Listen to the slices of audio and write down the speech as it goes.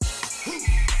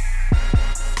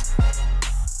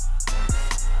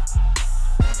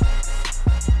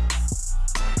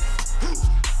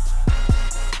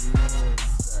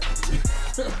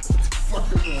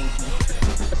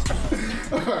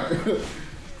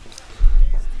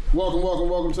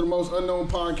Welcome to the most unknown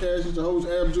podcast. It's your host,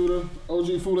 Ab Judah,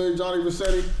 OG Fule, Johnny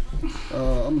Vassetti.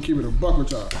 I'm gonna keep it a buck with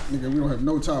y'all. Nigga, we don't have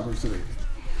no topics today.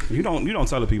 You don't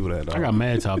tell the people that, though. I got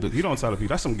mad topics. You don't tell the people.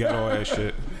 That's some ghetto ass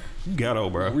shit. You ghetto,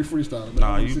 bro. We freestyling.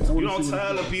 Nah, you don't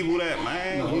tell the people that,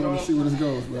 man. No, you don't see where this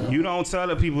goes, man. You don't tell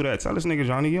the people that. Tell this nigga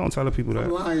Johnny, you don't tell the people that.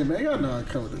 I'm lying, man. Y'all know I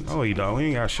covered this. Oh, he don't. He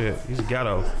ain't got shit. He's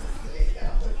ghetto.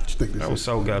 That was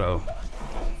so ghetto.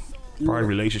 Probably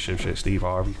relationship shit. Steve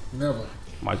Harvey. Never.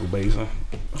 Michael Bazin.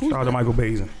 Shout out to Michael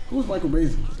Bazin. Who's Michael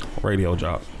Bazin? Radio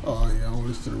job. Oh yeah, I don't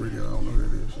listen to the radio. I don't know who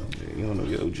that is. So. Yeah, you don't know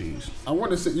your OGs. I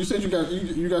want to say, you said you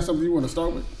got something you want to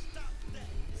start with?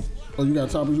 Or you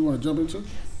got topics you want to jump into?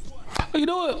 Oh, you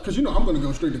know what? Because you know I'm going to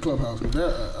go straight to Clubhouse.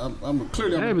 Because I'm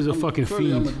clearly a fucking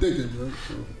fiend. I'm addicted, bro.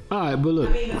 So. All right, but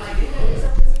look.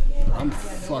 I'm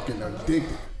fucking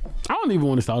addicted. I don't even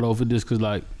want to start off with this because,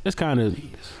 like, it's kind of...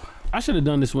 I should have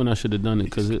done this when I should have done it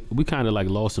because we kind of, like,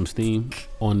 lost some steam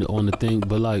on the thing.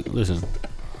 But, like, listen.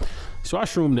 So I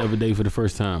shroomed the other day for the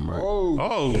first time, right?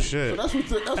 Oh shit. So that's what's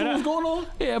going on?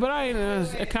 Yeah, but I ain't.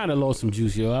 It kind of lost some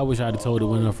juice, yo. I wish I had told it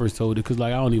when I first told it because,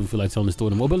 like, I don't even feel like telling the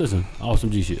story anymore. But listen, off some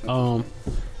G shit. So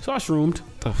I shroomed.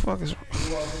 The fuck is...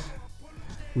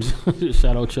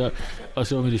 Shout out Chuck.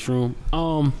 Show me the shroom.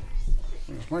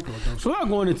 So I'm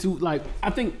going into, like, I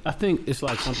think it's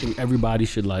like something everybody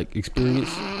should, like,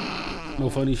 experience. No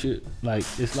funny shit. Like,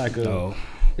 it's like a,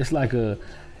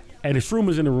 and the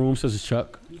shroomer's in the room, says it's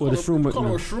Chuck. Or the shroomer. You call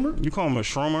him a shroomer? You call him a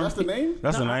shroomer? That's the name?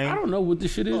 That's the name? I don't know what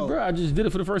this shit is, bro. I just did it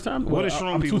for the first time. What is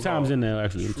shroom I'm people 2 times call? in there,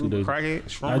 actually, in 2 days. Crackhead?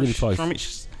 Shroom? I did it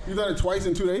twice. You done it twice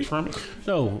in 2 days?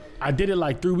 No, I did it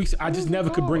like 3 weeks. I just never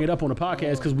could bring it up on the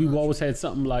podcast because we've always had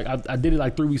something like, I did it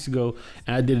like 3 weeks ago,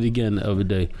 and I did it again the other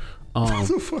day. What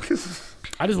the fuck is this?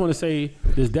 I just want to say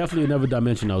there's definitely another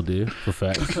dimension out there for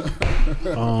facts.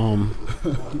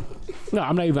 No,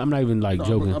 I'm not even like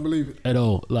joking. I believe it at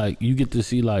all. Like, you get to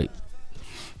see, like,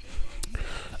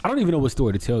 I don't even know what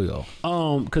story to tell y'all.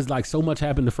 Cause like so much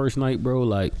happened the first night, bro.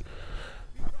 Like,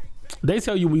 they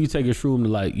tell you when you take a shroom to,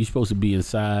 like, you're supposed to be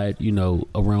inside, you know,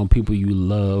 around people you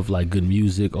love, like good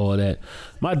music, all that.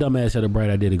 My dumb ass had a bright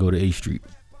idea to go to 8th Street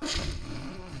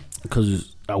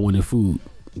because I wanted food.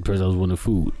 Because I was wanting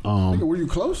food. Were you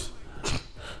close?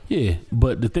 Yeah,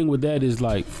 but the thing with that is,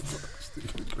 like,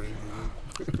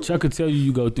 Chuck could tell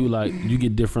you go through, like, you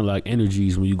get different, like,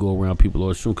 energies when you go around people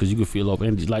or shroom because you can feel off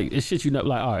energy. Like, it's shit you know,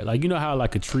 like, all right, like, you know how,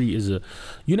 like, a tree is you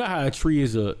know a tree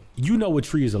is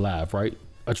alive, right?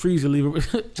 A tree is a living.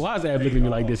 Why is Ab looking at me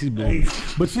like this? He's blown.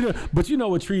 But you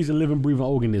know a tree is a living, breathing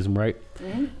organism, right?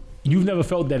 Mm-hmm. You've never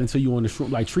felt that until you're on the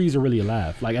shroom. Like, trees are really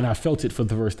alive. Like, and I felt it for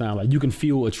the first time. Like, you can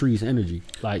feel a tree's energy.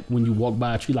 Like, when you walk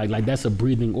by a tree, like that's a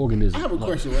breathing organism. I have a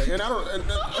question, right? And I don't. And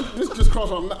this just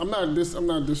crossed. I'm not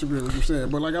disagreeing with what you're saying,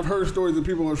 but like I've heard stories of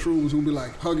people on shrooms who be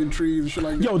like hugging trees and shit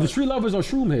like that. Yo, the tree lovers are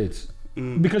shroom heads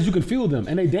because you can feel them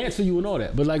and they dance to you and all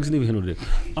that. But like, it's neither here nor there.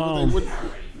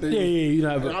 You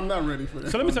know. I'm not ready for that.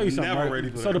 So let me tell you something. Never right?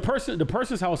 ready for so that. the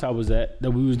person's house I was at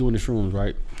that we was doing the shrooms,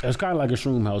 right? It was kind of like a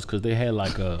shroom house because they had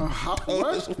like a.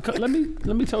 What? Let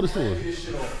me tell the story.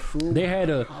 They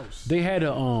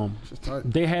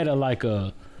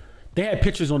had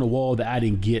pictures on the wall that I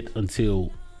didn't get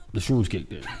until the shrooms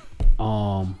kicked in.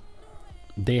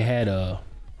 They had the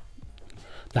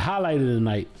highlight of the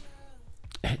night.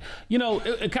 You know,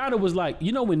 it kind of was like,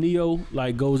 you know, when Neo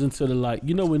like goes into the, like,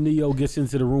 you know, when Neo gets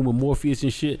into the room with Morpheus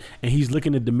and shit, and he's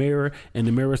looking at the mirror, and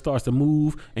the mirror starts to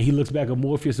move, and he looks back at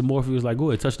Morpheus, and Morpheus is like, go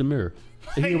ahead, touch the mirror.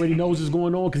 And he already knows what's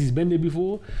going on because he's been there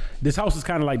before. This house is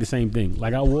kind of like the same thing.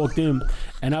 Like, I walked in,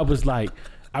 and I was like,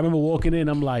 I remember walking in,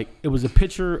 I'm like, it was a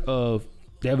picture of,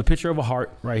 they have a picture of a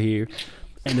heart right here,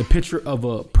 and a picture of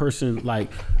a person, like,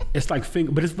 it's like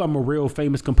but it's from a real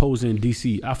famous composer in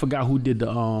DC. I forgot who did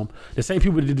the same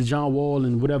people that did the John Wall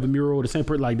and whatever mural, the same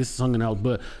person, like, this is hung out,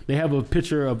 but they have a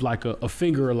picture of like a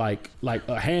finger, like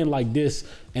a hand like this,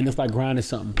 and it's like grinding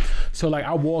something. So like,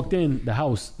 I walked in the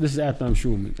house, this is after I'm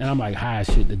shrooming, and I'm like high as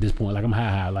shit at this point, like I'm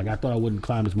high, like I thought I wouldn't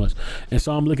climb as much, and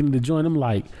so I'm looking at the joint, I'm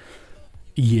like,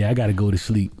 yeah, I gotta go to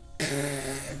sleep,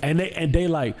 and they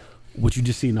like, what, you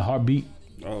just seen the heartbeat?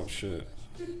 Oh shit.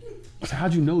 So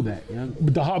how'd you know that? Yeah?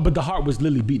 But the heart was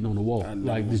literally beating on the wall.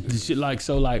 Like this shit, like,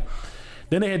 so like,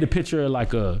 then they had the picture of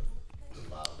like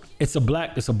it's a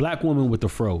black woman with a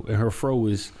fro, and her fro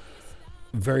is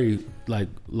very like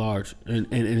large, and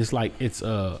it's like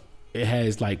it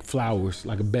has like flowers,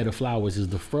 like a bed of flowers is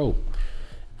the fro,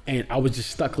 and I was just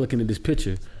stuck looking at this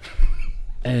picture,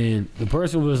 and the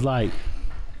person was like,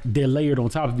 they're layered on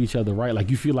top of each other, right? Like,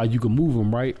 you feel like you can move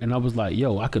them, right? And I was like,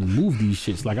 yo, I can move these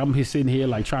shits. Like, I'm here sitting here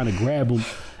like trying to grab them,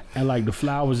 and like the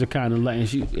flowers are kind of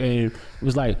like, and it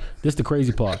was like, this the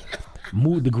crazy part.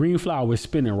 move. The green flower was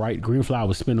spinning, right? Green flower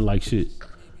was spinning like shit.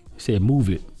 He said, move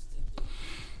it.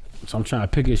 So I'm trying to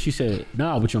pick it. She said,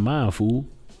 nah, with your mind, fool.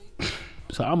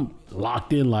 So I'm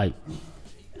locked in like,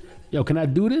 yo, can I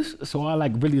do this? So I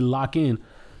like really lock in.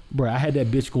 Bro, I had that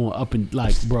bitch going up and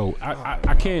like, bro,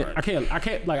 I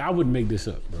can't, like, I wouldn't make this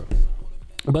up, bro.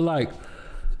 But like,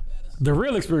 the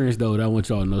real experience though that I want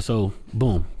y'all to know. So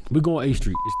boom, we going A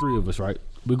Street. It's 3 of us, right?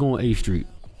 We're going A Street.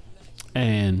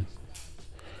 And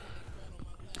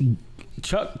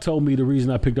Chuck told me the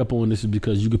reason I picked up on this is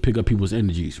because you could pick up people's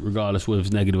energies, regardless whether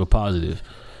it's negative or positive.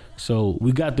 So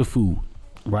we got the food,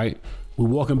 right? We're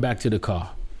walking back to the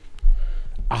car.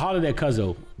 I hollered at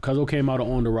Cuzzo. Cuzzo came out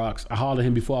on the rocks. I hollered at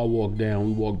him before I walked down.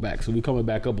 We walked back. So we coming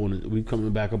back up on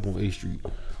A Street.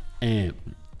 And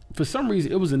for some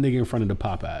reason, it was a nigga in front of the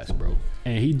Popeyes, bro.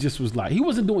 And he just was like, he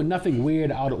wasn't doing nothing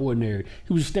weird out of ordinary.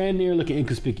 He was standing there looking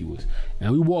inconspicuous.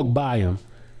 And we walked by him.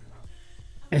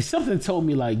 And something told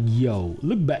me like, yo,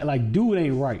 look back, like dude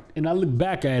ain't right. And I looked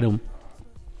back at him.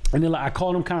 And then like I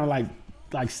called him kind of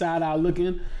like side eye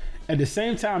looking. At the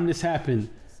same time this happened,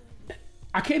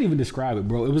 I can't even describe it,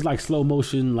 bro. It was like slow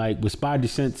motion, like with spider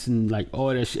sense and like all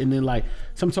that shit. And then like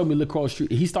someone told me to look across the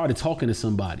street. He started talking to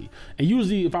somebody. And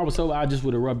usually if I was sober, I just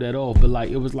would have rubbed that off. But like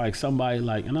it was like somebody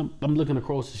like, and I'm looking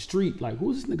across the street, like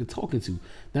who's this nigga talking to?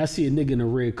 Then I see a nigga in a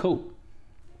red coat.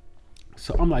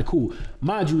 So I'm like, cool.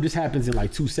 Mind you, this happens in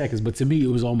like 2 seconds, but to me it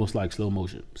was almost like slow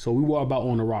motion. So we walk about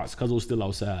on the rocks. Cuzzo was still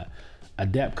outside. I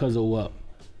dap Cuzzo up,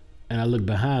 and I look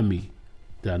behind me.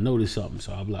 That I noticed something,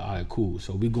 so I'm like, all right, cool.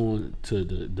 So we going to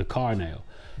the car now,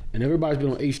 and everybody's been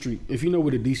on 8th Street. If you know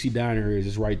where the DC Diner is,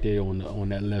 it's right there on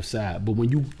that left side. But when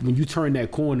you turn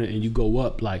that corner and you go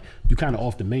up, like you kind of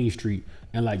off the main street,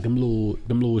 and like them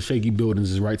little shaky buildings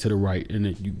is right to the right, and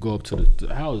then you go up to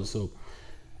the houses. So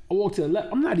I walk to the left.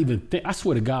 I'm not even. I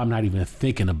swear to God, I'm not even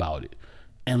thinking about it,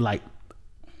 and like.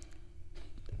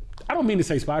 I don't mean to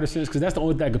say spider sense because that's the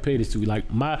only thing I compare this to.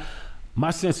 Like my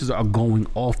senses are going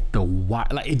off the wire.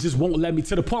 Like it just won't let me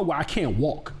to the point where I can't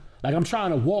walk. Like I'm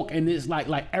trying to walk and it's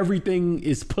like everything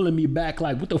is pulling me back.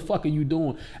 Like what the fuck are you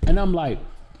doing? And I'm like,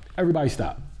 everybody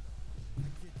stop.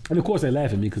 And of course they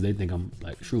laugh at me because they think I'm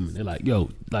like Shroom. They're like, yo,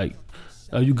 like,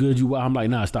 are you good? I'm like,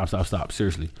 nah, stop,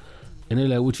 seriously. And they're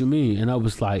like, what you mean? And I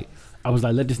was like,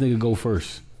 let this nigga go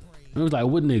first. And I was like,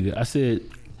 what nigga? I said,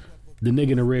 the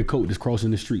nigga in the red coat that's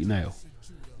crossing the street now.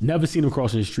 Never seen him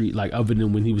crossing the street like other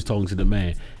than when he was talking to the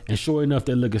man. And sure enough,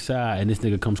 they look aside and this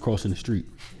nigga comes crossing the street.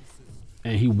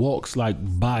 And he walks like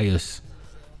by us.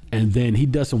 And then he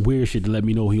does some weird shit to let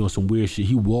me know he on some weird shit.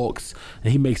 He walks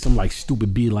and he makes some like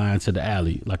stupid beeline to the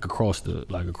alley, like across the.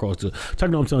 Chuck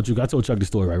know I'm telling you, I told Chuck the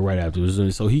story right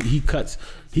afterwards. So he cuts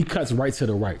right to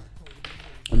the right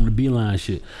on the beeline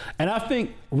shit. And I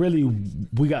think really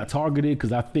we got targeted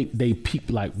because I think they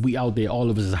peeped like we out there, all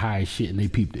of us is high as shit and they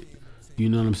peeped it. You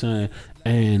know what I'm saying?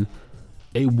 And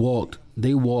they walked,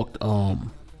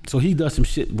 so he does some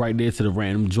shit right there to the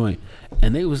random joint.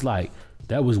 And they was like,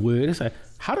 that was weird. It's like,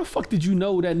 how the fuck did you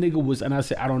know that nigga was, and I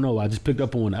said, I don't know. I just picked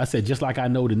up on it. I said, just like I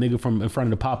know the nigga from in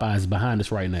front of the Popeyes is behind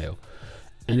us right now.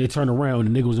 And they turned around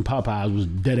and the nigga was in Popeyes was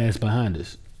dead ass behind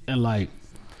us. And like,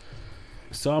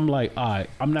 so I'm like, all right,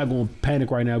 I'm not going to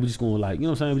panic right now. We're just going to like, you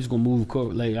know what I'm saying? We're just going to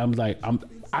move. Like,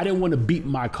 I didn't want to beat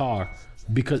my car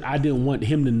because I didn't want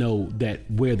him to know that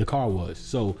where the car was.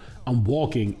 So I'm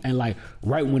walking and like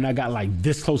right when I got like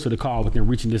this close to the car within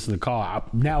reaching this in the car,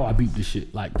 I beat the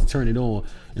shit like to turn it on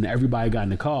and everybody got in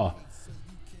the car.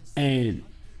 And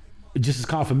just as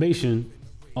confirmation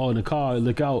in the car,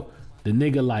 look out, the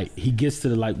nigga like he gets to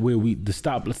the like where the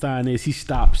stop sign is, he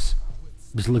stops,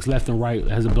 just looks left and right,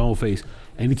 has a blown face,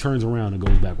 and he turns around and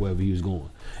goes back wherever he was going.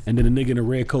 And then the nigga in the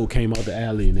red coat came out the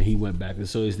alley and then he went back and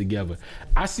so it's together.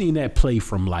 I seen that play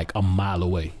from like a mile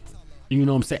away. You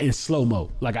know what I'm saying? In slow-mo.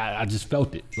 Like I just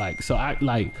felt it. Like, so I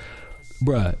like,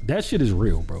 bruh, that shit is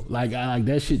real, bro. Like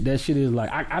that shit is like,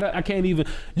 I can't even,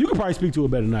 you can probably speak to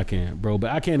it better than I can, bro,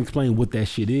 but I can't explain what that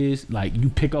shit is. Like you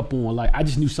pick up on, like, I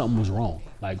just knew something was wrong.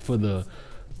 Like for the,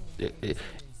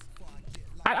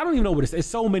 I don't even know what it's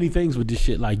so many things with this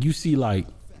shit. Like you see like,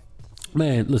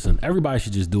 man, listen, everybody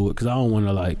should just do it because I don't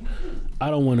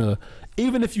want to,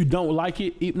 even if you don't like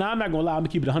it, now I'm not going to lie, I'm going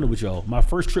to keep it 100 with y'all. My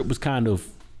first trip was kind of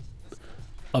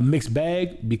a mixed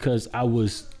bag because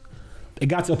it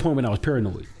got to a point when I was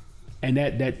paranoid. And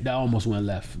that almost went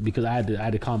left because I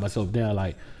had to calm myself down.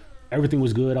 Like everything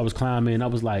was good, I was climbing, I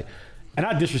was like, and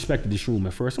I disrespected the shroom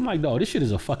at first. I'm like, dog, this shit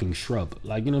is a fucking shrub.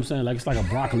 Like, you know what I'm saying? Like, it's like a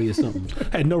broccoli or something.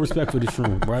 I had no respect for the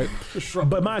shroom, right?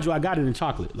 But mind you, I got it in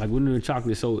chocolate. Like, when in the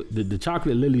chocolate, so the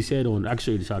chocolate Lily said on, I can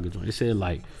show you the chocolate joint. It said,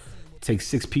 like, take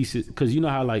 6 pieces, because you know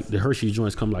how like the Hershey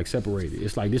joints come like separated.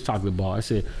 It's like this chocolate bar. I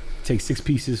said, take 6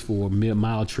 pieces for a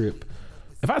mile trip.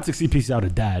 If I took 6 pieces, I would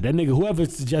have died. That nigga, whoever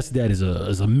suggested that is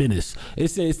a menace. It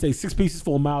says take 6 pieces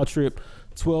for a mile trip,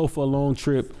 12 for a long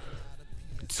trip,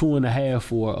 2.5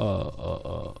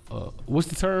 for what's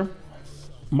the term?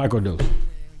 Microdose.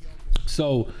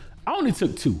 So I only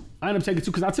took 2. I ended up taking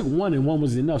 2 because I took 1 and 1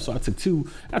 was enough. So I took 2.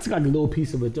 I took like a little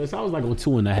piece of it. So I was like on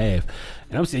 2.5.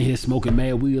 And I'm sitting here smoking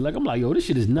mad weed. Like I'm like, yo, this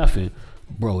shit is nothing.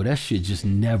 Bro, that shit just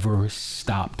never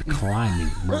stopped climbing,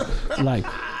 bro. Like,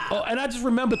 oh, and I just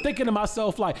remember thinking to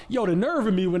myself, like, yo, the nerve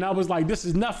in me when I was like, this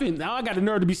is nothing. Now I got the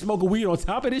nerve to be smoking weed on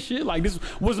top of this shit. Like, this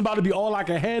wasn't about to be all I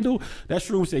could handle. That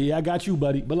Shroom said, yeah, I got you,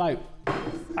 buddy. But like,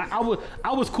 I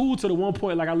was cool to the one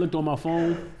point, like I looked on my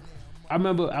phone. I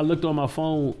remember I looked on my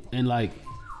phone and like,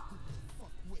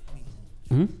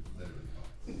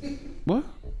 what?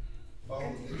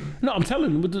 No, I'm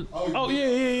telling you.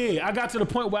 Yeah. I got to the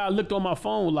point where I looked on my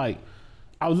phone, like,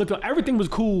 I was looking, everything was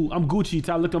cool. I'm Gucci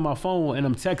till I looked on my phone and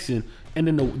I'm texting, and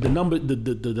then the number,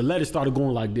 the letters started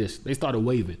going like this. They started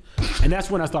waving, and that's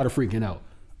when I started freaking out.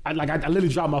 I literally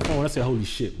dropped my phone. I said, "Holy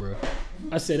shit, bro!"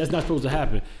 I said, "That's not supposed to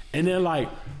happen." And then like,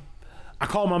 I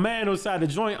called my man outside the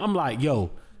joint. I'm like, "Yo,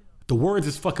 the words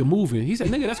is fucking moving." He said,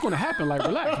 "Nigga, that's gonna happen. Like,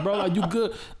 relax, bro. Like, you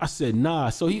good?" I said, "Nah."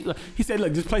 So he said,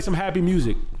 "Look, just play some happy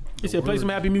music." He said, "Play some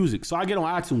happy music." So I get on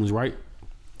iTunes, right?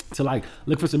 To like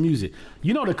look for some music.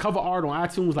 You know the cover art on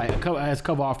iTunes, like it has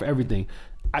cover art for everything.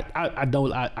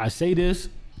 I say this,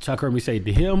 Chuck heard me say it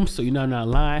to him, so you're not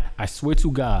lying. I swear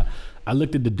to God, I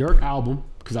looked at the Dirk album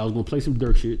because I was gonna play some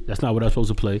Dirk shit. That's not what I was supposed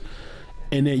to play.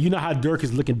 And then you know how Dirk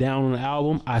is looking down on the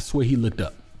album? I swear he looked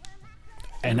up.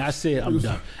 And I said, I'm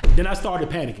done. Then I started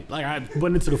panicking. Like I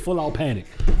went into the full out panic.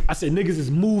 I said, niggas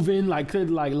is moving,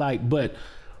 but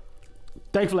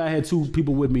thankfully I had 2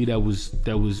 people with me that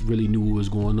was really knew what was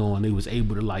going on. They was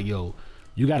able to like, yo,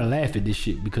 you gotta laugh at this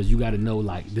shit because you gotta know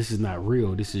like this is not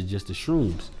real. This is just the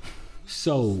shrooms.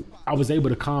 So I was able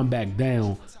to calm back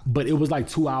down, but it was like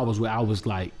 2 hours where I was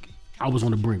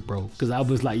on the brink, bro. Cause I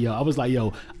was like,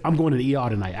 yo, I'm going to the ER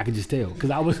tonight. I could just tell.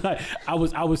 Cause I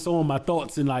was so on my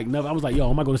thoughts and like, I was like, yo,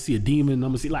 am I gonna see a demon?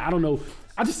 I'm gonna see, like, I don't know.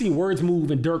 I just seen words move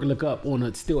and Dirk look up on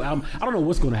a still album. I don't know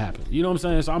what's gonna happen. You know what I'm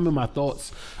saying? So I'm in my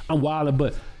thoughts. I'm wilding,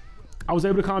 but I was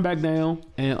able to calm back down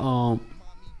and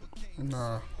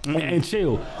and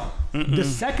chill. The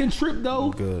second trip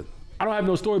though, good. I don't have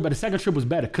no story, but the second trip was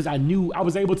better because I knew I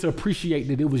was able to appreciate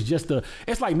that it was just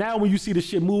it's like now when you see the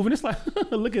shit moving, it's like,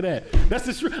 look at that. That's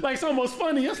the shroom. Like it's almost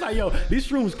funny. It's like, yo, this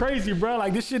shroom's crazy, bro.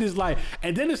 Like this shit is like,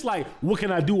 and then it's like, what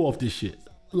can I do off this shit?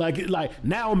 Like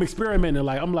now I'm experimenting.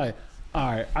 Like I'm like, all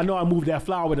right, I know I moved that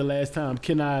flower the last time.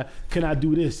 Can I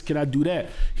do this? Can I do that?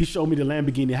 He showed me the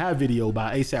Lamborghini High video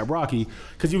by A$AP Rocky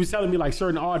because he was telling me like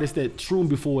certain artists that shroom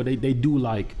before they do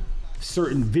like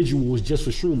certain visuals just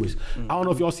for shroomers. I don't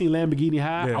know if y'all seen Lamborghini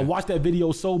High. Yeah. I watched that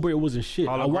video sober. It wasn't shit.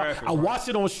 I watched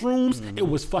it on shrooms. It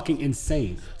was fucking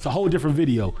insane. It's a whole different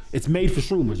video. It's made for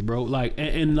shroomers, bro. Like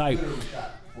and like.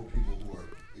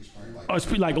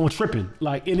 It's like on tripping,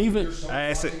 like, and even it's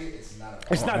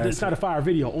not a fire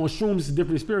video. On Shroom, it's a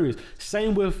different experience.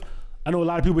 Same with, I know a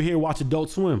lot of people here watch Adult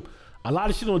Swim. A lot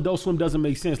of shit on Adult Swim doesn't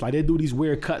make sense. Like they do these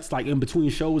weird cuts, like in between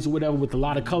shows or whatever, with a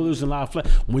lot of colors and a lot of flash.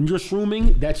 When you're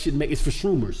shrooming, that shit it's for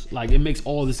shroomers. Like it makes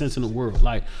all the sense in the world.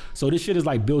 Like so, this shit is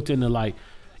like built into like.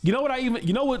 You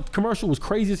know what commercial was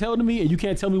crazy as hell to me, and you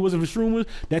can't tell me it wasn't for shroomers?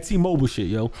 That T-Mobile shit,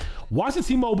 yo. Watch the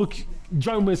T-Mobile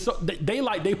joint. So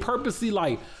they purposely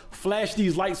like flash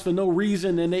these lights for no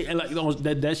reason, and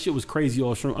that shit was crazy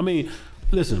off shroom. I mean,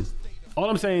 listen,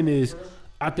 all I'm saying is,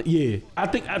 I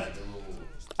think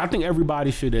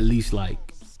everybody should at least like.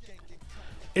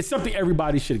 It's something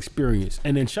everybody should experience.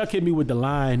 And then Chuck hit me with the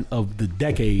line of the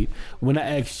decade when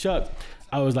I asked Chuck.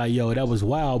 I was like, yo, that was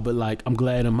wild, but like, I'm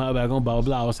glad I'm back on, blah, blah,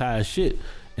 blah. I was high as shit.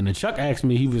 And then Chuck asked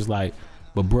me, he was like,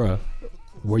 but bruh,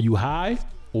 were you high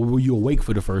or were you awake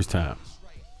for the first time?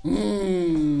 That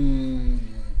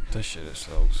shit is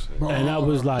so sick. And I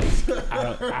was like,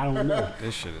 I don't know.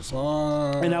 This shit is so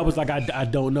And I was like, I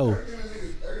don't know.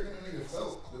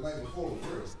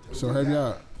 So have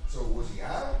y'all. So was he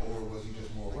out or was he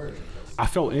just more aware? I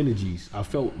felt energies. I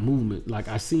felt movement. Like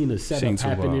I seen a setup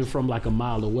happening from like a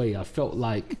mile away. I felt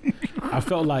like,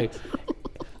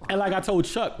 and like I told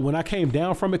Chuck, when I came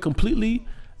down from it completely,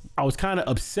 I was kind of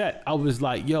upset. I was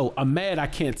like, yo, I'm mad I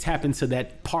can't tap into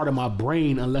that part of my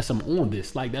brain unless I'm on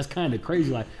this. Like that's kind of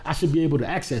crazy. Like I should be able to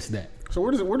access that. So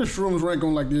where does shrooms rank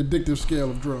on like the addictive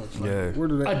scale of drugs? Like, yeah. Where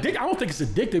do they? I don't think it's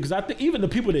addictive because I think even the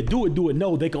people that do it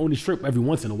know they can only strip every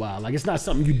once in a while. Like it's not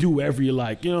something you do every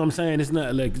like, you know what I'm saying? It's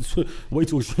not like it's way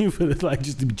too extreme for it, like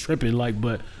just to be tripping. Like,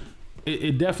 but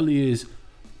It definitely is.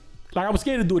 Like I was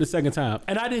scared to do it a second time,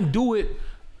 and I didn't do it.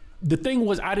 The thing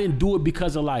was, I didn't do it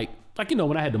because of like you know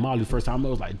when I had the Molly the first time, I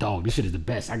was like, dog, this shit is the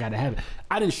best. I gotta have it.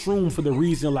 I didn't shroom for the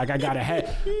reason like I gotta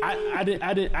have. I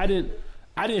didn't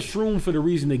shroom for the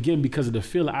reason again because of the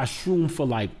feeling. I shroom for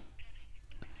like.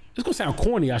 It's gonna sound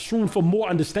corny. I shroom for more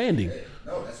understanding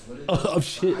of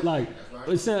shit. Like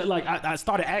it's like I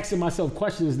started asking myself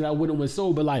questions that I wouldn't went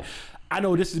so, but like I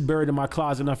know this is buried in my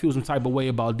closet and I feel some type of way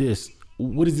about this.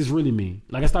 What does this really mean?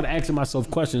 Like I started asking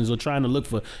myself questions or trying to look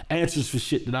for answers for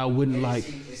shit that I wouldn't like.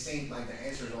 It seemed like the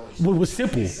answer is always was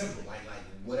simple. like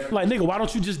whatever. Like nigga, why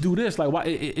don't you just do this? Like why?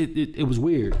 It was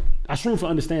weird. I shroom for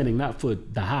understanding, not for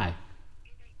the high.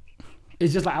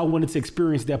 It's just like I wanted to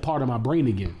experience that part of my brain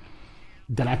again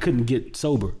that I couldn't get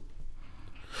sober.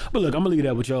 But look, I'm gonna leave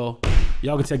that with y'all.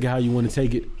 Y'all can take it how you want to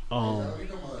take it. No,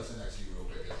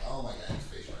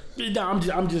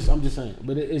 I'm just saying.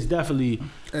 But it's definitely.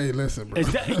 Hey, listen, bro.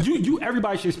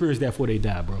 Everybody should experience that before they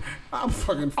die, bro. I'm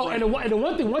fucking. Oh, and the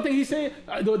one thing he said,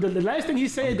 the last thing he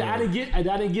said that I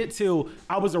didn't get till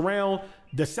I was around.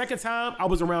 The second time I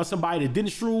was around somebody that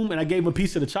didn't shroom, and I gave him a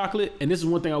piece of the chocolate. And this is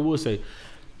one thing I will say.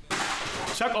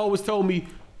 Chuck always told me,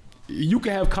 you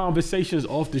can have conversations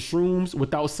off the shrooms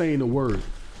without saying a word.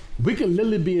 We can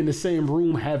literally be in the same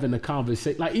room having a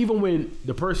conversation. Like even when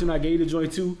the person I gave the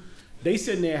joint to, they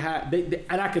sitting there high,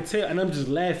 and I could tell, and I'm just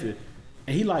laughing.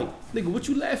 And he like, nigga, what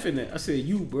you laughing at? I said,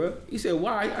 you, bro. He said,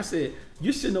 why? I said,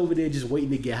 you're sitting over there just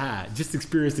waiting to get high, just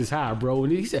experience this high, bro.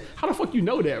 And he said, how the fuck you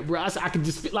know that, bro? I said, I can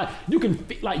just feel you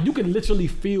can literally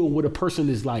feel what a person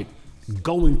is like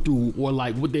going through or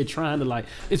like what they're trying to like.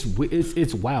 It's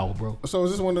wild, bro. So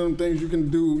is this one of them things you can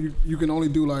do? You can only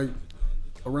do like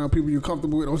around people you're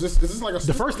comfortable with, or is this like a?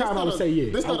 The first time I would say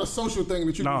yeah. This not a social thing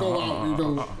that you can go out and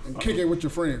go and kick it with your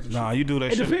friends. Nah, you do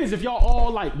that. It shit. Depends if y'all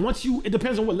all like it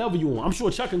depends on what level you on. I'm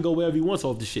sure Chuck can go wherever he wants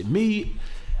off the shit.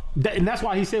 And that's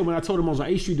why he said when I told him I was on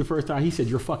 8th Street the first time, he said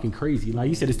you're fucking crazy. Like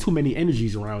he said, there's too many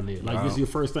energies around there. Like this is your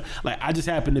first time. Like I just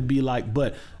happen to be like,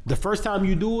 but the first time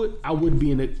you do it, I would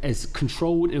be in as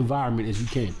controlled environment as you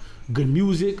can. Good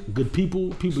music, good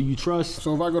people you trust.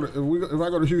 So if I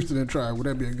go to Houston and try, would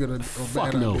that be a good or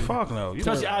bad idea? Fuck no.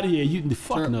 Especially out of here,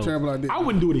 no. Terrible idea. I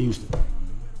wouldn't do it in Houston.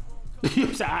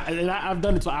 I've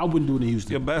done it, so I wouldn't do it in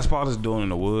Houston. Your best part is doing it in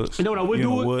the woods. You know what I would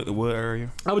do? The wood area.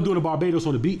 I would do it in Barbados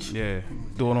on the beach. Yeah,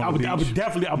 doing on the beach. I would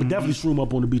definitely shroom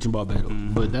up on the beach in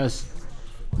Barbados.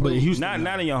 But in Houston,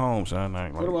 not in your home, son.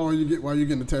 What about while you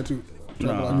getting the tattoo?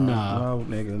 Nah. No,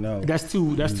 nigga, no. That's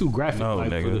too graphic. No,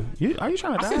 like, nigga. Are you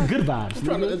trying to die? I said good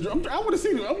vibes. I would have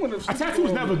seen it. I wouldn't have. A tattoo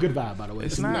is never a good vibe, by the way.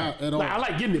 It's not at all. Like, I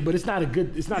like getting it, but it's not a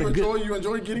good. It's not You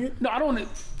enjoy getting it? No, I don't.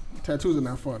 Tattoos are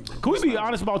not fun, bro. Can we be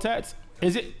honest about tats?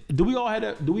 Do we all have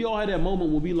that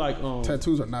moment where we like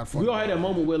tattoos are not fun. We all had that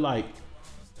moment where like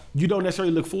you don't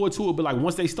necessarily look forward to it, but like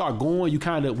once they start going, you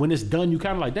kind of when it's done, you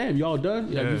kind of like, damn, y'all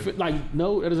done? Yeah. Like, you feel, like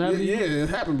no, it doesn't happen. Yeah, it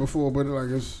happened before, but like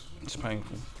it's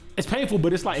painful. It's painful,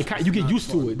 but it's like you get used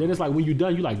to it. Then it's like when you're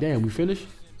done, you like, damn, we finished.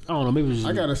 I don't know. Maybe it's just,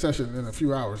 I got a session in a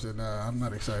few hours, and I'm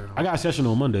not excited. I got a session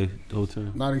on Monday the whole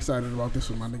time. Not excited about this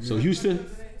one, my nigga. So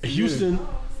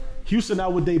Houston, I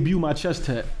would debut my chest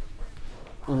tat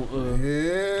on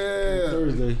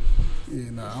Thursday.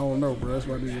 Yeah, nah, I don't know, bro. That's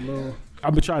why I need a little.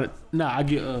 I've been trying to. Nah, I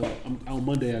get on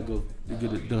Monday. I go to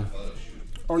get it done.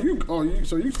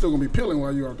 So you still gonna be peeling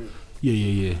while you out there?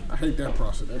 Yeah. I hate that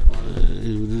process. That part.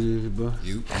 Bro.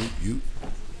 You.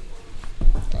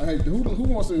 I hate who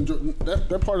wants to enjoy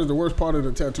that part is the worst part of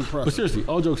the tattoo process. But seriously,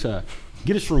 all jokes aside,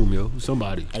 get a shroom, yo.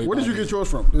 Somebody. Where did you get yours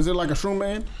from? Is it like a shroom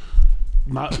man?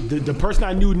 The person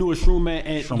I knew a shroom man,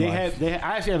 and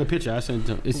I actually have a picture. I sent it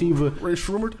to him. It's either Ray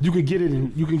Shroomer. You can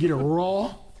get it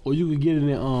raw, or you can get it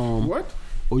in what?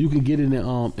 Or you can get it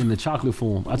in the chocolate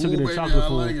form. I took it in chocolate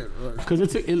form. I like it.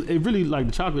 Because it really like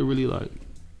the chocolate really like.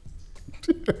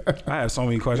 I have so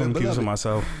many questions to keep to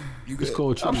myself. It's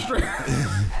called I'm straight.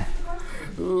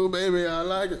 Ooh, baby, I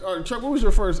like it. All right, Chuck, what was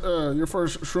your first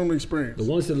shroom experience? The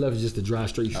ones that left is just the dry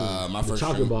straight shroom. My the first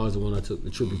chocolate shroom, bar is the one I took, the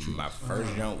triple treat. My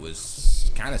first jump was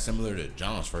kind of similar to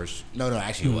John's first. No,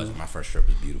 actually it wasn't. My first trip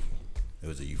was beautiful. It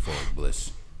was a euphoric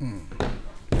bliss.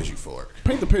 It was euphoric.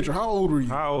 Paint the picture. How old were you?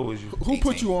 How old was you? Who 18.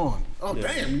 put you on? Oh,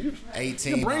 damn.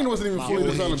 18. Your brain wasn't even fully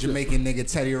developed yet. Jamaican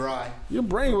nigga Teddy Rye. Your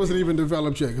brain wasn't even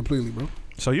developed yet completely, bro.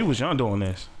 So you was young doing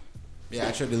this? Yeah,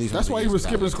 I tripped at least. That's why he was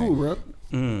skipping school, bro.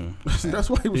 That's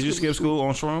why he was. Did you skip school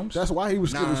on shrooms? That's why he was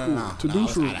skipping school to do I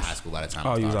was shrooms. out of high school by the time.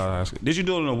 Oh, you was out of high school. Did you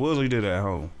do it in the woods or you did it at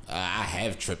home? I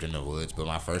have tripped in the woods, but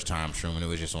my first time shrooming, it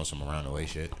was just on some around the way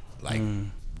shit, like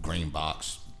green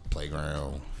box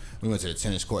playground. We went to the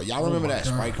tennis court. Y'all remember that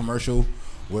Sprite commercial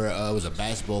where it was a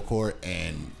basketball court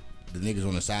and the niggas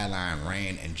on the sideline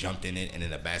ran and jumped in it, and then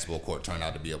the basketball court turned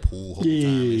out to be a pool whole time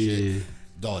and shit.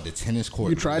 Dog, the tennis court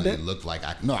You tried really that? looked like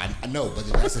I know, but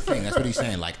that's the thing. That's what he's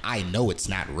saying. Like, I know it's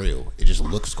not real. It just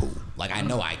looks cool. Like, I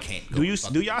know I can't go.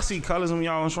 Do y'all see colors when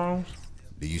y'all on shrooms?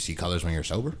 Do you see colors when you're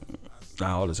sober? Not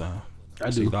all the time. I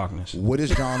do. see darkness. What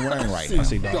is John wearing right now? I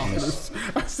see darkness.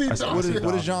 I see darkness.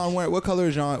 What is John wearing? What color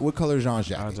is John's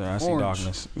jacket? I see Orange.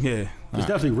 darkness. Yeah. It's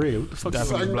definitely red. What the fuck?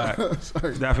 Definitely black. It's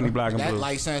definitely black and That blue.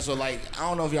 like saying so like I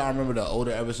don't know if y'all remember the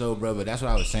older episode, bro, but that's what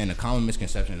I was saying. The common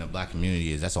misconception in the black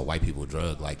community is that's a white people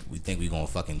drug. Like we think we gonna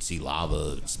fucking see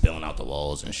lava spilling out the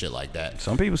walls and shit like that.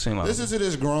 Some people seem like Listen to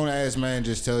this grown ass man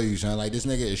just tell you, son. Like this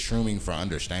nigga is shrooming for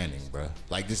understanding, bro.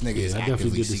 Like this nigga is I definitely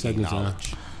actively get the seeking second time.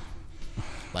 knowledge.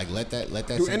 Like let that.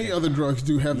 Do any other drugs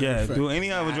do have that effect? do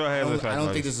any other drug have an effect? I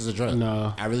don't think this is a drug.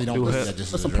 No. I really don't Do believe it. that this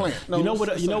That's is a a drug. plant. No, You know what?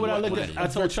 it's You know what I something- looked at? I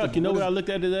told Chuck. You know what I looked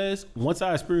at it as? Once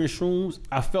I experienced shrooms,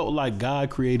 I felt like God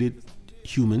created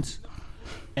humans,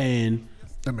 and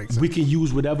That makes sense. we can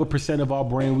use whatever percent of our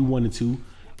brain we wanted to.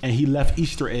 And he left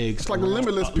Easter eggs. It's like a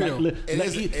limitless pill.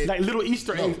 Like little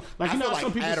Easter eggs. Like I you know feel how some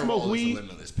like people Adderall smoke is a weed.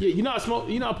 limitless pill. Yeah, you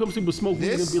know how people smoke weed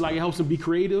This and be like it helps them be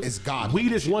creative. is God.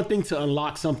 Weed is one thing to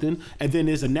unlock something, and then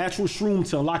there's a natural shroom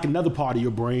to unlock another part of your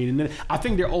brain. And then I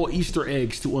think they're all Easter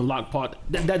eggs to unlock part.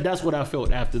 That's what I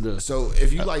felt after the. So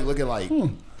if you like look at like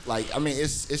I mean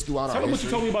it's throughout Tell our me what you history.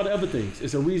 told me about the other things.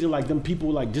 It's a reason like them people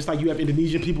like just like you have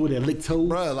Indonesian people that lick toes.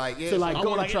 Bruh, like, yeah, to like I go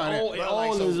wanna like try that. all, Bro, all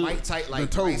like, so is a- Mike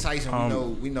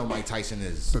Tyson, we know Mike Tyson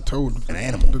is The toad. an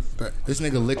animal. The- This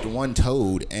nigga licked one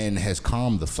toad and has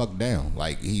calmed the fuck down.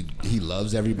 Like he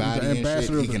loves everybody He's the and shit.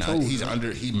 ambassador of He the can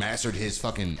toad, he mastered his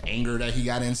fucking anger that he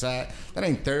got inside. That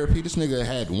ain't therapy. This nigga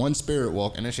had one spirit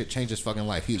walk and that shit changed his fucking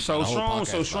life. He So got a whole shrooms,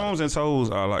 podcast about it. and toes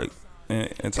are like,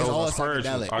 and toes all are spiritual.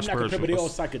 psychedelic. Are I'm not comparing, but they all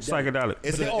spiritual. psychedelic. Psychedelic.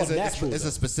 It's But they all natural, it's though.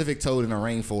 a specific toad in a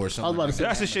rainforest. I was about to say.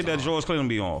 That's the shit that George Clinton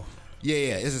be on. Yeah,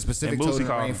 it's a specific And toad Boosie in the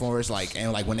Collins. rainforest.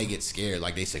 Like when they get scared,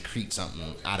 like they secrete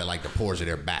something out of like the pores of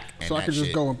their back. And So I that can just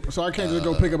shit, go. So I can't just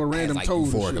go pick up a random has, like, toad.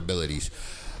 and euphoric shit. abilities.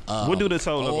 What do the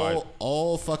toad look like?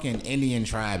 All fucking Indian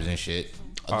tribes and shit.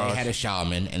 They had a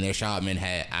shaman, and their shaman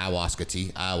had ayahuasca tea.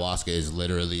 Ayahuasca is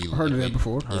literally. Heard of that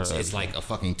before. It's like a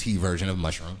fucking tea version of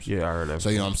mushrooms. Yeah, I heard that. So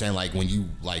you know what I'm saying? Like when you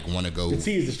like want to go. The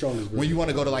tea is the strongest. When you want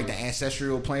to go to like the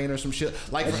ancestral plane or some shit,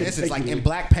 like That for shit instance, take like you in there.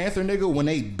 Black Panther, nigga, when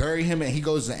they bury him and he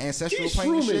goes to the ancestral He's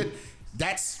plane and shrooming. shit,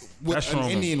 that's what That's an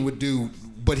shrooming. Indian would do.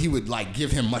 But he would like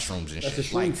give him mushrooms and That's a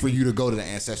shit, shroom like for tea. you to go to the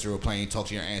ancestral plane, talk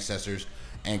to your ancestors,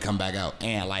 and come back out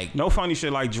and like. No funny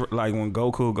shit like when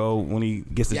Goku when he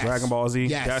gets the Yes. Dragon Ball Z.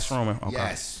 Yes. That's shrooming. Okay.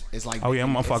 Yes, it's like. Oh, yeah,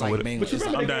 I'm it's fucking like with it. being- But you it's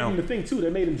remember I'm they down. gave him the thing too. They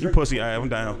made him You drink. pussy, I'm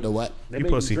down. the what? They You made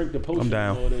pussy. him drink the potion. I'm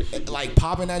down. And all that shit. Like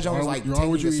popping that joint was like You are taking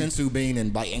what the you eat. sensu bean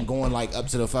and like and going like up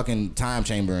to the fucking time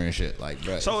chamber and shit. Like,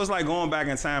 bro. So it's like going back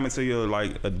in time into your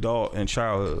like adult and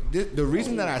childhood. The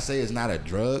reason that I say it's not a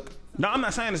drug, No, I'm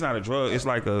not saying it's not a drug. It's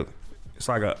like a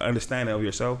understanding of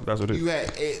yourself. That's what it you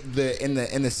is. had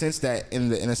in the sense that in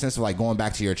the sense of like going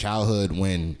back to your childhood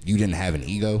when you didn't have an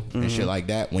ego and shit like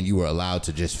that, when you were allowed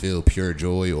to just feel pure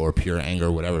joy or pure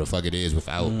anger, whatever the fuck it is,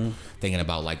 without thinking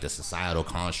about like the societal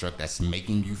construct that's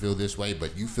making you feel this way,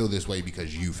 but you feel this way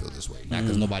because you feel this way, not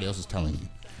because nobody else is telling you.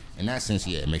 In that sense,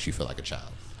 yeah, it makes you feel like a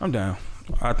child. I'm down.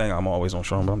 I think I'm always on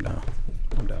Shroom, but I'm down.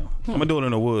 I'm gonna do it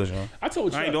in the woods, yo. I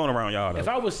told you. I ain't doing it around y'all though. If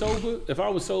I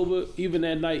was sober, even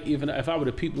that night, even if I would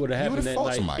have people would have happened would've that fought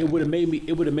night, somebody. it would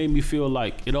have made me feel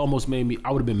like it almost made me.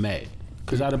 I would have been mad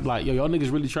because I'd have like, yo, y'all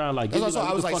niggas really trying like. That's Get me, what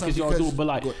I was what the like, fuck is son, y'all because- doing? But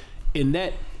like Go-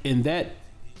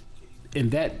 in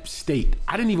that state,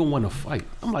 I didn't even want to fight.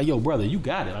 I'm like, yo, brother, you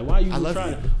got it. Like, why you even love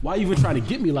you. why you even trying to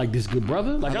get me like this, good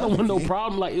brother? Like, I don't love want no you.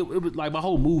 problem. Like, it was like my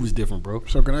whole move is different, bro.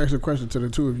 So can I ask a question to the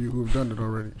two of you who have done it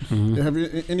already? Have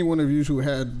you, any one of you who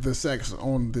had the sex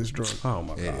on this drug? Oh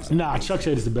my It god. is, Nah, Chuck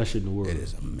said it's the best shit in the world. it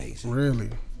is amazing. Really?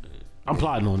 I'm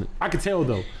plotting on it. I can tell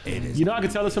though. It is You know, I can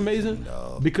tell it's amazing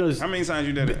because How many times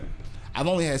you did it? I've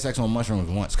only had sex on mushrooms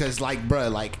once, cause like, bruh,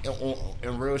 like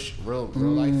in real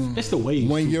life, it's the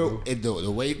waves. when too, you're bro. the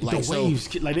wave, like The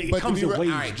waves, like, it but comes to be in real-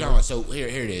 waves, All right, bro. John. So here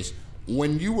it is.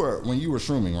 When you were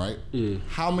shrooming, right? Yeah.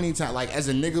 How many times? Like as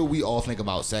a nigga, we all think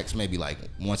about sex maybe like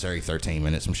once every 13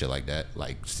 minutes, some shit like that.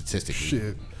 Like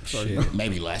statistically, Shit.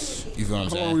 maybe less. You feel what I'm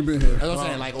saying? long we been here? That's what I'm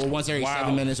saying. Like or once every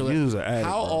 7 minutes. Or You was whatever. an addict,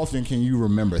 How bro. often can you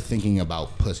remember thinking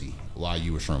about pussy while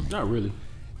you were shrooming? Not really.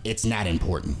 It's not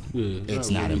important. Yeah, It's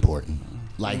not not really. important.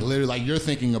 Like literally, like you're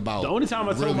thinking about. The only time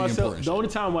I told really myself, important the shit. only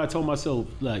time where I told myself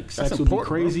like sex would be important,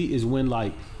 crazy is when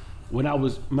like when I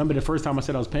was remember the first time I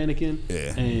said I was panicking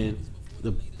Yeah. and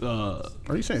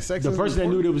Are you saying sex? The person that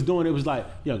knew they was doing it was like,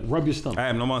 yeah, rub your stomach. I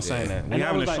have no one saying that. We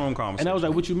having a Shroom conversation. And I was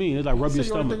like, what you mean? It's like rub your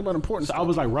stomach. Think about important so stuff. I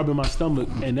was like rubbing my stomach,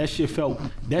 and that shit felt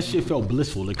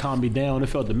blissful. It calmed me down. It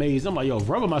felt amazing. I'm like, yo,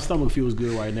 rubbing my stomach feels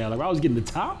good right now. Like I was getting the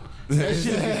top. That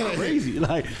shit is crazy.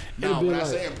 Like, no, when I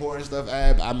say important stuff,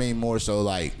 Ab, I mean more so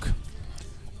like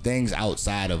things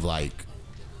outside of like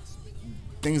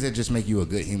things that just make you a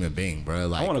good human being, bro.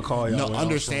 Like, I want to call y'all. No,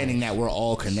 understanding that we're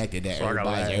all connected. That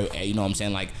everybody's, you know what I'm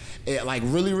saying? Like,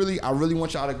 really, I really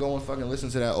want y'all to go and fucking listen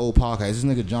to that old podcast. This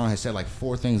nigga John has said like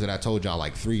 4 things that I told y'all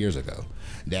like 3 years ago.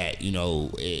 That, you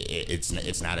know,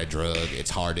 it's not a drug.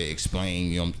 It's hard to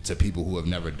explain, you know, to people who have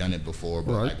never done it before.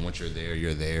 But like once you're there,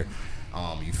 you're there.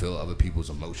 You feel other people's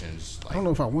emotions. Like, I don't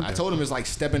know if I want that. I told him it's like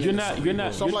stepping. You're not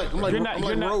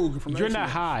Rogue from You're not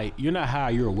high. You're not high.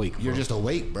 You're awake. Bro. You're just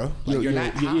awake, bro. Like, you're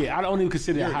not high. Yeah, I don't even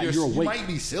consider that high. You're awake. You might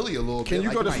be silly a little bit. Can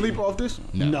you go to sleep off this?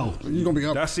 No. You're gonna be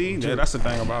up. That's the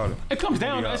thing about it. It comes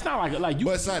down. It's not like you.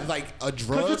 But it's not like a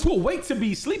drug. Because you're too awake to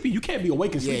be sleepy. You can't be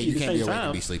awake and sleepy at the same time. Yeah, you can't be awake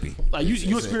and be sleepy. Like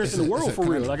you experiencing the world for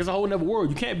real. Like it's a whole other world.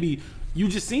 You can't be. You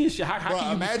just seeing shit. How bro, can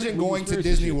you imagine going to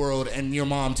Disney World and your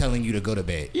mom telling you to go to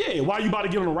bed? Yeah, why you about to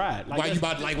get on a ride? Like,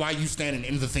 why you standing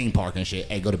in the theme park and shit?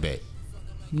 Hey, go to bed.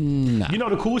 Nah. You know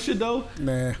the cool shit though?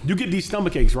 Nah. You get these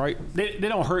stomach aches, right? They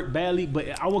don't hurt badly,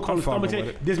 but I won't call it stomach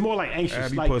ache. There's more like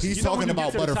anxious. Like he's talking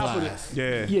about butterflies.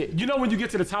 Yeah. You know when you get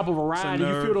to the top of a ride and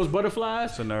you feel those butterflies?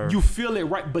 It's a nerve. You feel it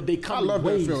right, but they come in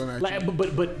waves. That feeling,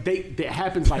 like, but that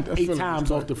happens like 8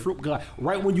 times off the fruit. Like,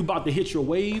 right when you about to hit your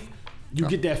wave, you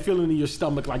get that feeling in your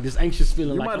stomach, like this anxious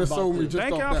feeling. You like might have sold me just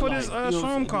thank off y'all that. for this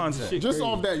Shroom concept. Just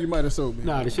off that, you might have sold me.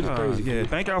 Nah, this shit is crazy. Yeah,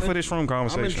 thank y'all for this Shroom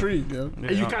conversation. I'm intrigued, yo.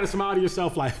 And you kind of smile to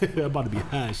yourself like, I'm about to be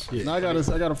high shit. Now I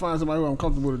gotta find somebody who I'm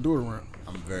comfortable to do it around.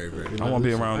 I'm very, very. I want to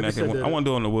be around that. I want to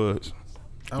do it in the woods.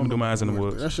 I'm gonna do my ass in the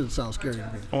woods. That shit sounds scary to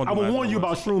me. I would warn you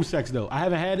about Shroom sex though. I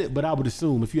haven't had it, but I would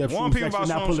assume if you have Shroom sex, you're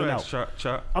not pulling out.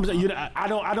 I'm saying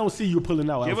I don't see you pulling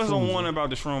out. Give us a warning about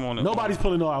the Shroom on the. Nobody's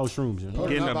pulling out Shrooms. You know?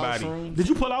 Getting the body. Did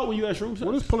you pull out when you had Shroom sex?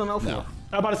 What is pulling out for?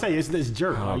 I'm about to say it's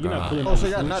jerk. You're not pulling out. Oh, so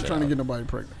you're not trying to get nobody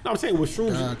pregnant? No, I'm saying with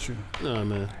Shrooms. Got you. No,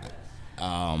 man.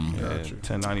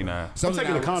 $10.99.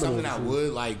 Something I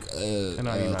would like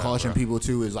caution people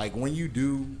to is like when you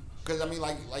do. Because, I mean,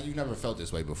 like you've never felt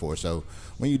this way before. So,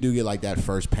 when you do get, like, that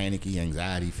first panicky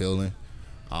anxiety feeling,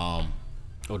 to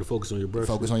focus on your breath.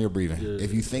 Focus on your breathing. Yeah,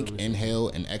 if you think inhale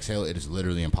and exhale, it is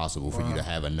literally impossible for you to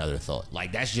have another thought.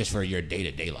 Like, that's just for your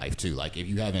day-to-day life, too. Like, if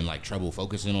you having, like, trouble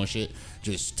focusing on shit,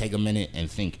 just take a minute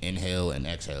and think inhale and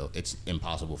exhale. It's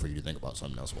impossible for you to think about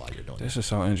something else while you're doing it. This is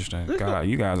so interesting. God,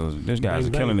 this guys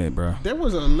are killing it, bro. There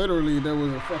was like a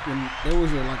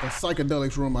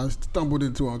psychedelics room I stumbled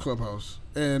into on Clubhouse.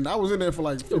 And I was in there for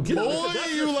like 15 minutes. Boy,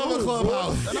 you love a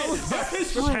Clubhouse.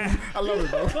 I love it,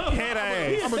 bro. Head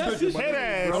ass. I'm addicted. Head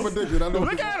ass. I'm addicted. I know.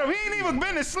 Look at him. He ain't even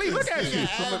been to sleep. Look at you.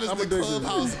 I'm the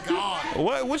Clubhouse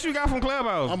god. What you got from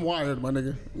Clubhouse? I'm wired, my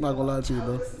nigga. I'm not gonna lie to you,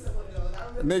 bro.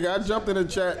 Nigga, I jumped in the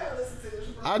chat.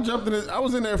 I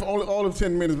was in there for all of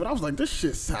 10 minutes, but I was like, this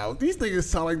shit these niggas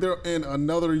sound like they're in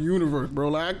another universe, bro.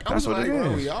 Like, that's what it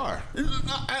is. We are.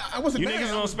 I wasn't mad. You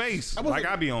niggas on space, like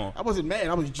I be on. I wasn't mad.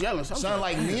 I was jealous. Sound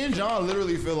like me and John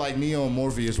literally feel like Neo and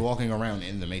Morpheus walking around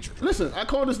in the Matrix. Listen, I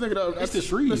called this nigga the other day. It's the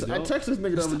trees, I texted this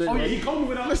nigga the other day. Oh, yeah, he called me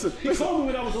when I was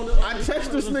on the... I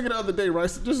texted this nigga the other day, right?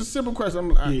 Just a simple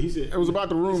question. He said... It was about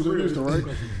the rooms in Houston, right?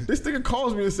 This nigga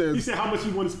calls me and says... He said, how much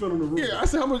you want to spend on the room? Yeah, I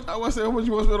said, how much you want to spend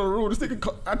on the room? This nigga...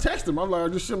 I texted him. I'm like,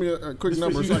 just show me a quick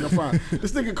number so I can find.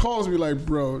 This nigga calls me like,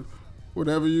 bro,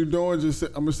 whatever you doing, just say,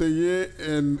 I'm gonna say yeah,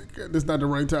 and this not the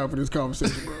right time for this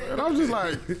conversation, bro. And I was just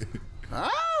like,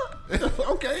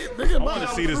 okay, nigga. I want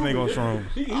to see this nigga on Shroom.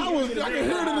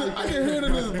 I can hear it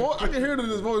in his voice. I can hear it in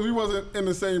his voice. We wasn't in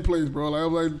the same place, bro. Like, I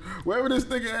was like, wherever this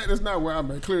nigga at, that's not where I'm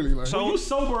at. Clearly, like. So when you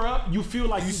sober up, you feel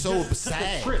like you so just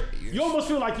sad. Took a trip. You almost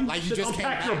feel like you should just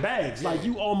unpack your bags. Like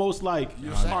you almost like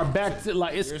sad. are back to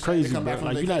like it's crazy, bro.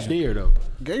 Like you're not vacation. there though.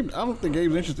 Gabe, I don't think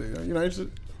Gabe's interested. You know,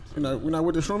 interested. You know, we're not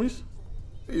with the Shroomies.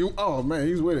 Oh man,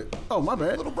 he's with it. Oh my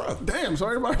bad, little bro. Damn, so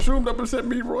everybody shroomed up except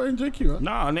me, Roy, and JQ. Huh?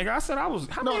 Nah, nigga, I said I was.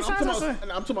 How many times I said?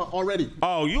 I'm talking about already.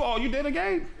 Oh, you did a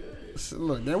game?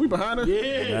 Look, man, we behind her.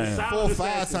 Yeah, 4 or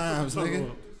 5 times, nigga.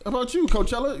 How about you,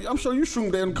 Coachella? I'm sure you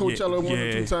shroomed down Coachella 1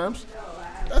 or 2 times.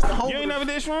 That's the home. You ain't never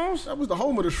did shrooms? That was the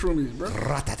home of the Shroomies, bro.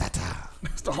 Ra-ta-ta-ta.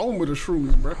 That's the home of the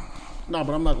Shroomies, bro. No,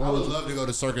 but I'm not gonna I would hold you. love to go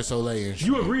to Circus Soleil and shit.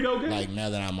 You agree though, Gabe? Like now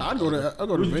that I'm I go to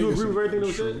Would you Vegas. agree with everything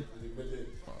they said?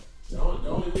 The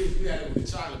only reason we had it with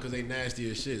the chocolate because they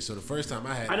nasty as shit. So the first time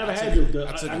I had it, I never had it.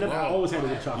 it. I always had it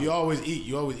with chocolate. You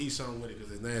always eat something with it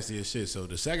because nasty as shit. So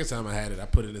the second time I had it, I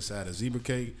put it inside a zebra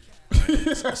cake.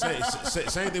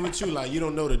 Same thing with you. Like, you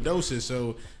don't know the doses,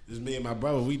 so it's me and my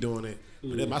brother, we doing it.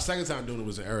 But then my second time doing it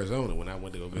was in Arizona when I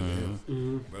went to go visit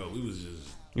him. Bro, we was just...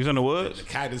 You was in the woods? The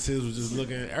cactuses was just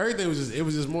looking. Everything was just. It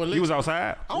was just more. You was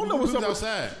outside. I don't know what's up.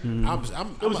 Outside. It I'm was an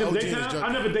in OG the in this daytime. junkie.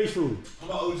 I never day shroom.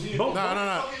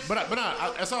 No.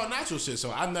 But that's all natural shit.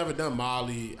 So I've never done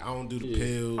Molly. I don't do the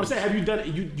pills. I'm saying, have you done it?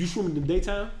 You shroom in the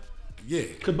daytime? Yeah.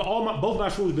 Because both my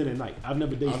shrooms been at night. I've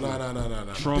never day shroom.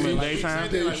 No. Shroom in daytime?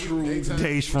 Day shroom.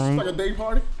 Day shroom. Like a day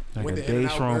party? Like a day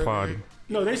shroom party.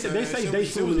 No, they say day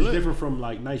shroom is different from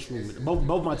like night shroom.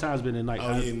 Both my times been at night.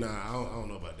 Oh yeah, I don't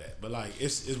know about that. But like,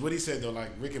 it's what he said though.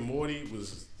 Like Rick and Morty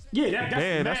was. Yeah,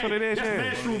 that's what it is. That's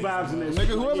mad shroom vibes in there. Nigga,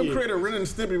 whoever created Ren and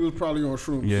Stimpy was probably on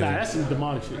shrooms. Yeah. Nah, that's some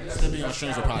demonic shit. Stimpy on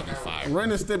shrooms would probably be fire.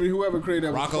 Ren and Stimpy, whoever created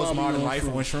that was Rocco's probably Modern on Rifle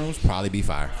and shrooms. shrooms probably be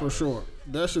fire. For sure.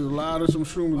 That shit, a lot of some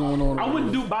shrooms going on. I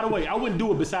wouldn't do. By the way, I wouldn't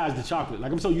do it besides the chocolate.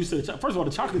 Like I'm so used to the chocolate. First of all,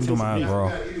 the chocolate tastes Do mine, amazing. bro.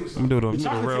 I'm gonna do the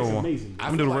chocolate real tastes one. amazing. I'm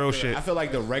gonna do the real shit. I feel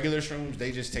like the regular shrooms,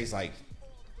 they just taste like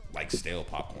stale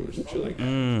popcorn or some shit like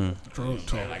that. Drug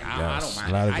talk. Like Yes, I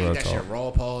don't a lot mind. of I eat drug that talk. shit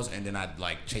raw paws and then I'd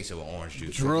like chase it with orange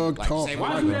juice. Drug like, talk. same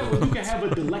Why with do regular. that when you can have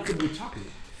a delectable chocolate?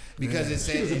 Because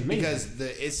Shit is amazing.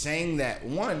 it's saying that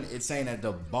it's saying that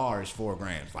the bar is 4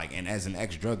 grams. Like, and as an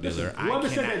ex-drug dealer, whoever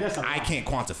said that, that's a I lie. can't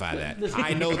quantify that.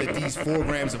 I know that these 4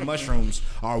 grams of mushrooms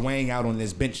are weighing out on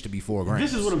this bench to be 4 grams.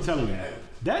 This is what I'm telling you.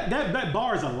 That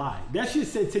bar is a lie. That shit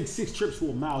said take 6 trips for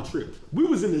a mile trip. We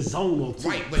was in the zone of 2.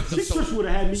 Right, but 6 trips would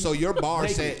have had me. So your bar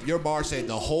naked. said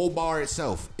the whole bar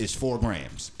itself is 4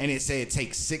 grams, and it said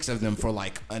take 6 of them for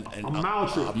like a mile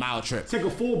trip. A mile trip. Take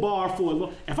a full bar for a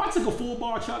long. If I took a full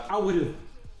bar, Chuck, I would have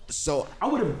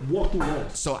walked through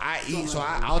walls. So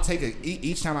I'll take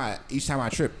each time I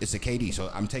trip, it's a KD. So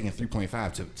I'm taking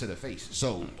 3.5 to the face.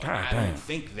 So I don't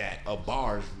think that a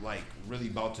bar is like really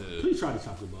about to. Please try the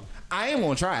chocolate bar. I am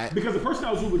gonna try it Because the person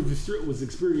I was with was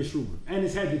experienced Shroom, and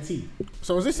it's had the tea.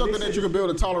 So is this something that you can build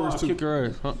a tolerance to? Kick her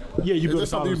ass, huh? Yeah, you Is build this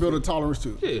something you build a tolerance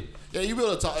to? Yeah. Yeah, you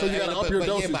build a talk. So you gotta up your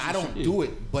dosage but I and don't shit. do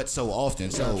it but so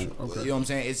often. So Gotcha. Okay. you know what I'm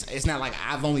saying? It's not like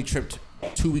I've only tripped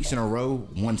 2 weeks in a row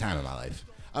one time in my life.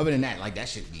 Other than that, like that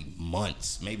should be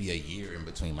months, maybe a year in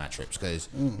between my trips. Because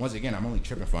once again, I'm only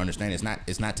tripping for understanding.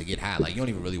 It's not to get high. Like you don't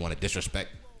even really want to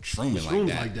disrespect shrooming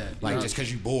like that. Like just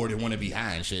because you bored and want to be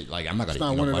high and shit. Like I'm not gonna It's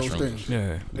not eat one no of those mushrooms. things.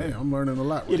 Yeah. Damn, I'm learning a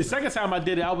lot. Yeah, the second time I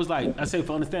did it, I was like, I say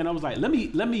for understanding, I was like, let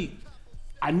me.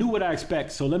 I knew what I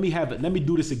expect, so let me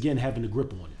do this again, having the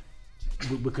grip on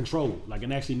it with control, like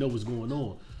and actually know what's going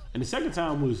on. And the second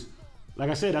time was, like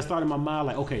I said, I started in my mind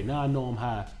like, okay, now I know I'm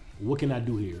high. What can I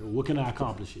do here? What can I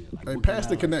accomplish here? Like, Hey, what pass can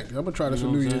the I- connect. I'm gonna try this You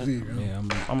on know New what Year's I'm Eve. yo. Yeah,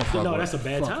 I'm a fuck No, with that's it. a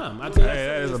bad time. Hey,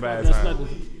 that is a bad time.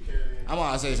 I'm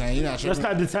gonna say something. You're not tripping.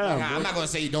 That's not the time, Like, bro. I'm not gonna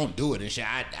say you don't do it and shit.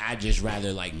 I just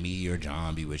rather like me or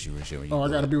John be with you and shit. When you Oh, I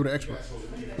do gotta it. be with an expert.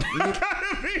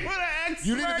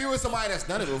 You need to be with somebody that's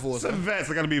done it before. Some vets.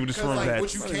 I gotta be with the Because strong like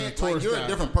what vets. you can't, Tourist like you're guy. a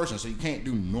different person, so you can't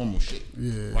do normal shit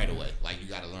Yeah. right away. Like you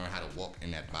got to learn how to walk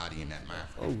in that body and that mind.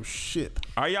 Oh shit,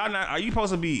 Are you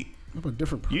supposed to be? I'm a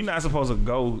different person. You're not supposed to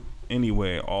go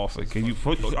anywhere off it. Can you?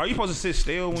 Are you supposed to sit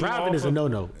still when Driving you is a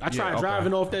no-no. I tried okay.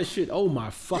 driving off that shit. Oh my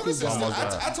fucking Listen,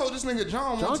 god. I told this nigga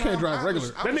John John one can't time, drive I regular.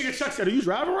 was- I That was- nigga Chuck said, "Are you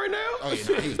driving right now?" Oh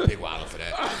yeah, nah, he was big wilder for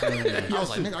that. I was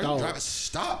like, nigga, are you driving?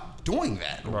 Stop doing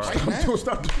that right now.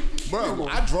 Stop. Bro,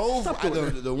 I drove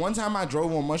the one time I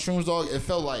drove on mushrooms, dog. It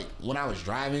felt like when I was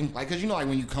driving, like, cause you know, like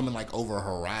when you coming like over a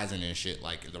horizon and shit,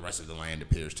 like the rest of the land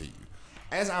appears to you.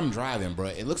 As I'm driving, bro,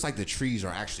 it looks like the trees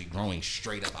are actually growing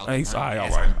straight up out the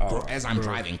ground as I'm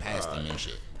driving past them and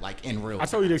shit, like in real. I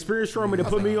told you the experience Shroom they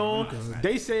put me on.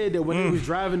 They said that when they was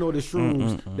driving all the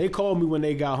shrooms, they called me when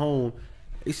they got home.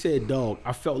 They said, "Dog,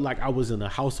 I felt like I was in a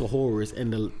house of horrors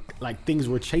and the like things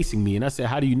were chasing me." And I said,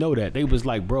 "How do you know that?" They was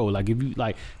like, "Bro, like if you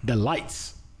like the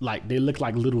lights, like they look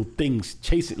like little things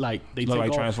chasing, like they Look take like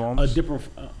off Transformers? a different,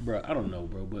 bro. I don't know,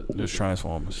 bro, but Just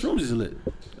Transformers. shrooms is lit.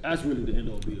 That's really the end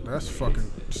all be all. That's fucking.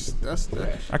 That's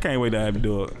that. I can't wait to have you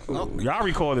do it. Y'all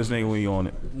record this nigga when you on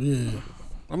it. Yeah,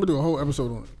 I'm gonna do a whole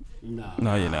episode on it. Nah,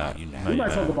 No, you're not. we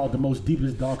might talk about the most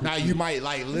deepest, darkest. Now you might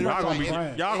like literally.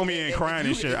 Y'all gonna be in crying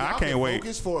and shit. I can't wait.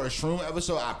 Focus for a shroom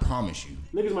episode. I promise you.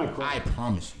 Niggas might cry. I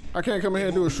promise you. I can't come in here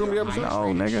and do a Shroomy episode.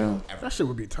 No, nigga. That shit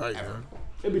would be tight, man.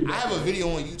 It'd be the I best. have a video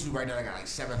on YouTube right now that got like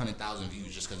 700,000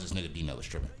 views just because this nigga D-Nut was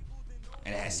tripping.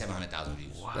 And it has 700,000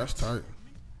 views. That's tight.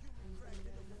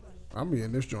 I'm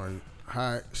in this joint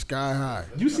high, sky high.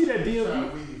 You see that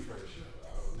DMV?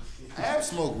 I have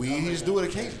smoked weed. He just do it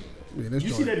occasionally. Me in this You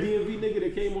see joint. that DMV nigga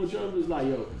that came on drums? Was like,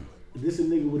 yo, This a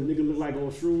nigga what a nigga look like on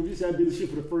Shroom. This I did this shit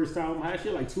for the first time. I had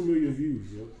shit like 2 million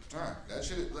views, yo. That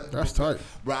shit. That's tight.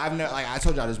 Bro, I've never I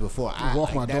told y'all this before.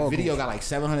 That video got like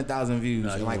 700,000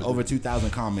 views and like over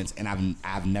 2,000 comments, and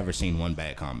I've never seen one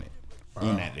bad comment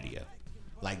on that video.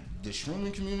 Like the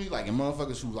Shrooming community, like and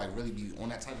motherfuckers who like really be on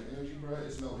that type of energy, bro.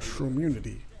 It's no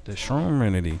Shroommunity. The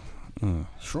Shroommunity.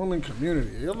 Shrooming community.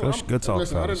 Good talk.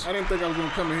 Listen, I didn't think I was gonna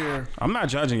come in here. I'm not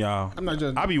judging y'all. I'm not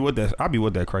judging. I be with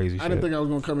that crazy shit. I didn't think I was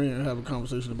gonna come in here and have a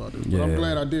conversation about this, but I'm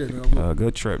glad I did. You know?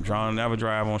 Good trip. John, never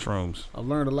drive on shrooms. I've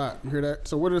learned a lot. You hear that?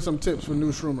 So, what are some tips for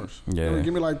new shroomers? Yeah.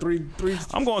 Give me like three.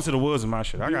 I'm going to the woods with my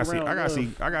shit. I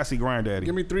gotta see granddaddy.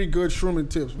 Give me 3 good shrooming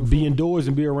tips. Be indoors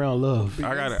and be around love.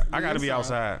 I gotta be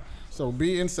outside. So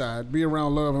be inside, be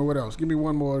around love, and what else? Give me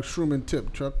one more shrooming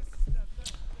tip, Chuck.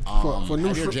 For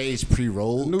new your J's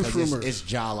pre-rolled. New shroomers. It's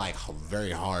jaw like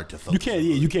very hard to focus. You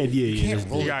can't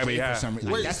roll You gotta J be for high. some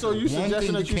reason. Wait, That's so the you one suggesting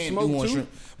thing that you can't smoke do on too? shroom.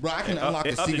 Bro, I can unlock the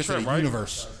up the secrets trip, of the right?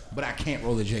 universe, but I can't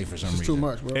roll the J for some reason. It's too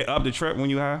much, bro. It up the trip when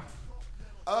you high?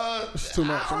 It's too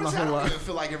much. I'm not gonna I lie. don't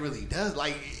feel like it really does.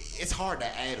 Like it's hard to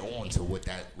add on to what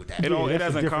that. It that's a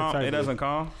doesn't different calm. type It of- doesn't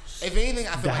calm. If anything,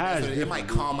 I feel high like is it might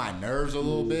calm my nerves a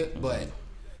little bit, but.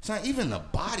 Son, even the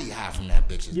body high from that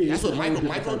bitch. Yeah, That's it's what a whole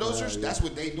different type of microdosers. high, That's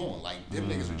what they doing. Like them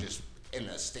niggas are just in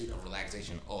a state of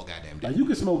relaxation all goddamn day. Like you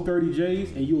can smoke 30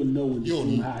 J's and you'll know when the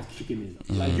shroom high is kicking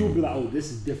in. Like you'll be like, oh, this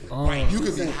is different. Right, you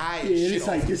could be high as shit it's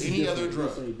like off this is any other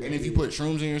different. drug, It's like and if you put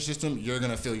shrooms in your system, you're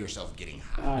gonna feel yourself getting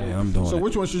high. Yeah, I'm doing So it.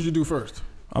 which one should you do first?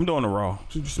 I'm doing the raw.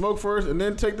 Should you smoke first and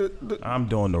then take the I'm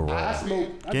doing the raw.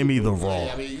 smoke. Give me the raw.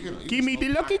 Yeah, I mean, you Give me the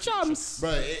smoke Lucky high. Charms.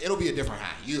 Bro, it'll be a different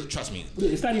high. You trust me.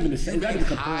 It's not even the same. You It's not being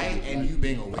even high comparable. and you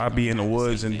being awake. I be in the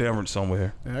woods in Denver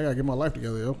somewhere. Man, I gotta get my life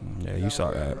together, yo. Yeah, you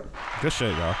saw that. Good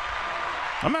shit, y'all.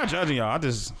 I'm not judging y'all.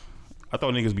 I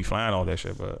thought niggas be flying all that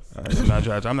shit, but I'm not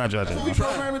judging. I'm not judging. We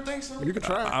program and think so. You can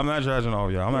try. I'm not judging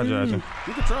all y'all. I'm not judging.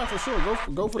 You can try for sure.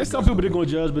 Go for There's the some people that gonna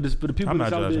judge, but for the people I'm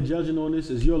that's not out there judging on this,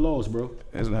 is your loss, bro.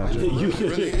 It's not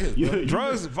judging.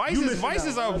 Drugs, vices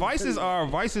vices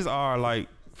are like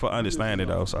for understanding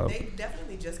though. So They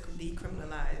definitely just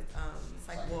decriminalized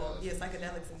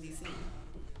psychedelics in DC.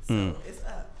 So it's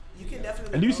up. You can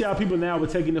definitely. And you see how people now are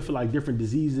taking it for like different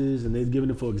diseases, and they're giving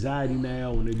it for anxiety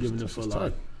now, and they're giving it for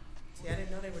like. See, I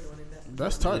didn't know they were doing it.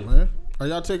 That's tight, man. Are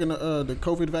y'all taking the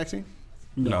COVID vaccine?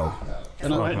 no.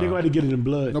 And they're gonna have to get it in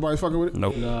blood. Nobody's fucking with it?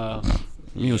 Nope. Nah.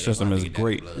 Immune system is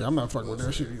great. Yeah, I'm not fucking with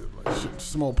that shit either. Like, shit,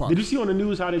 smallpox. Did you see on the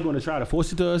news how they're going to try to force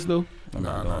it to us though?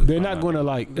 Nah. They're not going to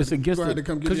like it's against Gonna it have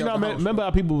to come get because you you know out the house, remember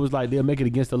how people was like they'll make it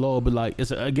against the law, but like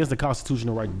it's against the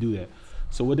constitutional right to do that.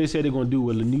 So what they said they're going to do,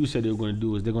 what the news said they were going to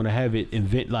do, is they're going to have it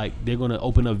they're going to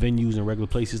open up venues and regular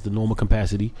places to normal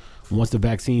capacity once the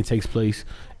vaccine takes place,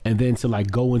 and then to like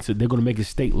go into they're going to make a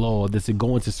state law that to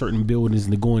go into certain buildings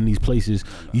and to go in these places,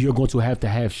 you're going to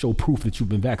have show proof that you've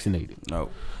been vaccinated. No.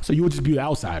 So you would just be an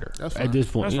outsider That's fine. at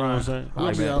this point. That's you know fine. what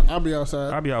I'm saying? I'll be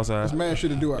outside. I'll be outside. It's mad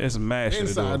shit to do out. It's mad shit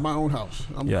to do. Inside my own house.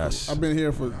 I'm Yes. cool. I've been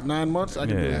here for 9 months. I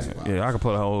can do this. Yeah, I can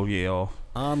put a whole year off.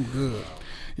 I'm good.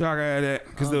 Y'all gotta have that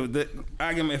because the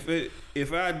argument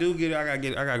if I do get it, I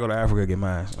gotta go to Africa to get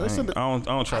mine. I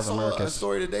don't trust I saw a Americans.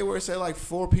 story today where it said like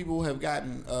 4 people have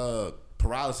gotten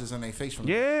paralysis on their face from.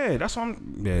 Yeah, that's what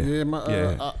I'm. Yeah,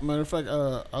 matter of fact,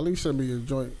 Ali sent me a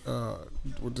joint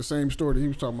with the same story that he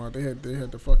was talking about. They had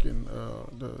the fucking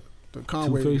the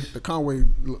Conway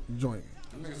joint.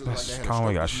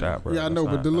 Conway got shot, bro. Yeah, I know,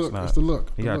 but That's it's not- the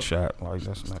look. He The got look. shot. Like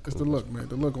that's not. It's cool. the look, man.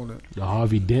 The look on it. The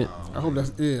Harvey Dent. I hope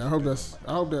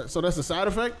that. So that's a side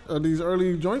effect of these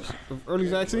early joints, of early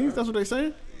vaccines. That's what they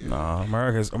saying. Nah,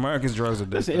 America's drugs are.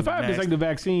 Listen, if I have to take the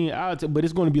vaccine, but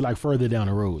it's going to be like further down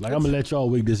the road. Like I'm gonna let y'all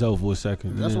wig this out for a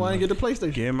second. That's why I ain't get the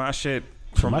PlayStation. Get my shit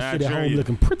from my shit at home Nigeria.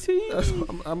 looking pretty.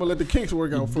 I'm gonna let the kinks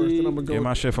work out first, then I'm gonna go. Get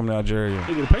my shit from Nigeria.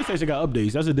 Nigga, the PlayStation got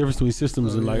updates. That's the difference between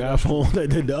systems and like iPhone.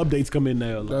 the updates come in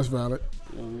now. Like, That's valid.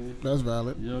 That's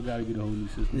valid. you don't gotta get a whole new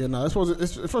system. Yeah, no,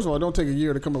 first of all, it don't take a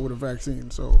year to come up with a vaccine,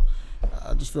 so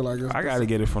I just feel like I gotta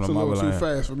get it from it's the a little too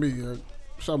motherland. fast for me.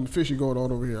 Something fishy going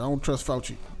on over here. I don't trust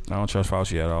Fauci. I don't trust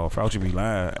Fauci at all. Fauci be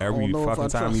lying I every don't know fucking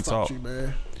if I time he trust talk. Fauci,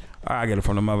 man. I get it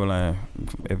from the motherland.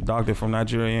 If doctor from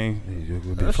Nigeria ain't,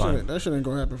 it'll be fine. That shit ain't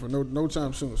gonna happen for no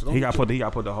time soon. So He got put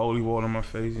the holy water on my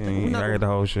face and I get the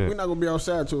whole We're shit. not gonna be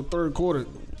outside till third quarter,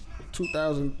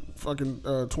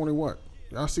 2021.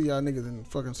 Y'all see y'all niggas in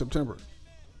fucking September.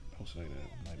 Don't say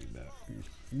that. Might be back.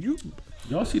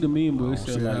 Y'all see the meme where it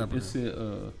see said it like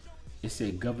happening. it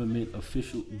said government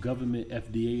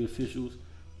FDA officials,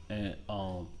 and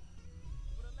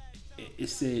it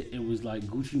said it was like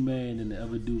Gucci Mane and the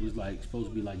other dude was like supposed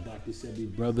to be like Dr.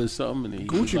 Sebi's brother or something.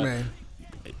 And he was Gucci like, Mane.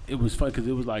 It was funny because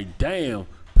it was like, damn,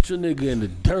 put your nigga in the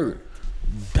dirt.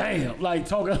 Damn, like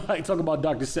talking about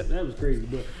Dr. Sepp. That was crazy,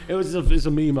 but it's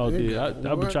a meme out there.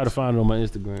 I'll be trying to find it on my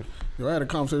Instagram. Yo, I had a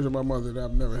conversation with my mother that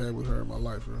I've never had with her in my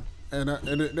life, bro. And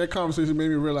that conversation made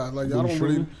me realize, like, I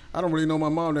don't really know my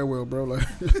mom that well, bro. Like,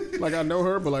 like I know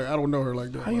her, but like I don't know her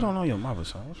like that. How you don't know your mother,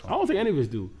 son? What's wrong? I don't think any of us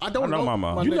do. I know my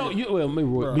mom. You know, maybe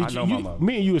Roy, I know my mom.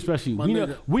 me and you especially.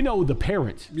 We know the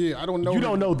parents. Yeah, I don't know. You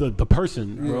don't know the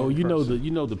person, bro. You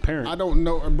know the parent. I don't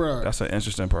know, bro. That's an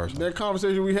interesting person. That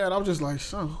conversation we had, I was just like,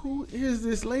 son, who is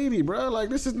this lady, bro? Like,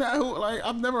 this is not who. Like,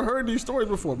 I've never heard these stories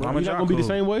before, bro. You're not gonna be the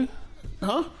same way,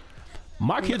 huh?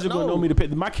 My kids are gonna know me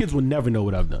my kids will never know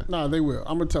what I've done. Nah, they will.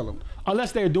 I'm gonna tell them.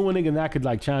 Unless they're doing it and I could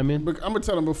like chime in. But I'm gonna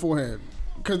tell them beforehand.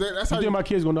 Cause that's how you think my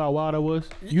kids gonna know how wild I was?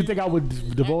 You think I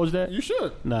would divulge that? You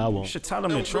should. Nah, I won't. You should tell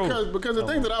them the truth. Because the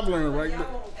things that I've learned, right?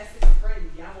 Y'all won't, as his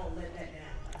friends, y'all won't let that down.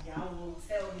 Like, y'all won't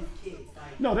tell his kids.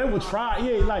 Like, No, they will try.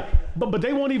 Yeah, like, but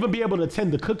they won't even be able to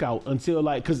attend the cookout until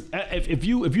like, cause if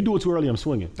you do it too early, I'm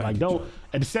swinging. Like, don't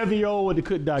at the 7-year-old at the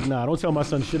cook doc. Nah, don't tell my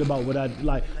son shit about what I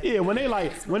like. Yeah, when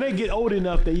they get old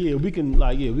enough that we can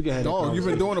have. Dog, you've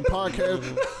been doing a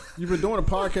podcast. You've been doing a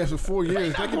podcast for 4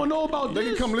 years. They can know about They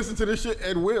this. can come listen to this shit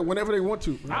at will whenever they want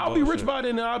to. I'll be rich by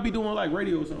then, and I'll be doing like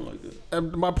radio or something like that.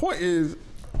 And my point is,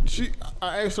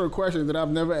 I asked her a question that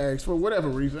I've never asked for whatever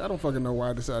reason. I don't fucking know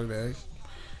why I decided to ask.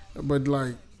 But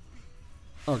like,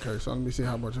 okay, so let me see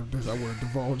how much of this I want to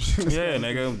divulge. Yeah,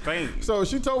 nigga, thanks. So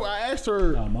I asked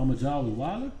her. Mama John was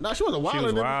wildin'? Nah, she wasn't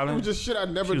wildin'. It was just shit I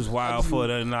never. She was wild for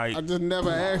the night. I just never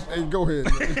asked. Hey, go ahead.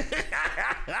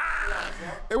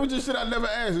 It was just shit I never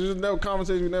asked. It was just no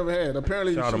conversation we never had.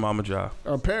 Apparently, shout out to Mama John.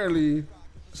 Apparently,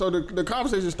 so the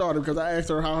conversation started because I asked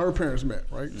her how her parents met,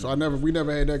 right? So we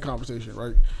never had that conversation,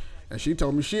 right? And she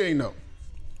told me she ain't know.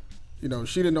 You know,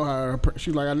 she didn't know how.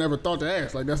 She's like, I never thought to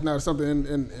ask. Like, that's not something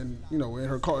in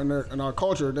in our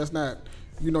culture. That's not.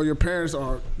 You know, your parents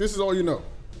are. This is all you know.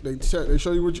 They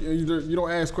show you what you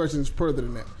don't ask questions further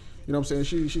than that. You know what I'm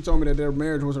saying? She told me that their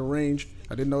marriage was arranged.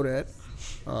 I didn't know that.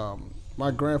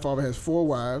 My grandfather has 4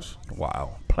 wives.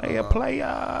 Wow, player. He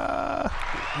has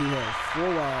 4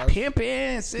 wives.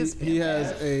 Pimpin', sis. He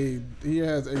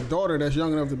has a daughter that's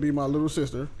young enough to be my little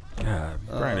sister. God,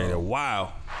 granddaddy,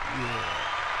 wow. Yeah.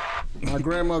 My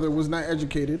grandmother was not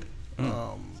educated,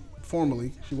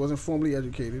 formally. She wasn't formally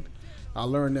educated. I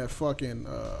learned that fucking.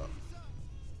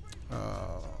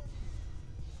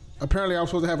 Apparently, I was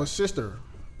supposed to have a sister,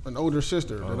 an older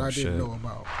sister that I didn't know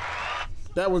about.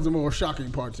 That was the more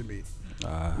shocking part to me.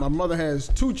 My mother has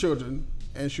 2 children,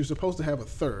 and she was supposed to have a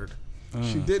third.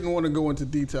 She didn't want to go into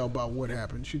detail about what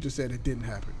happened. She just said it didn't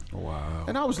happen. Wow.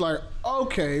 And I was like,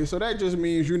 okay, so that just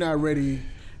means you're not ready.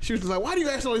 She was like, why do you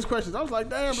ask all these questions? I was like,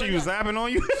 damn. She was zapping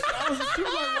on you? She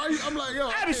was like, why you? I'm like,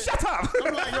 yo. Abby, shut up.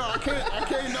 I'm like, yo, I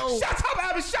can't know. Shut up,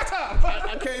 Abby, shut up.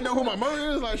 I can't know who my mother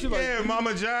is. Like, she's like, yeah,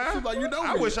 Mama John. She's like, you know me.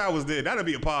 I wish I was there. That'd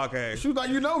be a podcast. She was like,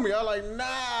 you know me. I was like, nah,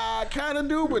 I kind of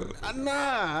do, but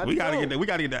nah. We gotta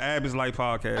get the Abby's Life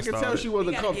podcast. I can tell she was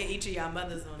a couple. Get each of y'all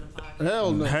mothers on the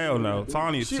podcast. Hell no.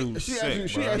 Tany's too sick,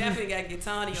 She definitely gotta get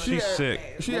Tanya on. She's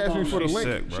sick. She asked me for the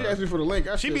link. She asked me for the link.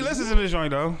 She be listening to this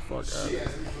joint though. Fuck.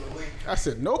 I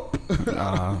said nope.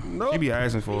 Nope. She be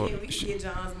asking for it. We can get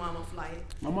John's mama a flight.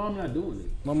 My mom not doing it.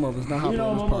 My mother's not hopping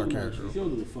on this podcast. She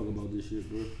don't give a fuck about this shit,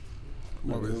 bro.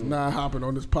 Mother's not hopping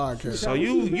on this podcast. So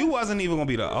you wasn't even gonna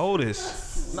be the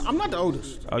oldest. No, I'm not the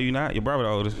oldest. Oh, you not? Your brother the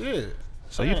oldest? Yeah.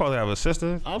 So you supposed to have a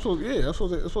sister? It's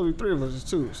supposed to be 3 of us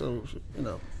too. So you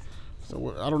know.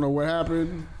 So I don't know what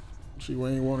happened. She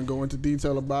ain't want to go into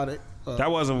detail about it. That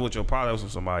wasn't with your father. That was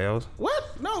with somebody else.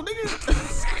 What? No, nigga.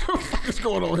 What the fuck is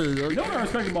going on here, yo? You know what I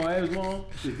respect about Ab's mom?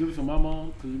 It's different from my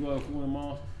mom, because you go out with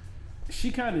mom. She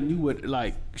kind of knew what,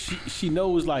 like, she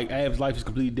knows, like, Ab's life is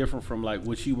completely different from, like,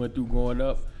 what she went through growing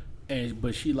up.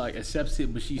 But she, like, accepts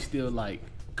it, but she's still, like,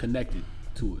 connected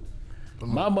to it.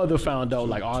 My mother found out,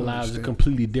 like, our lives are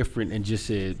completely different and just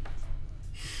said,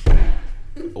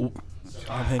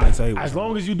 as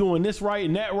long as you doing this right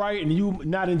and that right and you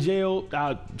not in jail,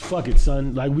 fuck it,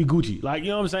 son. Like, we Gucci. Like, you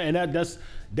know what I'm saying? And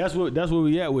that's where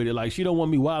we at with it. Like, she don't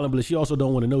want me wilding, but she also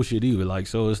don't want to know shit either. Like,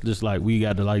 so it's just like we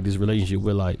got to like this relationship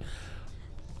with like.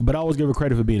 But I always give her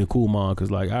credit for being a cool mom, because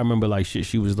like I remember like shit.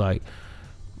 She was like,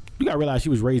 you gotta realize she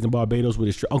was raised in Barbados with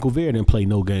his Uncle Ver didn't play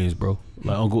no games, bro.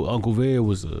 Like Uncle Ver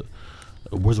was a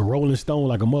Rolling Stone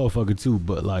like a motherfucker too.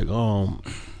 But like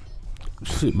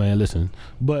shit, man, listen.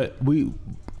 But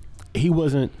he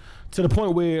wasn't To the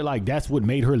point where like that's what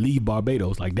made her leave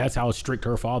Barbados. Like that's how strict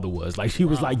her father was. Like she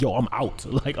was like, yo, I'm out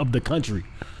like of the country.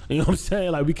 You know what I'm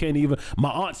saying? Like we can't even. My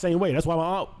aunt same way. That's why my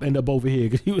aunt ended up over here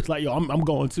because he was like, yo, I'm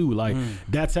going too. Like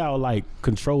that's how like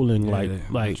controlling like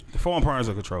the foreign parents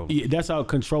are controlling. Yeah, that's how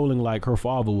controlling like her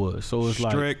father was. So it's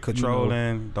strict, like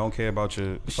controlling, don't care about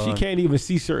your fun. She can't even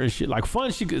see certain shit like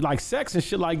fun. She could like sex and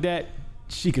shit like that.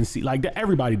 She can see like that.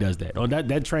 Everybody does that. Or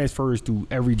that transfers to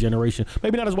every generation.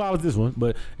 Maybe not as wild as this one,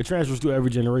 but it transfers to every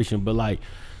generation. But like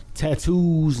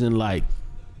tattoos and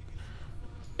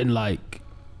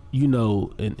you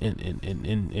know,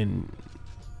 and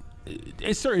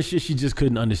it's certain shit she just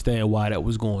couldn't understand why that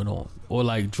was going on, or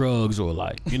like drugs, or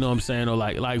like you know what I'm saying, or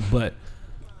like but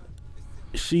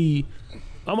I'm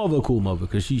over a cool mother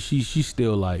because she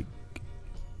still like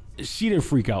she didn't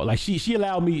freak out like she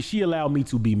allowed me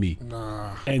to be me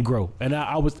and grow, and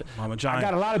I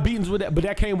got a lot of beatings with that, but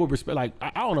that came with respect. Like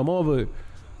I don't know, more of a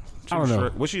I don't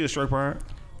know. Was she a strict parent?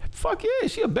 Fuck yeah,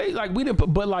 she a baby. Like we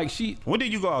didn't, but like she. When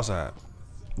did you go outside?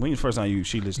 When was the first time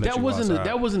she let you go outside?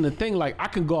 That wasn't the thing. Like I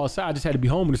could go outside, I just had to be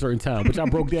home at a certain time, which I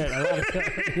broke that a lot of times.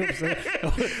 You know what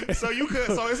I'm saying? So you could.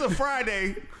 So it's a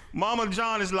Friday. Mama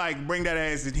John is like, bring that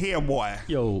ass in here, boy.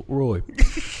 Yo, Roy,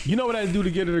 you know what I had to do to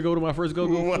get her to go to my first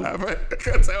go-go? What happened?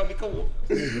 Tell me, come on.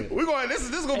 We going. This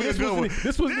is gonna be a good one.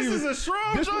 This is a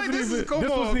Shroom joint. This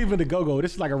wasn't even the go-go.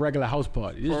 This is like a regular house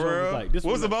party. This For real? like,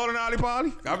 What's the bowling alley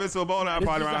party? I've been to a bowling alley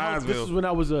party around Hinesville. This is when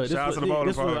I was Shout out to the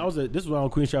bowling party. This was on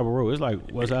Queen Chapel Road. It's like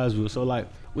West Hinesville. So like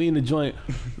we in the joint.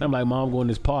 And I'm like, Mom, I'm going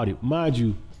to this party. Mind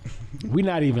you, we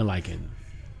not even like in.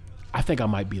 I think I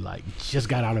might be like just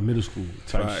got out of middle school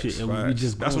type shit, and we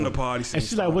just that's when the party. And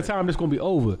she's like, "What time this gonna be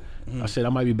over?" I said, "I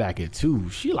might be back at 2."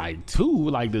 She like 2,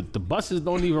 like the buses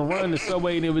don't even run, the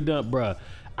subway ain't even done, bruh.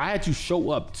 I had to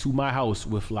show up to my house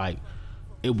with like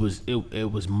it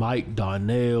was Mike,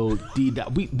 Darnell, D.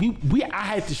 I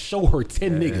had to show her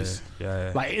 10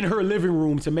 niggas, like in her living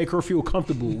room to make her feel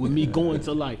comfortable with me going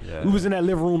to like. We was in that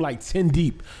living room like 10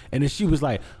 deep, and then she was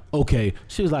like, okay.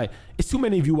 She was like, it's too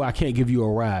many of you, I can't give you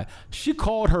a ride. She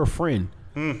called her friend,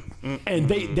 and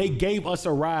they gave us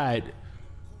a ride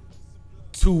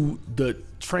to the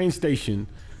train station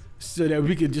so that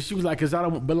we could just, she was like, cause I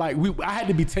don't, but like I had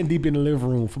to be 10 deep in the living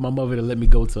room for my mother to let me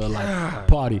go to a like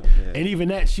party. And even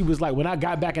that, she was like, when I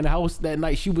got back in the house that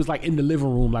night, she was like in the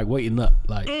living room, like waiting up,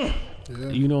 like,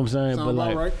 you know what I'm saying? Sounds but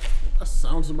like, right. That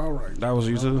sounds about right. That was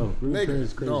you too?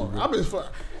 Nigga, no,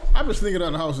 I've been sneaking out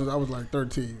of the house since I was like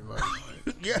 13. Like,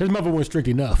 his mother wasn't strict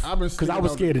enough because I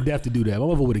was scared to death to do that. My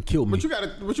mother would have killed me. But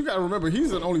you gotta remember,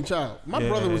 he's an only child. My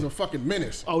brother was a fucking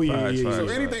menace. Oh yeah. So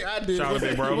anything I did,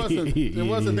 it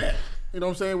wasn't that. You know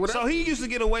what I'm saying? Whatever. So he used to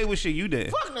get away with shit you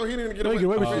did. Fuck no, he didn't get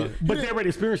away with shit. But they already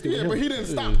experienced it. Yeah, but he didn't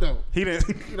stop though. He didn't.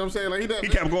 You know what I'm saying? Like he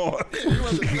kept going.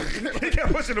 He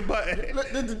kept pushing the button.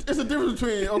 It's a difference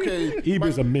between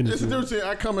Eber's a menace. It's a difference between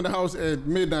I come in the house at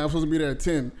midnight. I'm supposed to be there at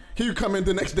 10. He would come in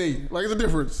the next day. Like it's a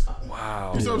difference.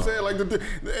 Wow. You know what I'm saying? Like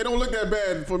it don't look that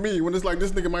bad for me when it's like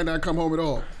this nigga might not come home at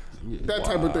all. That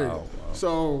type of thing. Wow.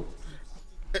 So.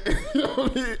 You know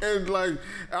what I mean? And like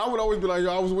I would always be like,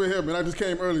 yo, I was with him and I just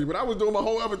came early, but I was doing my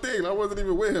whole other thing. I wasn't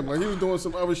even with him. Like he was doing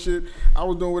some other shit. I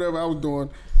was doing whatever I was doing,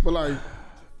 but like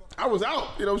I was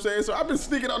out. You know what I'm saying? So I've been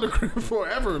sneaking out the crib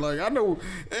forever. Like I know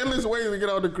endless ways to get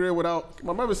out the crib without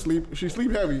my mother sleep. She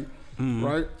sleep heavy,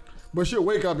 right? But she'll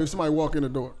wake up if somebody walk in the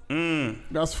door.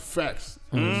 That's facts.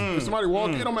 If somebody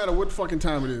walk in, no matter what fucking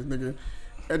time it is, nigga.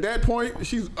 At that point,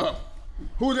 she's up.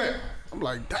 Who's that? I'm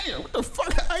like, damn, what the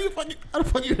fuck? How the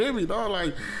fuck you hear me, dog?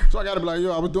 Like, so I gotta be like,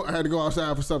 yo, I had to go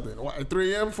outside for something. At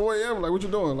 3 a.m., 4 a.m., like, what you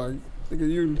doing? Like, nigga,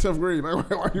 you in 10th grade. Like,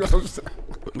 why are you outside?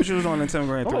 What you was on in 10th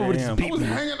grade at 3 a.m.? I was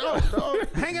hanging out,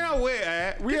 dog. Hanging out where,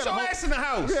 at? Get your ass in the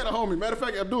house. We had a homie. Matter of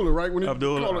fact, Abdullah, right? When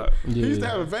he used to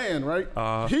have a van, right?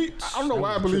 I don't know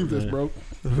why I believe this, bro.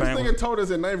 This nigga told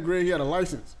us in 9th grade he had a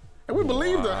license. And we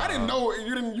believed her. I didn't know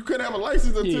you couldn't have a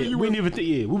license until you we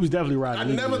was definitely riding. I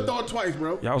never thought twice,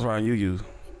 bro. Y'all was riding UUs.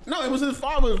 No, it was his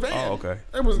father's van. Oh, okay.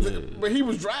 It was, but he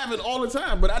was driving all the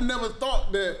time. But I never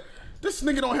thought that this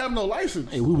nigga don't have no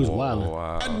license. Hey, we was wilding.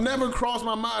 Wow. I never crossed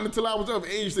my mind until I was of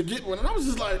age to get one, and I was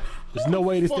just like, "There's no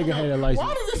way this nigga had a license."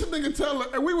 Why did this nigga tell her?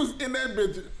 And we was in that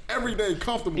bitch every day,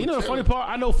 comfortable. You know the funny part?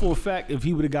 I know for a fact if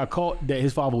he would have got caught, that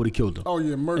his father would have killed him. Oh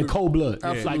yeah, murder in cold blood.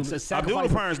 Absolutely. Like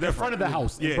sacrifice in front of the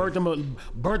house. Yeah. Burnt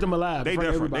him alive. They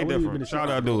different.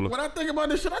 Shout out Dula. When I think about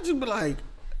this shit, I just be like,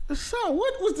 son,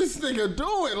 what was this nigga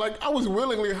doing? Like, I was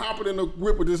willingly hopping in the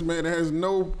whip with this man that has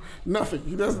nothing.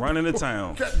 He doesn't running the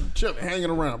town, hanging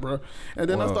around, bro. And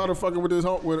then I started fucking with this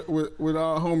with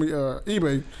our homie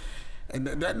eBay, And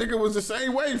that nigga was the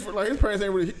same way. For like his parents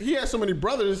ain't really. He had so many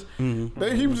brothers. He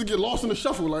would just get lost in the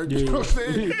shuffle. Like you know what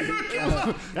I'm saying?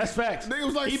 That's facts. It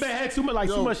was like he had too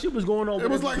much shit was going on. It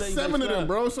was like 7 of them,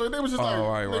 bro. So they was just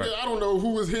nigga, I don't know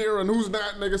who was here and who's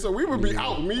not, nigga. So we would be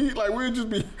out.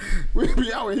 We'd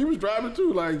be out, and he was driving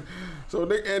too. Like, so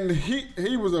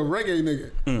he was a reggae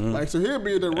nigga. Like, so he'd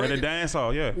be at the reggae. At the dance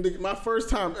hall, yeah. My first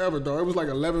time ever, though. It was like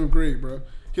 11th grade, bro.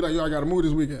 He like, yo, I gotta move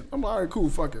this weekend. I'm like, all right, cool,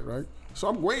 fuck it, right? So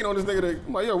I'm waiting on this nigga.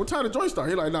 I'm like, yo, what time the joint start?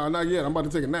 He like, nah, not yet. I'm about to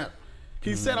take a nap.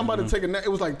 He said I'm about to take a nap. It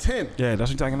was like 10. Yeah,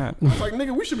 that's what you're taking a nap. I was like,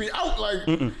 nigga, we should be out. Like,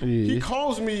 he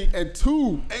calls me at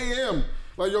 2 a.m.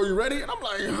 Like, yo, you ready? And I'm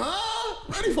like, huh?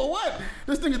 Ready for what?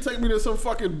 This nigga take me to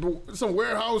some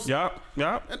warehouse. Yup. And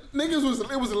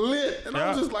niggas it was lit. And I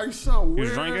was just like, son, you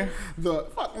was drinking?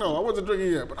 Fuck no, I wasn't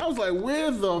drinking yet. But I was like,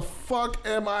 where the fuck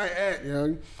am I at,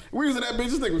 young? We was in that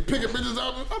bitch, this nigga was picking bitches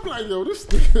up. I'm like, yo, this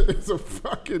nigga is a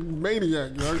fucking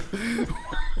maniac, young.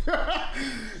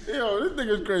 Yo, this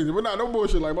nigga's crazy. But nah, no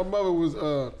bullshit. Like, my mother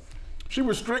was, she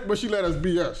was strict, but she let us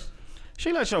be us.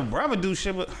 She let your brother do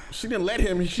shit, but she didn't let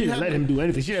him. She didn't let him do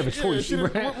anything. She didn't have a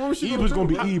choice. Eve was gonna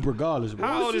be Eve regardless, bro.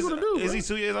 How old is he? Do, is he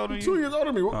 2 years older than you? 2 years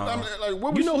older than me. I mean, like,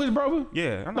 what was you know his brother?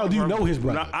 Yeah. I know no, do you know his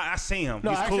brother? No, I see him. No,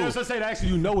 he's actually, cool. I was saying actually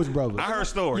you know his brother. I heard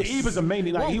stories. Yeah, Eve was a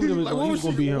maniac. Like, he was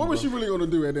gonna be him. What was she really gonna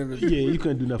do at the end of the day? Yeah, you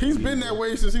couldn't do nothing. He's been that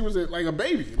way since he was like a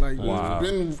baby. Like,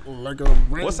 he's been like a.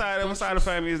 What side of the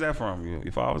family is that from?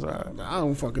 Your father's side? I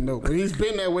don't fucking know, but he's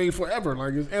been that way forever.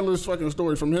 Like, it's endless fucking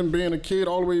stories from him being a kid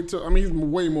all the way to. I mean, he's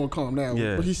way more calm now.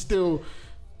 Yeah. But he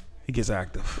gets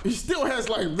active. He still has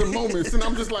like the moments, and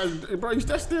I'm just like, bro,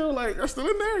 that's still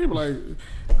in there. He be like,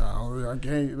 no, I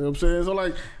can't. You know what I'm saying? So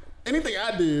like, anything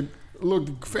I did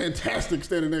looked fantastic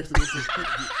standing next to this.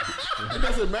 It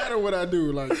doesn't matter what I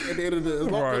do. Like at the end of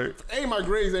the day, my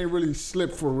grades ain't really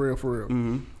slipped for real.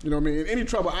 Mm-hmm. You know what I mean? And any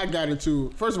trouble I got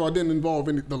into, first of all, didn't involve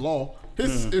the law.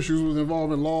 His issues was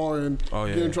involving law and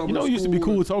getting in trouble. You know, it used to be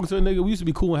cool talking to a nigga. We used to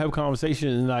be cool and have a conversation,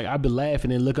 and like I'd be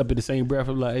laughing and look up at the same breath.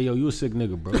 I'm like, hey, yo, you a sick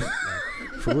nigga, bro. Like,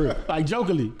 for real, like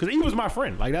jokingly, because he was my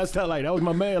friend. Like that was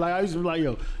my man. Like I used to be like,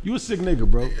 yo, you a sick nigga,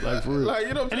 bro. Like for real. Like,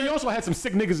 you know, and he also had some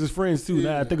sick niggas as friends too.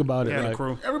 Now I think about it. Like,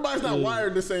 crew. Everybody's not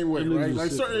wired the same way, right? Like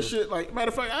certain shit. Like matter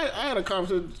of fact, I had a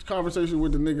conversation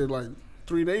with the nigga like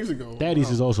 3 days ago. Daddy's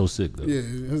is also sick though.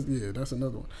 Yeah, that's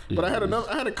another one. But I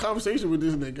had a conversation with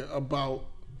this nigga about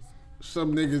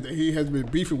some niggas that he has been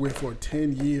beefing with for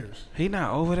 10 years. He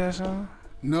not over that, son?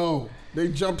 No, they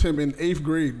jumped him in 8th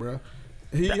grade, bro.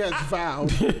 He has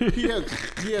vowed. He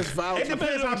has vowed. It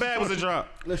depends how bad was the drop.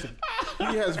 Listen,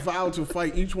 he has vowed to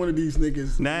fight each one of these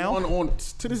niggas now. On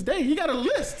to this day, he got a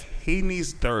list. He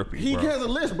needs therapy. He has a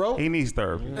list, bro. He needs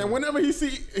therapy. And whenever he's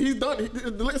done.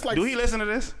 The list like. Do he listen to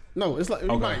this? No, it's like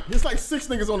it's like 6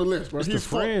 niggas on the list, bro. It's He's the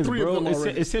friends, 3 bro. of them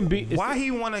already. It's him being. Why he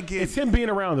want to get? It's him being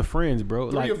around the friends, bro.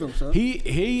 3 of them, son.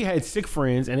 He had sick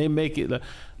friends, and they make it. Like,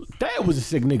 Thad was a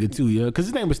sick nigga too, yeah. Because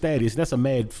his name was Thaddeus. That's a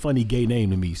mad funny gay name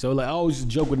to me. So like, I always just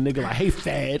joke with a nigga like, "Hey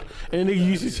Thad," and the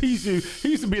nigga he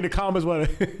used to be in the comments like,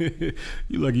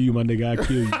 "You lucky you, my nigga, I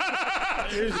kill you."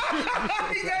 He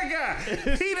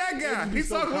that guy. He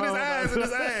talking with his eyes in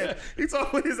his ass. He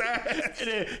talking with his ass. And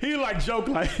then he like joke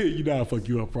like, "You know I'll fuck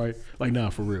you up, right?" Like, nah,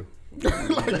 for real. I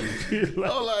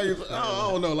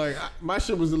don't know. Like my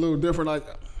shit was a little different. Like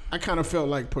I kind of felt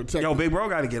like protected. Yo, big bro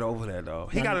got to get over that though.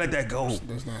 He got to let that go.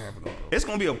 That's not happening. It's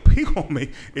gonna be a peak on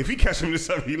me if he catch him this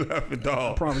up. He left it,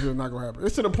 dog. I promise you, it's not gonna happen.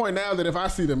 It's to the point now that if I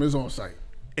see them, it's on site.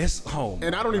 It's home.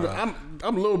 And I don't even.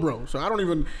 I'm little bro, so I don't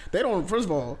even. They don't. First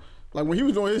of all. Like when he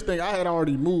was doing his thing, I had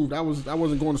already moved. I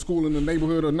wasn't going to school in the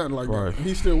neighborhood or nothing like that.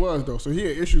 He still was though, so he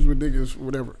had issues with niggas,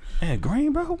 whatever. And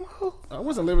Greenbelt, bro? I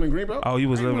wasn't living in Greenbelt. Oh, you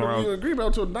was living around Greenbelt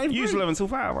until 9th grade. You used to live in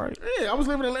 2-5, right? Yeah, I was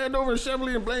living in Landover and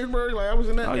Cheverly and Bladensburg. Like I was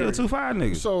in that. Oh, you a 2-5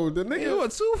 nigga. So the nigga, you a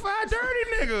 2-5 dirty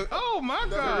nigga. Oh my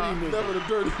god, never the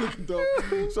dirty nigga though.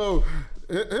 So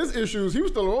his issues, he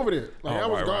was still over there. Like I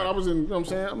was gone. I was in. You know what I'm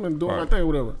saying? I'm in doing my thing,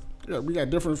 whatever. Yeah, we got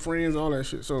different friends, all that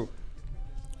shit. So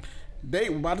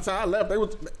by the time I left,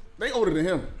 they older than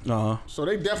him, so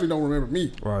they definitely don't remember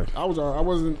me. Right. I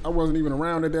wasn't even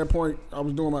around at that point. I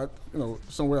was doing my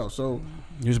somewhere else. So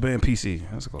you was being PC.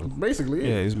 That's cool. Basically,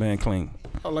 yeah, he was being clean.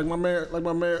 Like my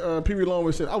man, Pee Wee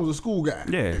Longman said, I was a school guy.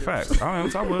 Yeah, facts. I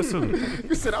was too.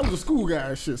 He said I was a school guy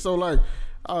and shit. So like,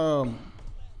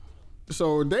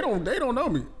 so they don't know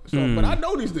me. So but I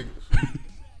know these niggas.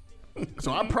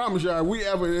 So I promise y'all, if we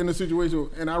ever in a situation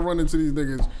and I run into these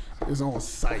niggas, it's on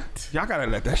sight. Y'all gotta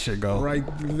let that shit go. Right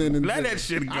then and let that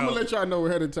shit go. I'm gonna let y'all know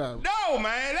ahead of time. No,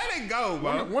 man, let it go,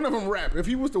 bro. One of them rap. If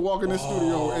he was to walk in this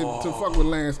studio and to fuck with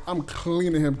Lance, I'm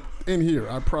cleaning him in here.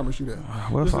 I promise you that.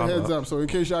 We'll Just a follow heads up. So in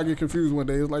case y'all get confused one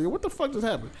day, it's like, what the fuck just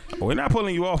happened? We're not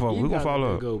pulling you off of. We're gonna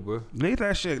follow up. Go, bro. Leave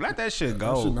that shit. Let that shit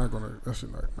That shit go. not gonna. That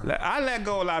shit not. I let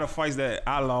go a lot of fights that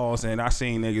I lost and I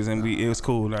seen niggas and it was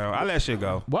cool now. I let shit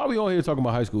go. Why are we on here talking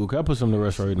about high school? Can I put some to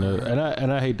rest right now?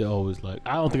 And I hate to always like.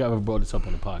 I don't think I've ever brought this up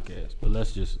on the podcast, but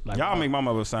let's just like. Y'all make my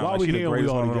mother sound while like we she the here, we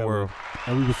greatest all woman in the together, world.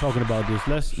 and we was talking about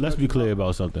this. Let's be clear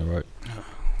about something, right?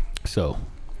 So,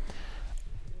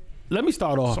 let me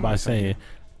start off by saying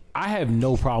I have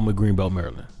no problem with Greenbelt,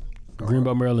 Maryland.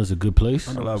 Greenbelt, Maryland is a good place.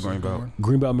 I love Greenbelt.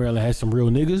 Greenbelt, Maryland has some real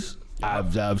niggas.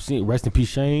 I've seen. Rest in peace,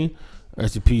 Shane.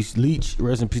 Rest in peace, Leach.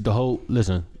 Rest in peace, the whole.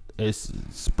 Listen, it's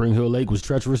Spring Hill Lake was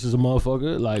treacherous as a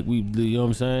motherfucker. Like you know what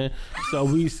I'm saying. So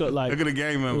like. Look at the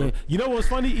game member. You know what's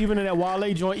funny? Even in that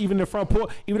Wale joint, even in the front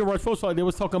porch, even in the first part, they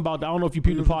was talking about. I don't know if you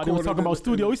people the pod. They was talking about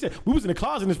studio. He said we was in the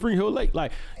closet in Spring Hill Lake.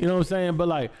 Like you know what I'm saying. But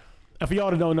like, if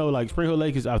y'all that don't know, like Spring Hill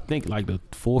Lake is I think like the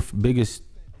 4th biggest.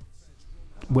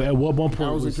 Well, at one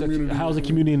point, housing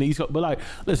community in the East Coast. But like,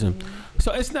 listen,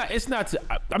 so it's not.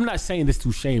 I'm not saying this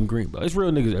to shame Greenbelt. It's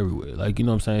real niggas everywhere. Like you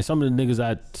know what I'm saying. Some of the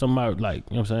niggas some of my like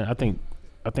you know what I'm saying.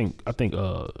 I think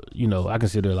you know I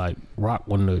consider like Rock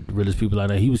one of the realest people like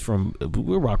that. He was from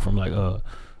we're Rock from like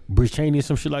Bridge Cheney or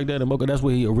some shit like that in Mocha. That's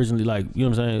where he originally like you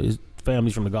know what I'm saying. His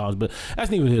family's from the Gardens, but that's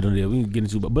neither here nor there. We can get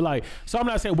into but like so I'm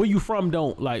not saying where you from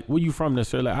where you from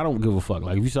necessarily. Like, I don't give a fuck.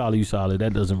 Like if you solid.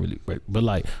 That doesn't really right. But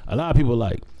like a lot of people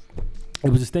like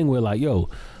it was this thing where like yo.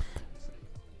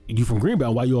 You from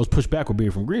Greenbelt? Why you always push back with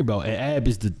being from Greenbelt? And Ab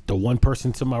is the one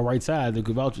person to my right side that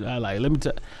could vouch. I like let me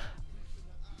tell.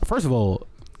 First of all,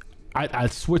 I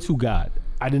swear to God,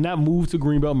 I did not move to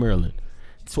Greenbelt, Maryland,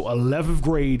 to 11th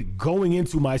grade going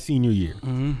into my senior year.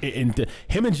 And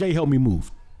him and Jay helped me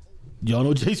move. Y'all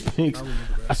know Jay Spinks.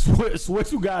 I swear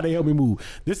to God, they helped me move.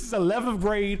 This is 11th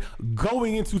grade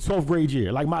going into 12th grade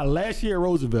year. Like my last year at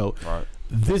Roosevelt. Right.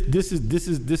 This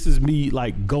is me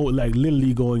like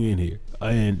literally going in here,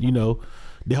 and you know,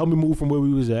 they helped me move from where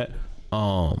we was at.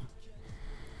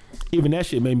 Even that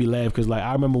shit made me laugh because like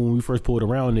I remember when we first pulled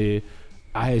around there.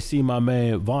 I had seen my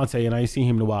man Vontae, and I ain't seen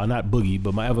him in a while. Not Boogie,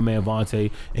 but my other man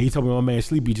Vontae, and he told me my man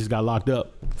Sleepy just got locked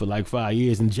up for like 5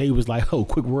 years. And Jay was like, "Oh,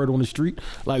 quick word on the street."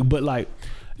 Like, but like,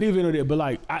 even there, but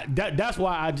like, that's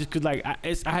why I just cause like I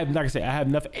have like I say I have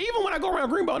nothing. Even when I go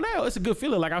around Greenbelt now, it's a good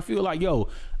feeling. Like I feel like yo,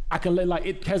 I can let like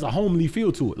it has a homely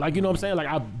feel to it. Like you know what I'm saying. Like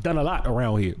I've done a lot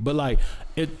around here, but like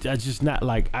it's just not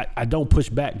like I don't push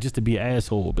back just to be an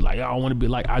asshole. But like I don't want to be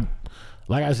like I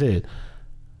said.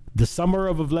 The summer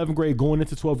of 11th grade going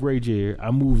into 12th grade year, I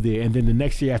moved there. And then the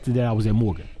next year after that, I was in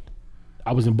Morgan.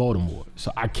 I was in Baltimore. So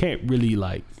I can't really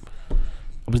like,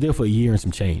 I was there for a year and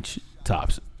some change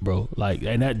tops, bro. Like,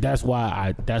 and that's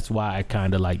why I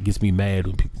kind of like gets me mad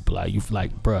when people be like, you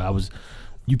like, bro,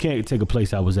 you can't take a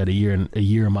place I was at a year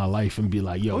in my life and be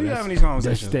like, yo, you having these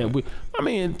conversations? I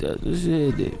mean,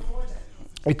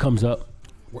 it comes up.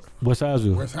 West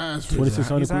Hinesville.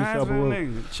 2600 Queen Chapel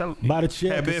Road. By the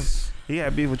check. He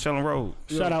had beef with Chellin Road.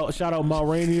 Shout out Mount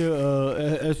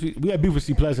Rainier. We had beef with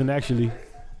C Pleasant actually.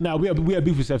 No, we had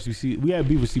beef with FCC. We had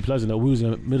beef with C Pleasant though. We was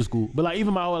in middle school. But like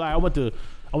even I went to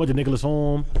Nicholas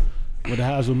Home, went to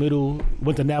Hinesville Middle,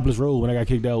 went to Nablus Road when I got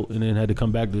kicked out, and then had to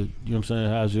come back to you know what I'm saying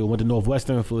Hinesville. Went to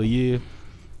Northwestern for a year.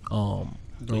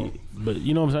 But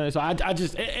you know what I'm saying. So I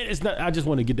just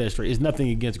want to get that straight. It's nothing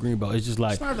against Greenbelt. It's just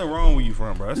like there's nothing wrong where you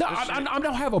from, bro. I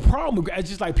don't have a problem with it. It's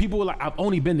just like people like I've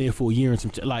only been there for a year and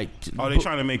some like. Oh, they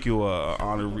trying to make you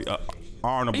honorable.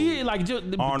 Yeah, like just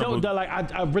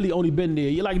like I've really only been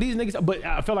there. Like these niggas, but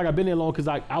I felt like I've been there long because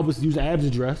like I was using Ab's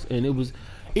address and it was.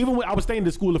 Even when I was staying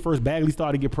in school at first, Bagley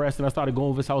started to get pressed and I started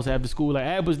going to his house after school. Like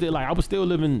Ab was there, like I was still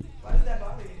living. Why does that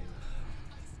bother you?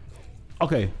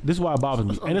 Okay, this is why it bothers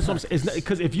me, and it's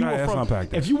because if you were from,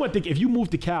 if you moved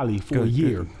to Cali for a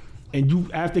year, and you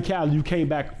after Cali you came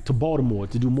back to Baltimore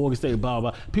to do Morgan State, blah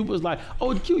blah. People was like,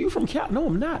 "Oh, Q, you from Cali?" No,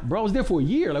 I'm not, bro. I was there for a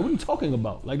year. Like, what are you talking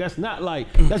about? Like, that's not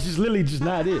like that's just literally just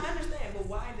not it. I understand, but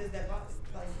why does that bother you?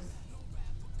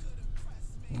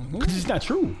 Cause it's not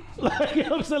true. Like, you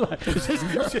know what I'm saying? Like, it's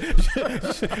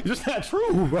just not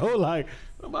true, bro. Like,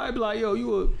 nobody be like, yo,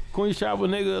 you a Queen Chapel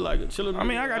nigga, like chilling. I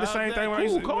mean, I got the same thing when I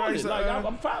used to like,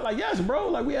 I'm fine. Like, yes, bro.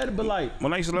 Like, we had it, but like,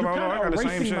 when I used to live out there, I got the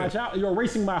same shit. You're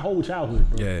erasing my whole childhood,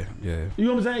 bro. Yeah. You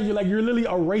know what I'm saying? You're literally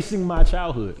erasing my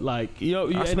childhood. Like, you know,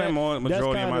 I spent more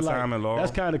majority of my time in law.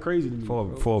 That's kind of crazy to me.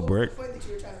 For a brick. What was the point that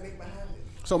you were trying to make behind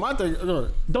it? So my thing,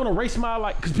 don't erase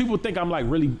my because people think I'm like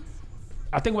really.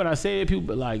 I think when I say it, people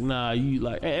be like, nah, you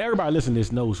like. Everybody listening to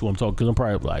this knows who I'm talking because I'm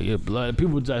probably like, yeah,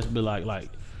 people just be like,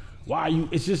 why you?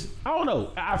 It's just I don't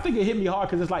know. I think it hit me hard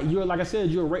because it's like you're like I said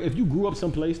if you grew up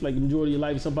someplace like the majority of your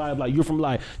life, somebody like you're from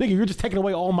like nigga, you're just taking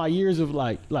away all my years of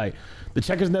like the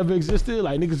checkers never existed,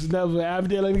 like niggas never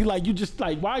Avondale, like you just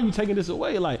like why are you taking this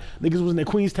away? Like niggas was in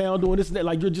Queenstown doing this and that,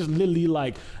 like you're just literally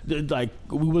like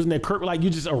we wasn't at Kirk, like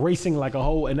you're just erasing like a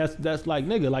whole, and that's like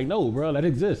nigga, like no, bro, that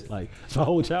exists, like it's a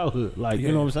whole childhood, like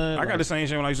you know what I'm saying? I got the same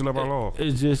shit when I used to live our law.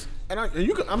 It's just and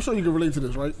I'm sure you can relate to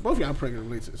this, right? Both of y'all probably can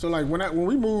relate to it. So like when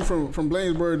we moved from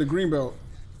Bladensburg to Greenbelt,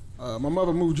 my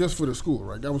mother moved just for the school,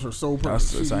 right? That was her sole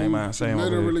purpose. That's the same.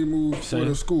 Literally moved for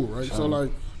the school, right? So like.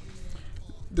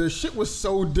 The shit was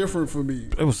so different for me.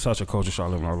 It was such a culture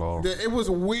shock living our law. It was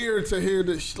weird to hear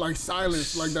this like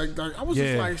silence, like that. I was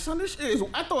just like, son, this shit is.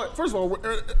 I thought first of all,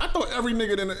 I thought every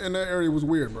nigga in that area was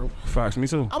weird, bro. Facts, me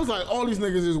too. I was like, all these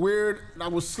niggas is weird. And I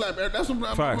would slap. That's what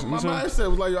my mindset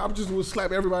was like. I just would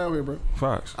slap everybody out here, bro.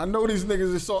 Facts. I know these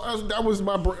niggas is so. That was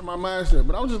my mindset,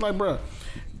 but I was just like, bro.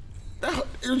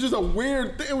 It was just a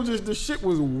weird thing. It was just the shit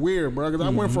was weird, bro. Because I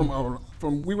went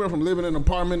we went from living in an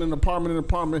apartment.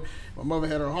 My mother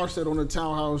had her heart set on the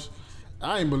townhouse.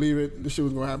 I didn't believe it. This shit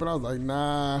was gonna happen. I was like,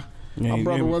 nah. My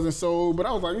brother wasn't sold, but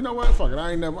I was like, you know what? Fuck it.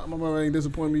 My mother ain't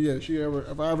disappointed me yet.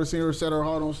 If I ever seen her set her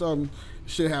heart on something,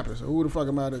 shit happens. So who the fuck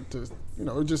am I to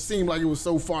it just seemed like it was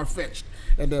so far fetched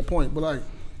at that point. But like,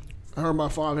 I heard my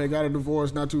father had got a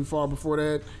divorce not too far before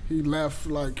that. He left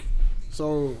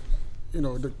so.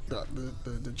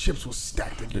 The chips was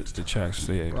stacked against her. The checks,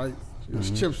 yeah. Right?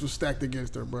 The chips was stacked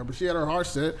against her, bro. But she had her heart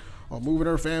set on moving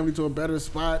her family to a better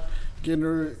spot, getting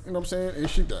her, you know what I'm saying? And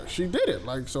she did it.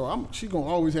 Like, so she gonna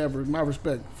always have my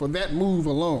respect for that move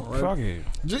alone, right? Fuck it.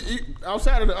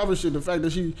 Outside of the other shit, the fact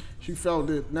that she felt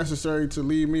it necessary to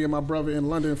leave me and my brother in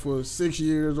London for 6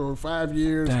 years or 5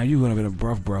 years. Damn, you would have been a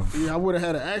bruv. Yeah, I would have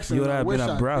had an accent. You would have been a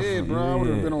bruv. Did, bro. Yeah. I would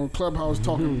have been on Clubhouse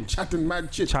talking, chatting my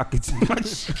shit.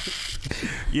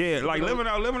 Yeah, like living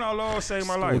out law saved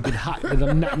my life. get hot because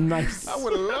I'm not nice. I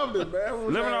would have loved it,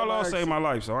 man. Living out law saved my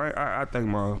life, so I thank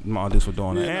my audience for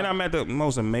doing that. And I met the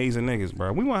most amazing niggas,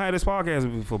 bro. We want to have this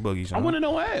podcast for Boogie, Sean. I wouldn't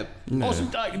know Ab. Yeah. Also,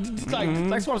 like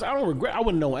I don't regret. I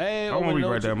wouldn't know Ab. I won't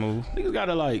regret that move. Niggas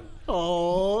gotta like.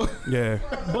 Oh yeah,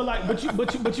 but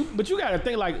you gotta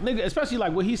think like nigga, especially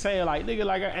like what he's saying like nigga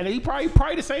like, and he probably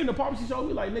the same apartments he showed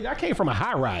me like nigga, I came from a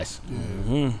high rise,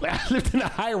 like I lived in a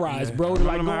high rise, bro.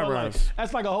 Like, like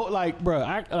that's like a whole like, bro.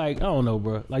 I don't know,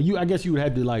 bro. Like I guess you would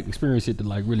have to like experience it to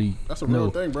like really. That's a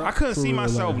real thing, bro. I couldn't see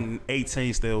myself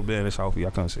 18 still being a Sophie. I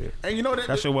couldn't see it. And you know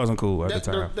that shit wasn't cool at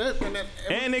the time.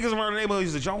 And niggas around the neighborhood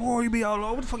used to joke, "Oh, you be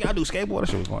outlaw? What the fuck y'all do? Skateboard?" That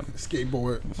shit was funny.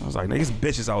 Skateboard. I was like, niggas,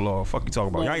 bitches outlaw. Fuck you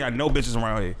talking about? Y'all ain't got no bitches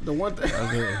around here. The one thing,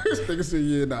 this nigga said,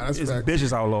 yeah, nah, that's it's fact.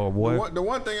 Bitches outlaw, boy. The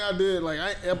one thing I did, like,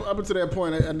 up until that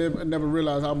point, I never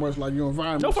realized how much, like, your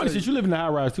environment. No funny shit, you live in the high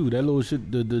rise too. That little shit,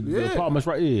 the apartments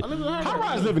right here. High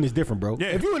rise living is different, bro. Yeah.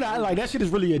 If you and I, like, that shit is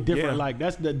really a different, like,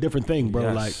 that's the different thing,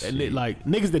 bro. Yes. Like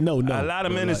niggas that know. A lot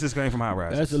of menaces came from high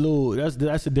rises.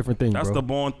 That's a different thing, That's bro. the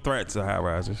born threat to high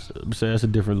rises. I'm saying that's a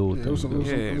different little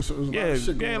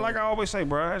thing. Yeah, like I always say,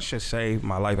 bro, that shit saved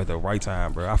my life at the right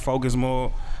time, bro. I focused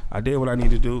more. I did what I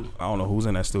need to do. I don't know who's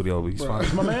in that studio, but he's fine.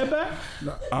 Is my man back?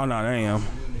 Oh no, that ain't him.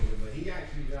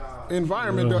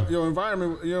 Your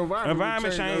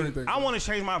environment change. I want to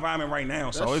change my environment right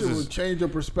now. So that it's shit just would change your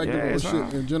perspective on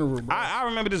shit in general, bro. I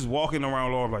remember just walking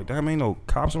around Lord like, damn, ain't no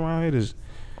cops around here.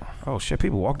 Oh shit,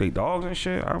 people walk their dogs and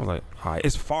shit. I was like, all right,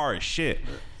 it's far as shit.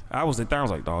 I was like,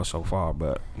 dog, so far.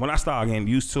 But when I started getting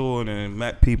used to it and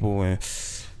met people and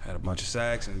had a bunch of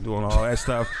sex and doing all that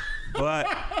stuff. But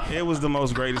it was the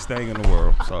most greatest thing in the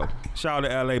world. So shout out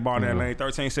to LA, Barnett Lane,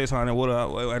 13600. What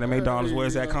up? At the McDonald's,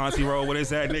 where's that? Concy Road, what is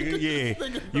that, nigga?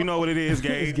 Yeah. You know what it is,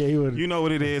 Gabe. You know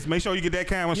what it is. Make sure you get that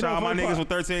camera shot. My niggas with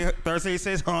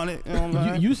 13600. You know what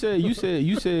I'm You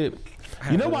said.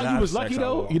 You know why you was lucky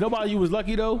though? You know why you was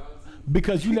lucky though?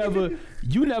 Because you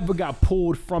never got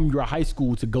pulled from your high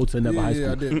school to go to another high school.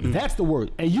 Yeah, I did. That's the word.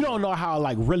 And you don't know how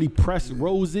like really pressed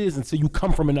Rose is until you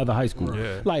come from another high school.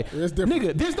 Yeah. Like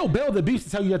nigga, there's no bell that beeps to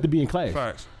tell you have to be in class.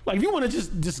 Facts. Like if you want to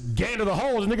just gander the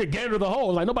holes, nigga, gander the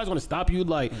holes. Like nobody's gonna stop you.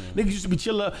 Like niggas used to be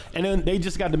chilling, and then they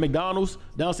just got the McDonald's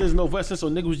downstairs in Northwestern, so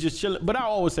niggas was just chilling. But I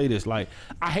always say this, like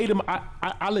I hate him.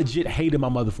 I legit hated my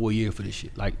mother for a year for this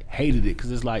shit. Like hated it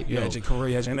because it's like your career,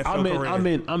 your NFL career.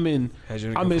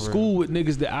 I'm in school with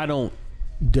niggas that I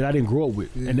didn't grow up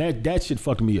with, and that shit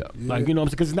fucked me up. Like you know what I'm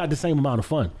saying? Because it's not the same amount of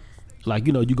fun. Like,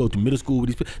 you know, you go through middle school with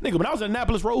these people. Nigga, when I was in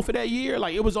Annapolis Road for that year,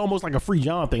 like, it was almost like a free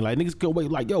John thing. Like, niggas could wait,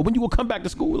 like, yo, when you gonna come back to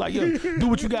school? Like, yo, do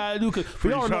what you gotta do. Cause for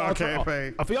y'all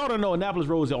don't know, Annapolis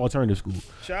Road is an alternative school.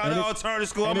 Shout out to alternative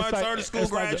school. I'm an alternative school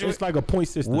graduate. It's like a point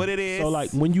system. What it is. So,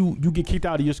 like, when you get kicked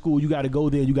out of your school, you gotta go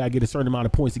there, you gotta get a certain amount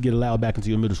of points to get allowed back into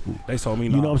your middle school. They told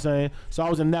me You know what I'm saying? So I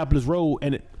was in Annapolis Road,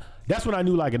 and that's when I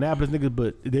knew, like, Annapolis niggas,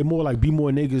 but they're more like be more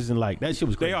niggas, and like that shit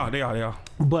was crazy. They are.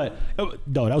 But no,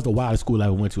 that was the wildest school I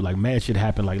ever went to. Like, mad shit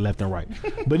happened like left and right.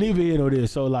 But neither here nor there.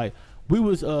 So like we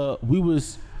was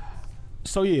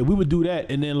so yeah, we would do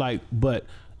that, and then like, but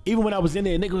even when I was in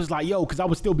there, niggas was like, yo, because I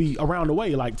would still be around the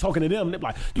way, like talking to them. And they're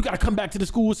like, you gotta come back to the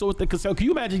school. So can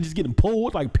you imagine just getting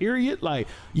pulled, like, period? Like,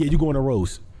 yeah, you going to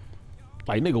roast.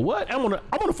 Like, nigga, what? I'm on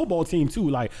a football team too.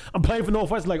 Like, I'm playing for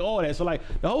Northwest, like all that. So like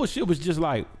the whole shit was just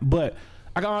like, but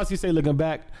I can honestly say, looking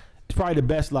back, it's probably the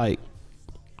best. Like,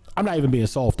 I'm not even being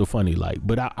soft or funny, like,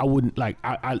 but I wouldn't like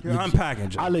I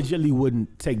legitimately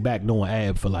wouldn't take back knowing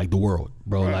Ab for like the world,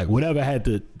 bro. Right. Like, whatever had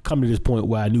to come to this point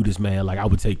where I knew this man, like, I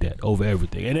would take that over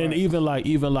everything. And then even like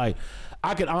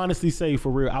I could honestly say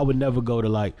for real, I would never go to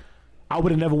like, I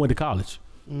would have never went to college.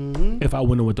 If I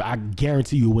wouldn't have went to, I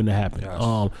guarantee you it wouldn't have happened.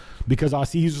 Yes. Because our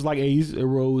C's was like A's, it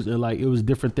rose, and like it was a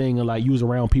different thing, and like you was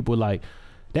around people like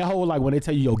that whole, like, when they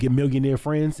tell you, yo, get millionaire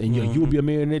friends and yo, you would be a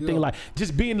millionaire thing, like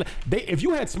just being if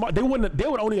you had smart, they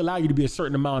would only allow you to be a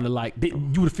certain amount of like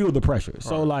you would feel the pressure.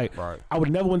 So like I would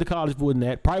never went to college for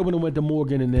that. Probably wouldn't have went to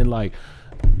Morgan, and then like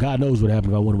God knows what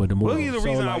happened if I wouldn't have went to Morgan. Boogie's the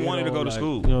reason I wanted to go to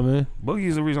school. You know what I mean?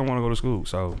 Boogie's the reason I want to go to school.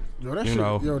 So yo, that shit,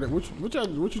 yo,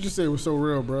 what you just said was so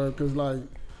real, bro. Because like,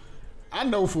 I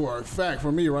know for a fact,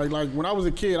 for me, right? Like, when I was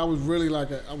a kid, I was really like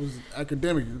I was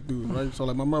academic dude, right? So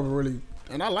like, my mother really,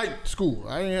 and I liked school.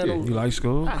 I ain't had no. You like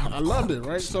school? I loved it,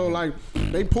 right? So like,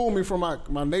 they pulled me from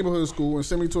my neighborhood school and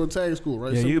sent me to a tag school,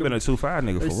 right? Yeah, you've been a 2-5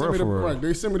 nigga for real. Right,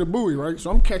 they sent me to Bowie, right? So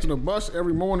I'm catching a bus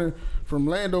every morning from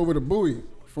Landover to Bowie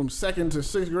from 2nd to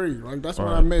 6th grade, right? That's when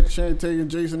I met Shantae and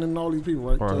Jason and all these people,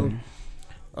 right?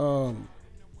 So,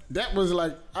 that was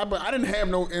like, I didn't have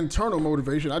no internal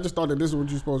motivation. I just thought that this is what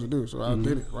you're supposed to do, so I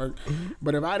did it, right?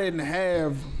 But if I didn't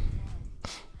have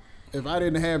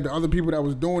the other people that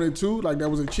was doing it too, like that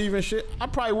was achieving shit, I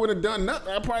probably would have done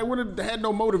nothing. I probably would have had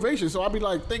no motivation. So I'd be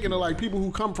like thinking of like people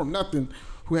who come from nothing,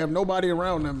 who have nobody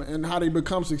around them, and how they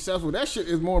become successful. That shit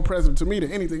is more impressive to me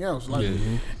than anything else. Like,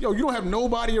 yo, you don't have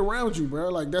nobody around you, bro.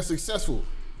 Like, that's successful.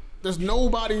 There's no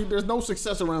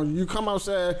success around you. You come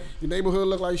outside, your neighborhood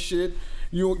look like shit.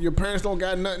 Your parents don't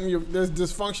got nothing. There's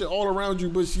dysfunction all around you,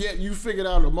 but yet you figured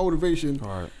out a motivation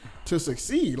to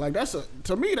succeed. Like,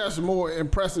 to me, that's more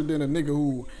impressive than a nigga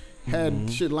who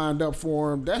had shit lined up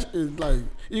for him. That is like,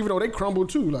 even though they crumbled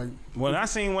too. Like, when I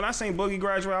seen Boogie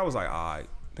graduate, I was like, all right.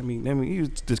 I mean, he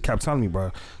just kept telling me,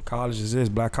 bro, college is this,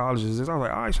 black college is this. I was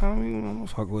like, all right, Sean, I'm gonna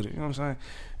fuck with it. You know what I'm saying?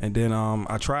 And then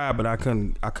I tried, but I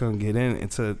couldn't get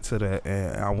into that.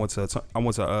 And I went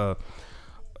to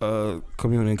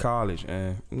community college,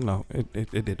 and you know,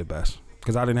 it did the best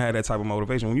because I didn't have that type of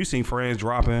motivation. When you see friends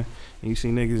dropping and you see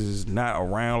niggas is not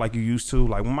around like you used to,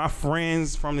 like when my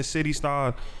friends from the city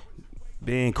started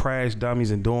being crash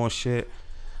dummies and doing shit,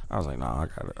 I was like, nah,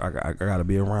 I gotta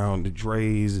be around the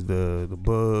Dre's, the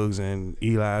Bugs, and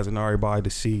Eli's and everybody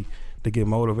to get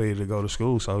motivated to go to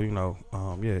school. So, you know,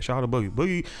 shout out to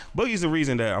Boogie. Boogie's the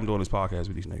reason that I'm doing this podcast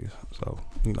with these niggas. So,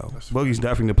 you know, Boogie's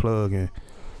definitely the plug, and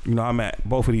you know, I met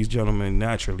both of these gentlemen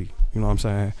naturally. You know what I'm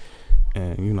saying?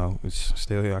 And you know, it's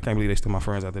still here. I can't believe they still my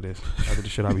friends after this. After the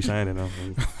shit I be saying to them,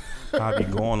 and I be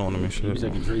going on them and shit.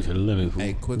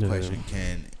 Hey, quick question: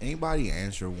 can anybody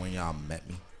answer when y'all met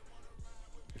me?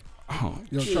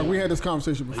 Yo, Chuck, we had this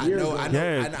conversation before. I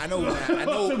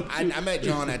met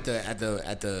John at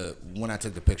the when I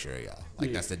took the picture of y'all.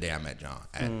 Like, that's the day I met John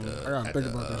at the. I gotta think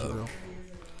about that shit, yo.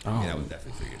 Yeah, that was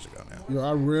definitely 3 years ago now. Yo,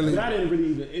 I didn't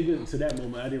really even to that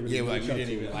moment. I didn't really. Yeah, like you didn't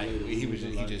even like.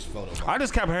 He just photobombed. I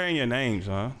just kept hearing your names,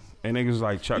 huh? And niggas was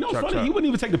like Chuck. You know, Chuck, funny, Chuck. He wouldn't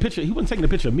even take the picture. He wasn't taking the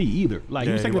picture of me either. Like,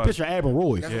 he was taking the picture of Ab and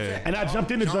Roy. And I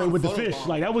jumped in the joint with the fish.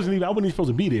 Like, I wasn't even supposed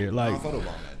to be there. Like, photobombed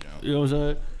that jump. You know what I'm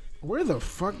saying? Where the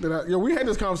fuck did I? Yo, we had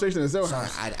this conversation at Zell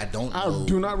House. I don't know. I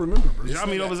do not remember, bro. Did y'all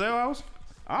meet over Zell House?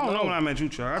 I don't know when I met you,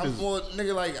 Chuck. Well,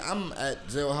 nigga, like, I'm at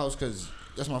Zell House because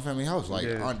that's my family house. Like,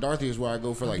 Aunt Dorothy is where I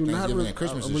go for like Thanksgiving and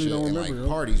Christmas and shit, and like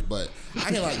parties. But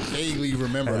I can like vaguely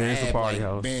remember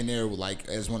being there with, like,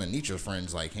 as one of Nietzsche's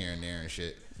friends, like here and there and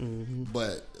shit.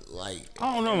 But like,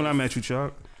 I don't know when I met you,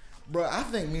 Chuck. Bro, I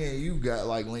think me and you got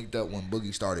like linked up when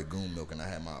Boogie started Goon Milk, and I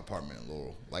had my apartment in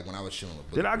Laurel. Like when I was chilling with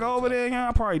Boogie. Did I go over there? Yeah,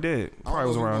 I probably did. Probably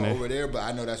was around there. Over there, but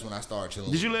I know that's when I started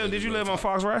chilling. Did you live on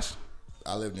Fox Rest?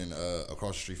 I lived in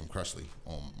across the street from Cressley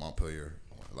on Montpelier.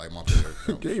 Like my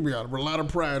favorite. Gabe got a lot of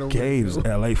pride over Gabe's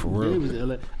there. LA for real. Gabe was in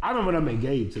LA. I remember when I met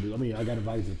Gabe to the. I mean, I got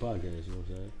invited to the podcast. You know what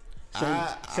I'm saying?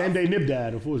 Same day Nip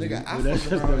died, unfortunately. Nigga, I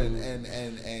fucked around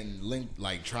and linked,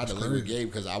 like, tried to link with Gabe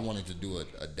because I wanted to do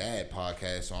a dad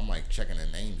podcast. So I'm like checking the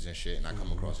names and shit, and I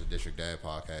come across a District Dad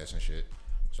podcast and shit.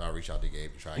 So I reached out to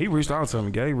Gabe to try. He reached out to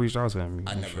me. Gabe reached out to me.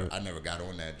 I never got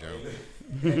on that, Joe.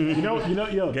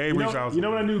 Gabe reached out to You know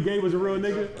me. when I knew Gabe was a real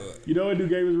nigga? You know when I knew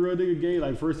Gabe was a real nigga? Gabe,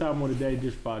 like, first time on the Daddy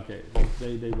Dish podcast.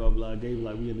 They blah, blah. Gabe was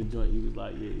like, we in the joint. He was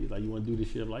like, yeah. He's like, you want to do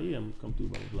this shit? I'm like, yeah, I'm going to come through,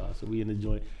 blah, blah. So we in the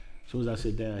joint. As soon as I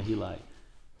sit down, he like,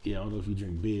 yeah, I don't know if you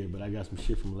drink beer, but I got some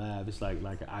shit from Live. It's like an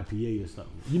IPA or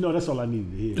something. You know, that's all I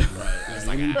needed to hear. It's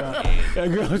like an IPA.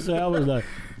 You know what I'm saying? I was like,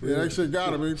 Yeah, that shit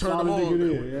got him. He turned him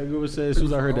on. Yeah, I was saying, as soon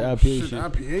as I heard the IPA shit.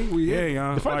 IPA, we Yeah,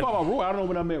 yeah. The funny part about Roy, I don't know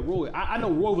when I met Roy. I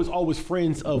know Roy was always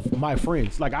friends of my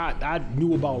friends. Like, I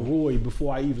knew about Roy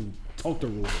before I even talked to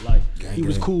Roy. Like, he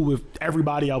was cool with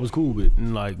everybody I was cool with.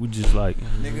 And, like, we just, like...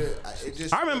 Nigga, it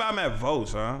just... I remember I met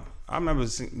Vos, huh? I remember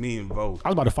meeting Vos. I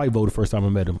was about to fight Vo the first time I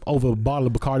met him over a bottle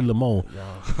of Bacardi Limon,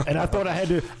 and I thought I had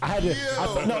to.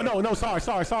 No, sorry.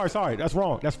 That's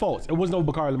wrong. That's false. It wasn't over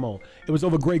Bacardi Limon. It was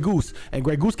over Grey Goose, and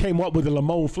Grey Goose came up with a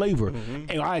lemon flavor,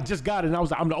 and I had just got it, and I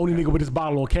was like, I'm the only nigga with this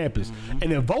bottle on campus,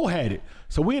 and then Vo had it.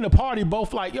 So we in the party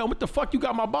both like, yo, what the fuck you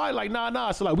got my body? Like,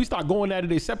 nah. So like we start going at it.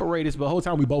 They separate us, but the whole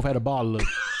time we both had a bottle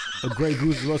of Grey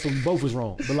Goose, so we both was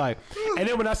wrong. But like, and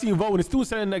then when I seen Vo in the student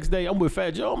center the next day, I'm with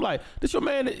Fat Joe. I'm like, this your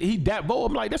man? He dat Vo.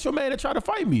 I'm like, that's your man that tried to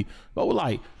fight me. Vo was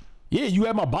like, yeah, you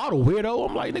had my bottle, weirdo.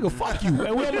 I'm like, nigga, fuck you.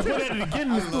 And we almost went at it again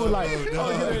in the store, like,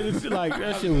 like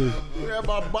that shit was. We had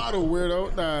my bottle,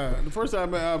 weirdo. Nah, the first time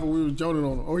I met Alpha, we was joning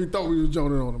on him. Or he thought we was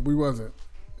joning on him. We wasn't.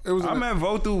 It was. I met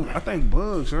Vo through, I think,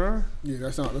 Bugs, huh? Yeah,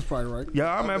 that's probably right.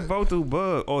 Yeah, I met Vo through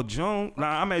Bug or June.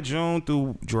 Nah, I met June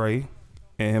through Dre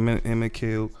and him and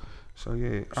Kill. So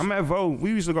yeah, I met Vo.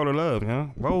 We used to go to Love, yeah.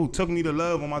 Vo took me to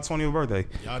Love on my 20th birthday.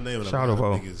 Y'all naming Shout a out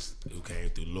lot of Vo. niggas who came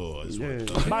through Lord.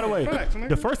 Yeah. By the way,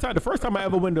 the first time I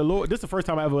ever went to Lord, this is the first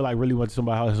time I ever like really went to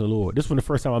somebody's house in Lord. This was the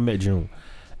first time I met June.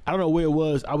 I don't know where it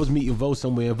was. I was meeting Vo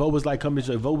somewhere, and Vo was like coming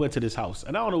to. Vo went to this house,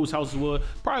 and I don't know whose house it was.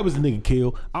 Probably was the nigga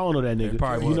Kill. I don't know that nigga.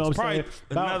 Probably you know was. what I'm saying?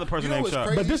 Another person named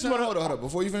Chuck. But this is what hold up.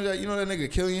 Before you finish that, you know that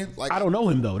nigga Killian? Like, I don't know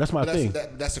him though. That's my thing.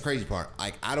 That's the crazy part.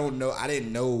 Like, I don't know. I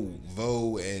didn't know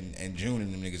Vo and June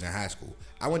and them niggas in high school.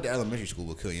 I went to elementary school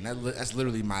with Killian. That's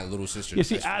literally my little sister. Yeah,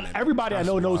 see, everybody I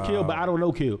know knows Kill, but I don't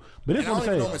know Kill. But this is I what don't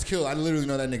I'm even know saying. him as Kill. I literally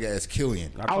know that nigga as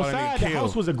Killian. Outside, the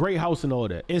house was a great house and all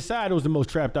that. Inside, it was the most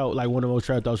trapped out, like one of the most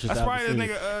trapped out shit I've ever seen.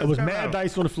 It was mad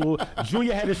dice on the floor.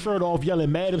 Junior had his shirt off,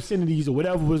 yelling mad obscenities or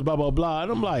whatever was blah blah blah.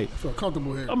 And I'm like, I feel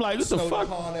comfortable here. I'm like, what the fuck?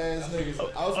 Ass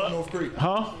niggas. I was from North Creek.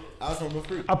 Huh? I was from North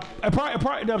Creek. I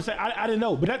probably, you know what I'm saying? I didn't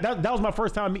know, but that was my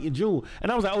first time meeting June,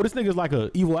 and I was like, oh, this nigga's like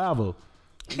a evil Alvo.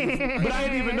 But I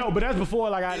didn't even know. But that's before,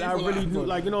 like, I really knew,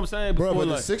 like, you know what I'm saying? Before, Bro, but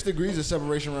like, the 6 degrees of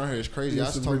separation around here is crazy. I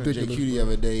This was is talking to ridiculous, JQ the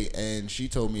other day, and she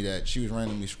told me that she was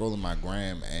randomly scrolling my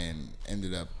gram and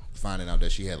ended up finding out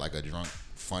that she had like a drunk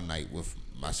fun night with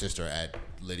my sister at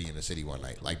Liddy in the City one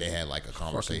night. Like, they had like a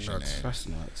conversation. And That's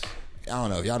nuts. I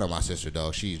don't know if y'all know my sister,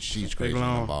 dog. She's crazy in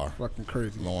the bar. Fucking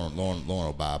crazy. Lauren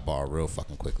will buy a bar real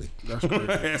fucking quickly. That's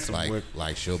crazy.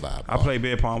 like she'll buy a bar. I play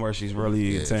beer pong where she's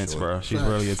really intense, sure. bro. She's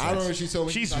really intense. I remember she told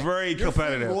me she's like, very your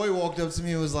friend competitive. Roy walked up to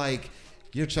me and was like,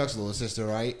 "You're Chuck's little sister,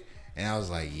 right?" And I was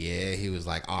like, "Yeah." He was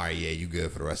like, "All right, yeah, you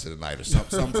good for the rest of the night," or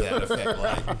something to that effect.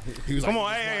 Like, he was Come like,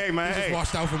 on, hey, man, He just hey.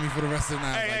 watched out for me for the rest of the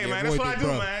night. Hey, like, man, yeah, that's Roy what I big do,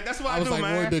 bro. man. That's what I I was do, like,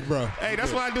 man. Roy big bro. Hey,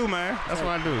 that's what I do, man. That's what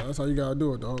I do. That's how you gotta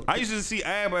do it, dog. I used to see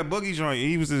Ab at Boogie Joint.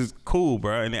 He was just cool,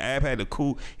 bro. And then Ab had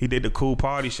he did the cool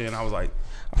party shit. And I was like,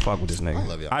 I fuck with this nigga. I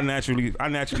love y'all. I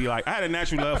naturally like, I had a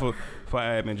natural love for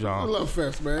Ab and I John. love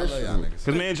Fest, man. I love y'all niggas.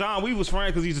 Cause me and John, we was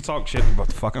friends because he used to talk shit about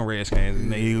the fucking Redskins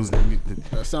and the Eagles.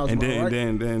 That sounds And about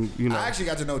right. then you know. I actually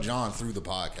got to know John through the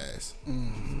podcast.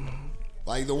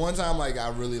 Like, the one time, like, I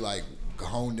really like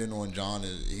honed in on John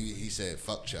is he said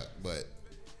fuck Chuck, but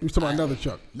You was talking about another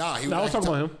Chuck. nah, he was, No, I was talking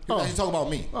about him. He was actually talking about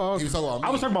me. Oh, okay. He was talking about me.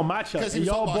 I was talking about my Chuck, Because he and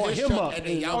was y'all talking about brought his him Chuck, up. and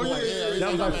then y'all yeah, like, yeah,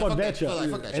 That was like, fuck that Chuck.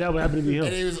 fuck that And that would happen to be him.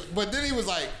 And he was, but then he was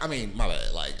like, I mean, my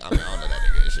bad. Like, I mean, I don't know that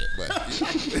nigga and shit,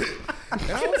 but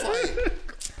and I was like,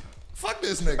 fuck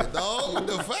this nigga, dog.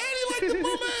 The fatty like the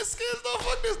bum ass skins, dog.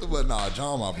 Fuck this, but nah,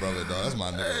 John, my brother, dog. That's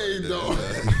my nigga. Hey, right dog.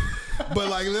 there. But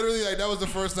like literally, like that was the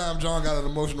first time John got an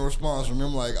emotional response from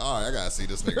him. Like, all right, I gotta see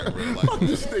this nigga in real life.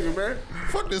 This nigga, man.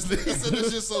 Fuck this nigga. He said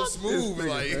this shit so smooth. nigga,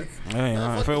 Like, man. Hey,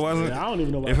 fuck if it this wasn't, I don't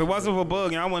even know why. if it wasn't for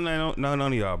Boogie, I wouldn't know none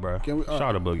of y'all, bro. Can we- Shout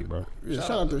out to Boogie, bro. Yeah,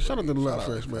 shout out to the Love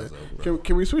Fest, man.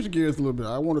 Can we switch gears a little bit?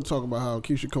 I want to talk about how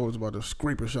Keyshia Cole is about to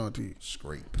scrape Ashanti.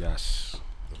 scrape. Yes.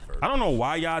 I don't know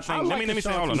why y'all think. I like Let me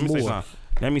say. Hold on. Let me Ashanti say more. something.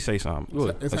 Let me say something.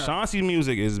 Look, It's Ashanti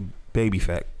music is baby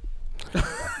fat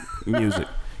music.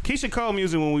 Keyshia Cole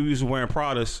music when we was wearing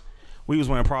Pradas, we was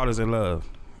wearing Pradas in Love.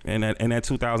 In that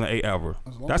 2008 album.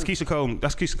 That's Keyshia Cole.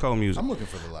 That's Keyshia Cole music. I'm looking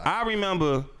for the line. I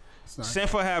remember Sent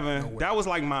for Heaven. That was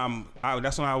like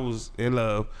that's when I was in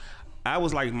love. That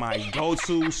was like my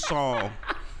go-to song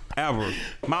ever.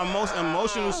 My most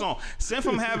emotional song. Sent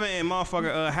from Heaven and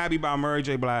motherfucker Happy by Mary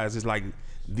J. Blige is like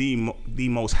the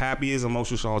most happiest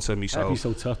emotional song to me. So Happy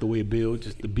so tough the way it builds.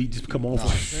 Just the beat just come on for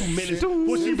 2 minutes.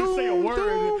 Will she even say a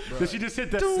word? Does she just hit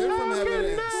that?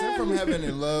 Sent from Heaven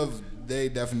and Love.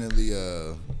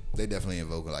 They definitely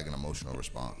invoke like an emotional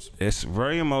response. it's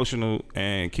very emotional,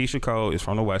 and Keyshia Cole is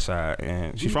from the West Side,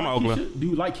 and she's from Oakland. Do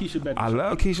you like Keyshia better? I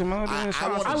love Keyshia more than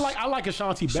Ashanti. I like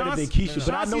Ashanti better than Keyshia,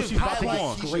 but I know she's about to I get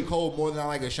like Keyshia Cole more than I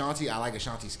like Ashanti. I like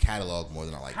Ashanti's catalog more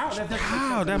than I like Keyshia.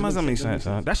 How? That mustn't make sense,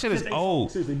 huh? That shit is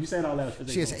old. Seriously, you say it out loud.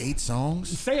 She has 8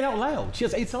 songs. Say it out loud. She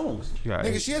has 8 songs.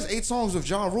 Nigga, she has 8 songs with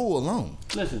Ja Rule alone.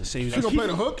 Listen, She gonna play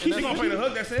the hook? She gonna play the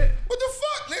hook. That's it. What the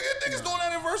fuck, nigga? Niggas doing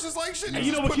that in verses like shit. and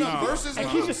you know what Keisha, verses. and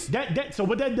Keisha, so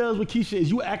what that does with Keisha is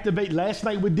you activate Last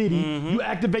Night with Diddy, you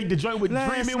activate the joint with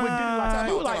Last Dreamin' with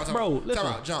Diddy. Like, bro, listen.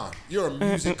 Time out, John. You're a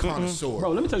music connoisseur.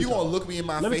 Bro, let me tell you You gonna something. look me in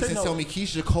my Let me face tell and you tell me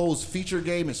Keyshia Cole's feature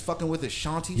game is fucking with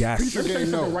Ashanti? Yes. Let me tell you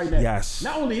something No. right now. Yes.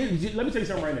 Not only let me tell you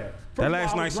something right now. First of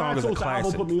Last all, Night song is a Album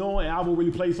classic. put me on, and album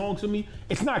really plays songs to me.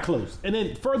 It's not close. And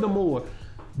then furthermore,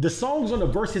 the songs on the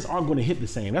verses aren't going to hit the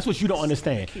same. That's what you don't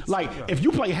understand. Like if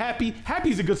you play Happy,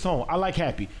 Happy's a good song. I like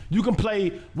Happy. You can play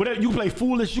whatever. You can play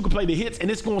Foolish. You can play the hits,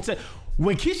 and it's going to.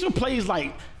 When Keyshia plays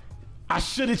like I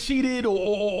should have cheated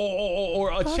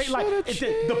or a cheat, like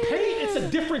the pain. It's a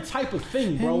different type of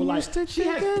thing, bro. Like she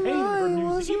has pain in her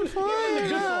music, even in the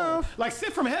good songs. Like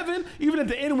Sent from Heaven, even at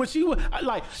the end when she was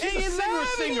like she's a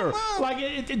singer. Like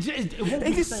it won't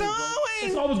be the same, bro.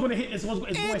 It's always going to hit. It's going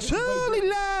to hit. Truly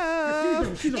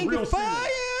love. She's a real singer.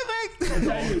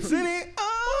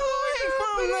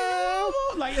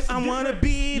 Like, I wanna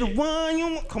be the one you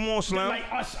want. Come on, Slim. Like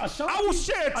Ashanti, I will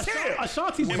shed a tear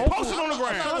Ashanti's and vocal, post it on the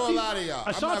ground. I'm not gonna lie to y'all.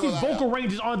 Ashanti's vocal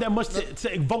ranges aren't that much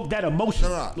to evoke that emotion.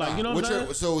 Like you know what I'm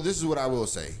saying? So this is what I will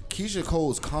say. Keyshia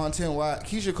Cole's content-wise,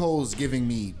 Keyshia Cole's giving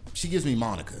me, she gives me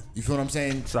Monica. You feel what I'm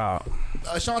saying? Stop.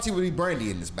 Ashanti would be Brandy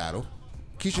in this battle.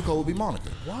 Keyshia Cole would be Monica.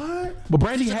 But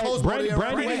Brandy Keyshia Cole's more than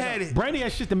Brandy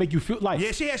had shit to make you feel like.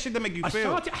 Yeah, she had shit to make you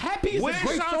feel. Ashanti, Happy is When a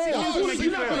great Ashanti song. used to make You're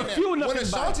you not feel. gonna feel nothing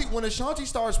about it. When Ashanti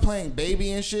starts playing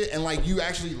Baby and shit, and like you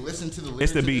actually listen to the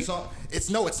lyrics the of beat. the song,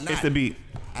 it's not. It's the beat.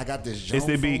 I got this It's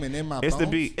the Joan beat. foaming in my It's the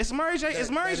bones. beat. It's Mary J.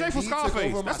 It's Mary J. from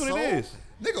Scarface. That's what it is.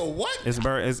 Nigga, what? It's Be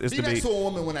the next beat. to a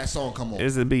woman when that song come on.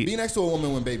 It's the beat. Be next to a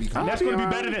woman when Baby come on. That's gonna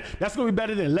be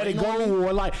better than Let It Go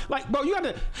or like bro. You got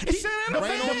to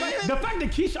the fact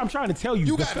that Keyshia. I'm trying to tell you.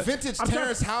 You got vintage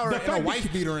Terrence Howard and a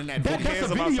wife beater in that. That's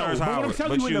cares a about video. Terrence But what I'm Howard?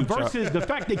 telling But you in the you, Chuck. verses, the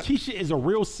fact that Keyshia is a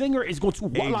real singer is going to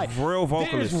like real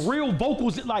vocalist. There's real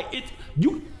vocals like it.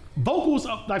 You vocals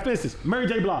of, like for instance, Mary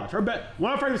J. Blige. Her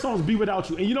one of her favorite songs, "Be Without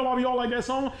You," and you know why we all like that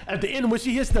song? At the end when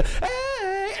she hits the,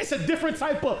 hey, it's a different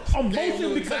type of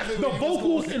emotion because the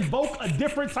vocals invoke a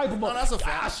different type of. that's a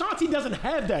fact. Ashanti doesn't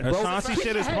have that, bro. Ashanti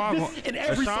shit is Keyshia has powerful. this in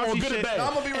every Ashanti song, good shit- or bad. No,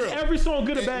 I'm gonna be real. In every song,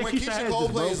 good or bad, When Keyshia Keyshia has Cole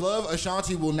this, bro. plays Love,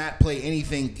 Ashanti will not play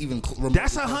anything even remotely.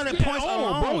 That's 100 points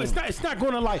alone. bro. It's not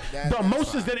going to like That's the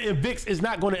emotions fine. that it evokes is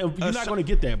not going to. You're not going to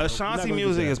get that. Bro. You're not Ashanti gonna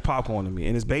music get that. is popcorn to me,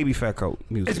 and it's baby fat coat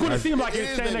music. It's going to seem like It it's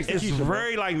is, standing next to It's Keyshia. bro.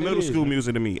 very like It middle is, school man.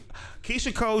 music to me.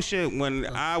 Keisha Cole shit when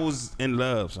I was in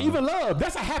love. Son. Even Love,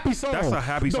 that's a happy song. That's a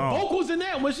happy song. The vocals in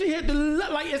that when she hit the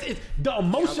like, it's the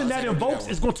emotion that invokes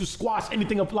is going to squash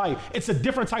anything of like. It's a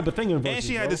different type of thing in verses. And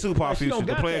she had bro. the Tupac Like, she don't feature,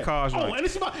 the got player that. cards Oh, right. and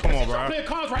it's about Come on, if she bro. player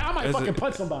cards right. I might Is fucking it-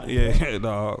 punch somebody. Yeah,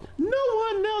 dog. No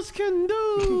one else can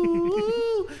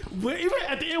do. But even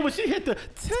at the end when she hit the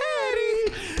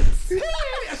Teddy,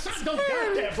 Ashanti don't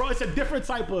got that, bro. It's a different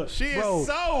type of. She is bro.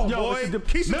 soul, boy. it's a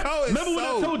Keisha Cole is Remember when I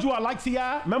soul. told you I like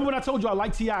T.I.? Remember when I told you I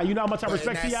like T.I.? You know how much I But in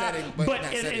respect that T.I.? setting- but But in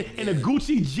that in setting, a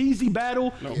Gucci Jeezy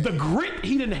battle, the grit,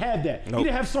 he didn't have that. He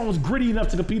didn't have songs gritty enough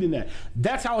to compete in that.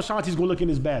 That's how Ashanti's gonna look in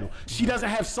this battle. She doesn't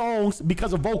have songs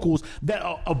because of vocals that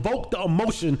evoke the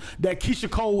emotion that Keyshia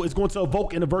Cole is going to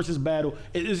evoke in the versus battle.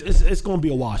 It's gonna be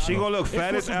a wash. She bro. gonna look It's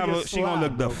fattest supposed to be a ever. She gonna look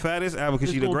slide, the bro. fattest ever because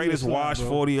It's she the gonna be a greatest slide, washed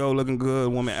bro. 40-year looking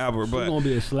good woman ever. It's But gonna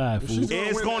be a slide. Fool. She's gonna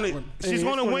it's win gonna that one. she's It's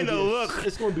gonna gonna win the be a- look.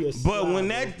 it's gonna be a But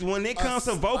slide, when it comes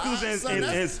to vocals and it's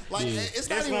it's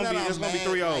not even gonna that be- I'm it's gonna be mad,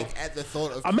 3-0. like, at the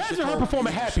thought of Imagine Keyshia her Cole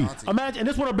performing beating Happy. Ashanti. Imagine, and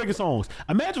this is one of her biggest songs.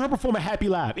 Imagine her performing Happy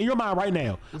live in your mind right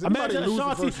now. anybody Imagine lose the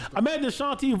Ashanti. verses, though? Imagine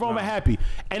Ashanti performing Happy,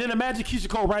 and then imagine Keyshia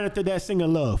Cole right after that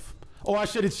singing Love. Or I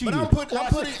should have cheated. But I'm putting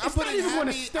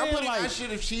I I should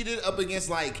have cheated up against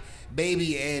like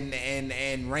Baby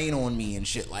and Rain on Me and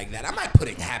shit like that. I'm not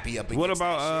putting Happy up against What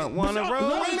about that shit. Wanna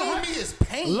Roll? Rain on Me is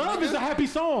pain. Love nigga. is a happy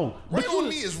song. Rain on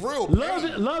Me is real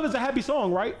pain. Love is a happy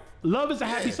song, right? Love is a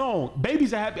happy song.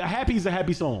 Baby's happy is a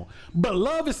happy song. But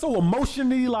Love is so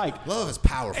emotionally like. Love is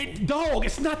powerful. Dog,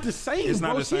 it's not the same. It's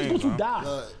not bro. the same, She's going to bro.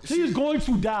 die. She is going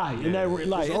to die. In that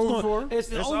like It's over for her?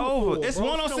 It's over. for her, It's bro.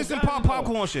 106 She and don't got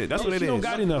popcorn enough. shit. That's what it She is. don't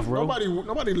got enough, bro.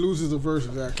 Nobody loses the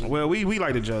verses actually. Well, we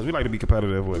like to judge. We like to be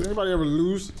competitive with Did it. anybody ever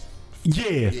lose?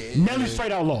 Yeah. Nelly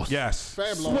straight out lost. Yes.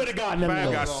 Fab Swear lost. to God, Nelly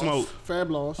Fab got lost. smoked. Fab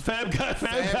lost. Fab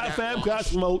got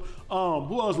smoked.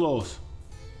 Who else lost?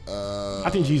 I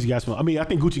think Jeezy got smoked. I mean, I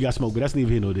think Gucci got smoked, but that's neither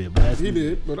here nor there. But that's He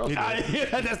did, but okay.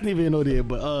 that's neither here nor there.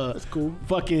 But That's cool.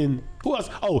 Fucking who else?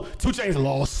 Oh, 2 Chainz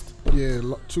lost. Yeah,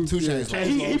 Two Chainz And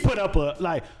he put up a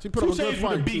He 2 put up a good Chainz would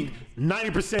fight, have beat too.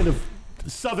 90% of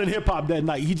Southern hip hop that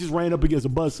night. He just ran up against a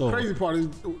buzzsaw. Crazy part is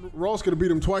Ross could have beat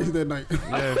him twice that night.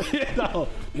 No,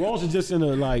 Ross is just in a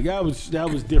like that was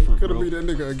different. Could have Bro. beat that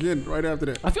nigga again right after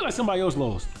that. I feel like somebody else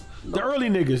lost. The early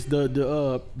niggas,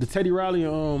 the Teddy Riley,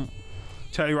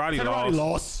 Teddy Roddy Teddy Riley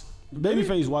lost. lost.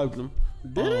 Babyface wiped him.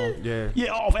 Did Yeah.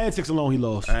 Yeah, off antics alone, he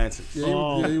lost. Antics.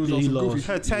 Yeah, he was on some goofy lost.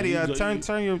 shit. Hey, Teddy,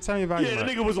 turn your volume Yeah, the up.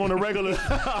 nigga was on the regular.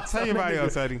 Turn your volume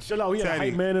up, Teddy. Chill out, he had a Teddy.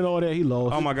 hype man and all that. He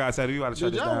lost. Oh my God, Teddy, you gotta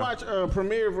shut Did this y'all down. watch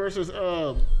Premier versus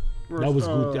that was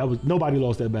good. That was nobody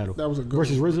lost that battle. That was a good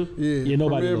versus one. RZA. Yeah,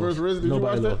 nobody Premier lost. versus RZA. Did you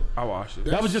Nobody watch that? lost. I watched it.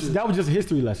 That was just a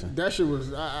history lesson. That shit was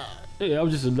Yeah, that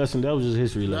was just a lesson. That was just a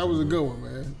history lesson. that was a good one,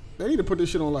 man. They need to put this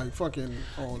shit on like fucking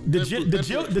on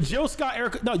The Jill Scott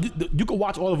Erica. No, you can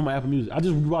watch all of them on Apple Music. I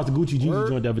just watched the Gucci Jeezy Word?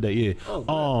 joint the other day. Yeah.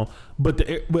 Oh, But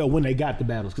when they got the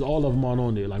battles, because all of them aren't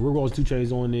on there. Like Rick Ross, 2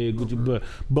 Chainz on there. Gucci,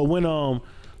 but when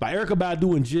like Erykah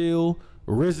Badu and Jill,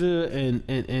 RZA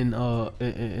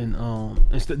and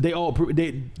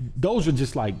those are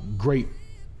just like great.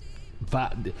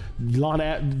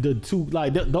 The two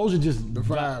like those are just The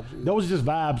vibes. Those are just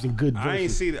vibes and good. I ain't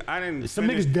verses. see that. I didn't. Some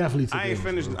finish, niggas definitely took I ain't it,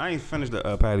 finished. bro. I ain't finished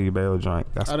the Patty Bell joint.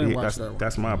 I didn't watch that one.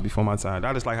 That's my before my time.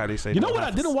 I just like how they say. You know what?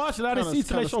 I didn't watch it. I didn't see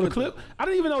till they showed the clip. I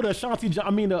didn't even know the Ashanti.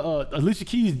 Alicia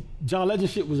Keys, John Legend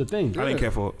shit was a thing. I didn't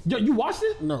care for it. Yo, you watched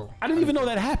it? No. I didn't even know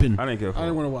that happened. I didn't care for I it.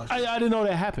 didn't want to watch it. I didn't know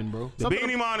that happened, bro. The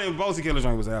Beanie Man and Bossy Killer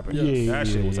joint was happening. Yeah, that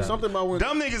shit was happening. Something about when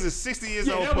Dumb niggas is 60 years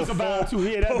Yeah, old. that was a vibe too.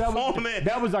 Yeah,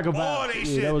 that was like a vibe. All they Yeah,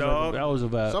 shit, that was dog. that was a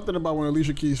vibe. something about when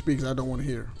Alicia Keys speaks, I don't want to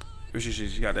hear.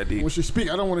 She got that deep. When she speak,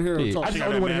 I don't want to hear her Yeah, talk. I just got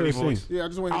only that want to hear her manly sing. voice. Yeah, I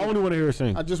just want. I only want to hear her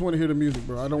sing. I just want to hear the music,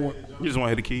 bro. I don't want You just want to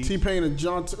hit the keys. T-Pain and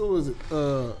John. Who was it?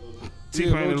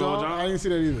 T-Pain and Lil Jon? I didn't see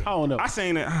that either. I don't know. I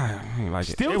seen it. I ain't like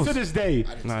it. Still It was, to this day,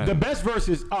 Nah. the best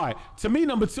verses. All right, to me,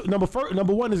 number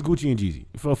one is Gucci and Jeezy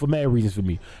for mad reasons for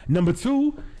me. Number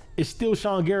 2 is still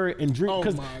Sean Garrett and Dream. Oh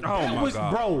Because my that God. Oh my was,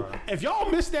 God. bro. If y'all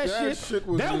missed that That shit, shit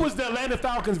was that lit. was the Atlanta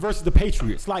Falcons versus the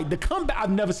Patriots. Like the comeback,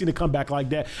 I've never seen a comeback like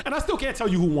that, and I still can't tell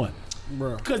you who won.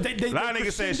 Bro. Because they A lot of the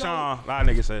niggas said shit, Sean. A lot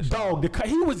of niggas said Sean. Dog,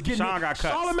 he was getting Sean got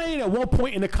cuts. Charlamagne at one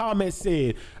point in the comments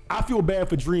said, "I feel bad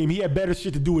for Dream. He had better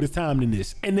shit to do with his time than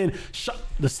this." And then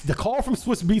the call from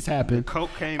Swiss Beats happened. Coke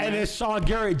came and in. then Sean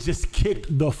Garrett just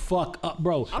kicked the fuck up,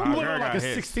 bro. Sean He went Garrett on like got a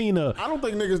hits. 16. I don't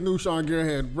think niggas knew Sean Garrett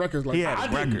had records like He that. had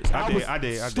I didn't. records. I I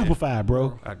did. was stupefied,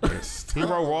 bro. I did. He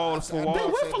wrote wall for They wall.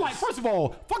 went for like, first of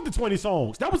all, fuck the 20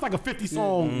 songs. That was like a 50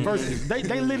 song versus. They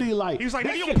literally like. He was like,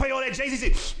 that nigga, you shit- don't play all that Jay-Z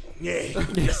shit. Yeah,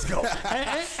 let's go.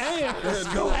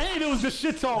 And it was the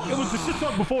shit talk. It was the shit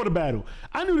talk before the battle.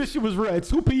 I knew this shit was real at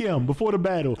 2 p.m. before the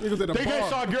battle. He was at a They got bar.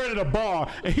 Sean Garrett at a bar,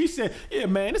 and he said, "Yeah,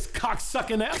 man, this cock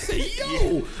sucking ass." I said,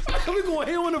 "Yo, we going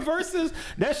here on the verses."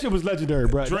 That shit was legendary,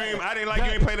 bro. Dream, I didn't like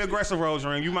you ain't play the aggressive role,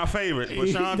 Dream. You my favorite. But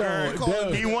Sean Garrett,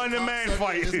 Dog, he won the man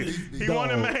fight. He won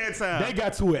the man time. They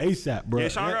got to it ASAP, bro. Yeah,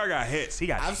 Sean Garrett got hits. He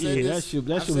got I've hits. said Yeah, this. that shit I've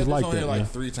was said this like on that, here man. like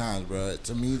 3 times, bro.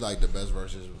 To me, like the best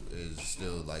verses is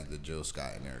still like the Jill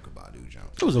Scott and Erykah Badu jump.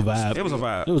 It was a vibe. It was a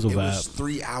vibe. It was a It was vibe.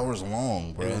 3 hours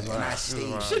long, bro. And I stayed.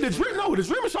 Shit, the Dream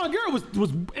of Sean Garrett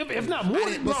was if not more, I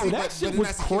didn't- bro. but see, that but shit then was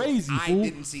that's the thing. crazy, I fool.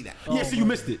 didn't see that. Yeah, so you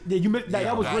missed it. Yeah, you missed that. Yeah,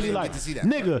 That was I really didn't like, get to see that.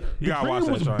 nigga, You gotta the watch Dream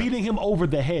that was joint. beating him over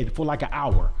the head for like an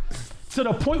hour. To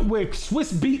the point where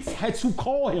Swiss Beats had to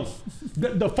call him.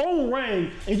 The phone rang,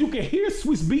 and you can hear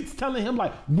Swiss Beats telling him,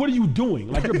 like, what are you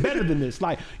doing? Like, you're better than this.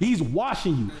 Like, he's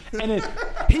washing you. And then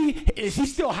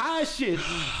he's still high as shit.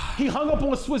 He hung up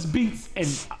on Swiss Beats, and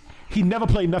he never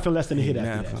played nothing less than a hit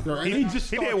after that. Never. And he just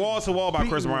He did started Wall to Wall by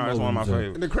Chris beating Brown. him That's one of my over,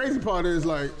 favorites. And the crazy part is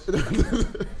like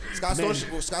Scott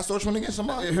Storch went against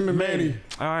somebody. him and Manny.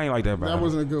 I ain't like that, bro. That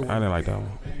wasn't a good one. I didn't like that one.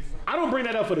 I don't bring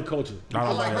that up for the culture.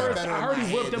 I like that better I heard in he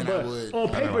my whipped head him, than I but would. on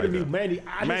paper like to me, that. Manny,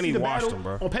 I didn't Manny see the washed battle. him,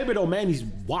 bro. On paper though, Manny's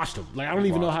washed him. Like I don't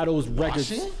even know how those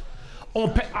records. Washing?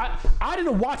 I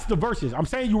didn't watch the verses. I'm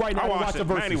saying you right now. I didn't watch the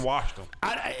verses. Manny washed him.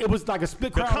 It was like a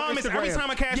split The crowd. comments on every Instagram. time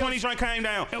a Cash Yes. Money joint came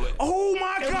down. Oh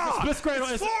my It was a God! split screen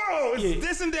on It's Insta- Foro. It's Yeah.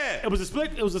 this and that. It was a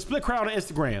split. It was a split crowd on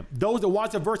Instagram. Those that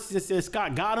watched the verses and said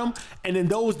Scott got him, and then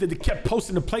those that kept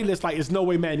posting the playlist like it's no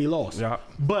way Manny lost. Yeah.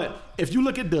 But if you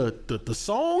look at the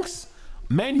songs,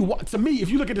 Manny to me, if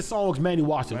you look at the songs, Manny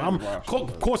watched him.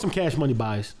 Of course, some Cash Money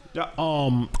bias. Yeah.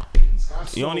 Um,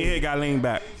 You only hear got lean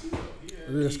back.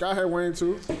 Yeah, Scott had Wayne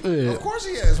too. Of course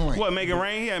he has Wayne. What, Make It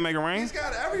Rain? He had Make It Rain? He's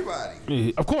got everybody.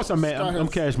 yeah, of course, I'm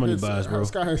Cash Money hits, bias, bro.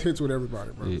 Scott has hits with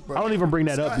everybody, bro. Yeah. I don't even bring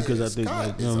that up because I think, Scott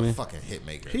like, you is know what I a mean? fucking hit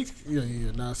maker.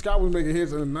 Yeah. Now Scott was making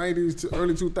hits in the '90s to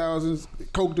early 2000s.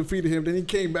 Coke defeated him. Then he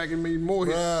came back and made more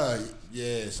hits. Bruh,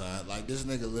 yeah, son. Like this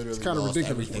nigga literally kinda lost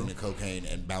ridiculous, everything bro. to cocaine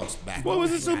and bounced back. What was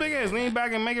his two big hits? Lean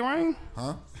Back and Make It Rain?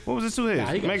 Huh? What was his two hits?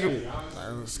 He got Make shit. It,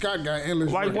 Scott got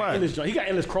endless. like records. what? Endless joint. He got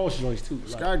endless cross joints too. Like,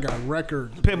 Scott got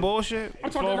records. Pit Bullshit?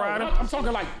 I'm Flow talking, Rider? I'm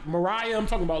talking like Mariah. I'm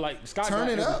talking about like Scott. Turn got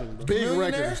it up. everything, bro. Big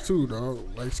Millionaire? records too,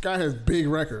 dog. Like Scott has big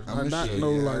records. Not no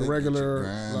like regular.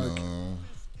 Like,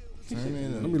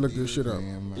 let me look this shit up.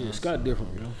 Yeah, Scott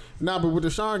different, you know. Nah, but with the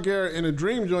Sean Garrett and the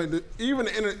Dream joint,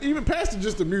 even past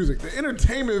just the music, the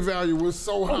entertainment value was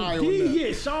so high on that.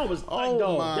 Yeah, Sean was like, Oh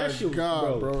dog, my that shit was,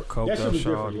 God, bro. Coked that shit up was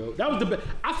Sean. different, yo. That was the best.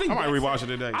 I think I might that rewatch set-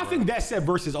 it today, I bro. think that set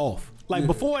versus off. Like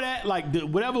before that, like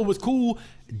whatever was cool,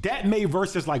 that made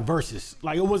versus like versus.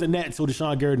 Like it wasn't that until the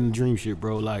Sean Garrett and the Dream shit,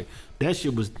 bro. Like that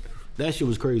shit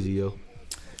was crazy, yo.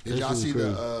 Did y'all see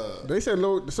the? They said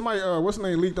somebody what's the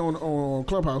name leaked on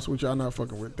Clubhouse, which y'all not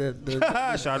fucking with.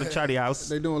 Shout out to Chatty House.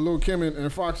 They doing Lil Kim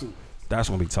and Foxy. That's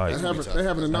gonna be tight. They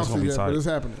haven't announced gonna it be yet, tight. but it's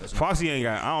happening. Foxy ain't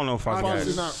got. I don't know if Foxy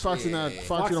got. Foxy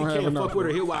Foxy don't have can't enough. fuck with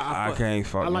her. Here, why I can't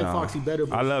fuck. I like nah. Foxy better.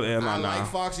 But I love Emma I now. like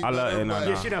Foxy I love better, Emma but- now.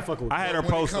 Yeah, she not fucking with I her. had her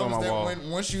poster on my wall.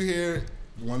 Once you hear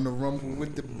 "Wanna Rumble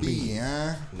with the B,"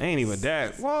 huh? They ain't even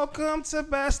that. Welcome to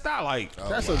Best Style. Like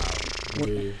That's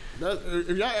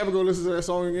if y'all ever go listen to that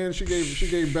song again, she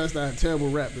gave Best a terrible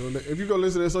rap. Though. If you go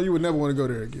listen to that song, you would never want to go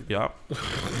there again. yup.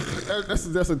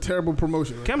 That's a terrible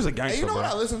promotion. Right? Kim's a Hey, gangster, you know bro.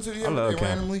 what I listened to the I other love day Kim.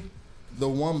 randomly? The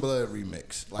One Blood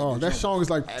remix. Like, Oh, the that joint song is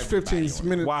like everybody 15 on it.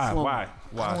 minutes Why? long. Why?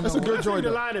 That's a good I joint. the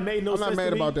though. line that made no I'm sense not mad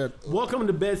to me. about that. Welcome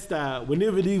to Bed-Stuy. When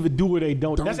niggas either do or they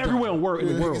don't. That's Don't everywhere die.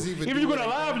 in the world. Niggas either Either do you're or gonna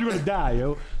they live or you're gonna die,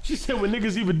 yo. She said when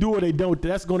niggas either do or they don't,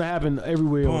 that's gonna happen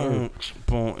everywhere on Boom, earth.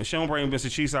 boom. And she don't bring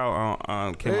Mr. Cheese out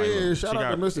on Kim. Hey, shout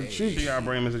out to Mr. Cheeks. She gotta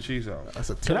bring Mr. Cheese out. That's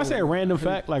a Can I say a random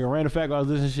fact? Like a random fact while I was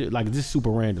listening to shit? Like this is super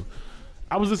random.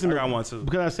 I was listening I got to one, too.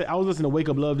 because I was listening to Wake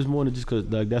Up Love this morning just because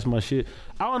like that's my shit.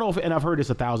 I don't know if, and I've heard this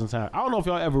 1,000 times. I don't know if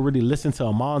y'all ever really listened to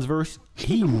Amon's verse.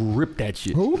 He ripped that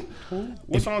shit. Who?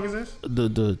 What song is this? The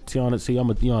Tiana, see, I'm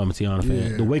a Tiana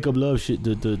fan. Yeah. The Wake Up Love shit.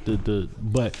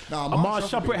 But Nah, Amon Amon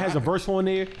Shumpert Shumpert has a rapping. verse on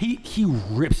there. He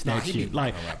rips that he be shit.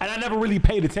 Like, rapping. and I never really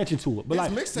paid attention to it. But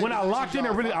His like mixtape when I is locked in,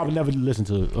 actually really, I would never listen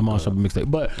to Amon Shumpert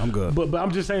mixtape. But I'm good. But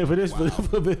I'm just saying for this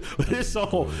for this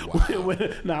song.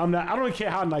 Nah, I'm not. I don't care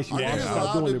how nice you Are are. you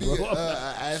Stop allowed doing to it, be bro.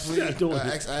 athlete, doing it.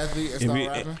 ex-athlete, and start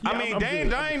rapping? I mean,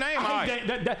 Dame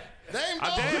alright.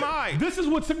 Dame alright. This is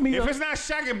what took me. If it's not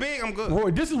Shaq and Big, I'm good. Roy,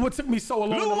 this is what took me so long.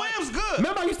 Lil to Williams good.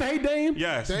 Remember I used to hate Dame?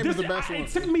 Yes. Dame is the best one. It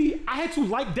took me, I had to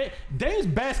like Dame. Dame's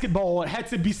basketball had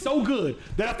to be so good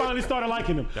that I finally started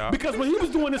liking him. Yeah. Because when he was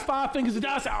doing his 5 fingers a day,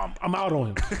 I said, I'm out on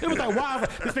him. It was like, why?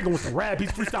 This nigga wants to rap.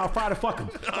 He's freestyle Friday, fuck him.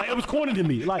 Like, it was corny to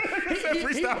me. Like,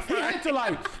 he had to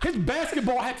like, his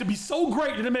basketball had to be so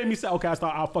great that it made me say, okay,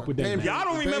 I'll fuck with Dame. Y'all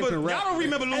don't remember Lil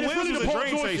And it's really Williams the was a Paul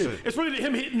dream George chaser. shit. It's really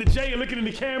him hitting the J and looking in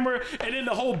the camera, and then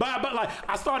the whole vibe. But like,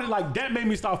 I started like that made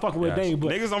me start fucking with Yes. Dame.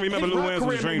 But Niggas don't remember his Lil rap Williams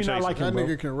was a career made me dream not like chaser. him, That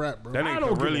bro. nigga can rap, bro. That I nigga don't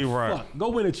can give really a rap. fuck. Go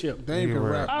win a chip. Dame can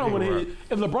rap. I don't want to hear.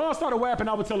 If LeBron started rapping,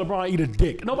 I would tell LeBron eat a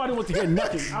dick. Nobody wants to hear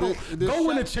nothing. I don't. Go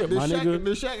win a chip, my nigga.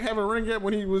 Did Shaq have a ring yet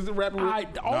when he was rapping with?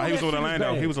 Nah, he was with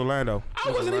Orlando. He was Orlando.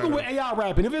 I wasn't even with AI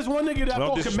rapping. If there's one nigga that I Don't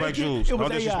thought could disrespect make Jules. it, it was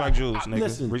Don't AI. disrespect Jules, nigga.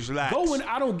 Listen, Relax. go win.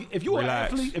 I don't. If you're an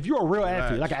Relax. athlete, if you're a real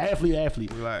athlete, like an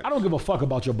athlete, Relax. I don't give a fuck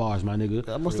about your bars, my nigga.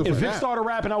 I must have If Vic forgot. started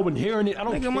rapping, I wasn't hearing it. I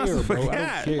don't Nigga care, must have bro. I forgot.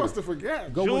 don't care. Must have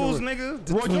forgot. Go Jules, win.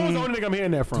 nigga. Roy Jones the only nigga I'm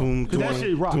hearing that from. 'Cause that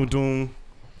shit rock.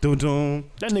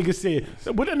 That nigga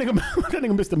said, what that nigga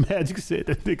Mr. Magic said,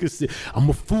 that nigga said, I'm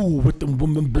a fool with them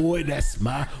women, boy, that's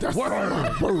my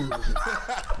word.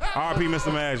 R.P.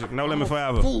 Mr. Magic. No Limit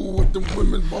Forever. Fool with them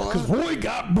women, boy. Cause Roy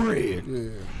got bread.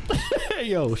 Yeah.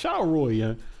 Yo, shout out Roy,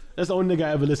 yeah. That's the only nigga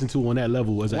I ever listened to on that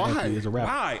level as an Why? athlete, as a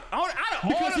rapper. Why?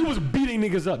 Because he was beating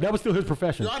niggas up. That was still his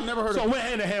profession. Yo, I never heard so of- it went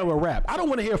hand in hand with rap. I don't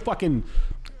want to hear fucking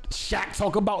Shaq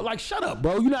talk about like, shut up,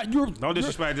 bro. Don't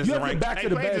disrespect this. You have to get back to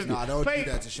the basket. Nah, don't do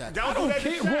that to Shaq. Don't I do don't that to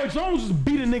care. Shaq. Roy Jones was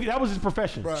beating niggas. That was his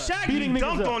profession. Shaq beating niggas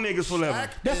dunked up. on niggas for living.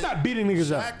 That's not beating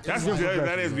niggas up.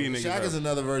 That is beating niggas Shaq up. is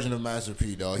another version of Master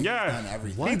P, dog. He's done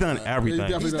everything. He's done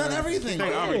everything. He's done everything.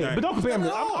 Yeah, but don't compare him.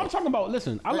 I'm talking about.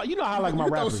 Listen, you know how I like my You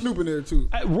throw rappers. Snoop in there too.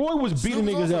 Roy was beating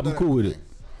Snoop's niggas also up. I'm done cool with it. everything.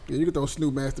 Yeah, you can throw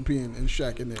Snoop, Master P, and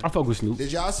Shaq in there. I fuck with Snoop.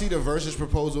 Did y'all see the versus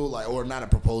proposal, like, or not a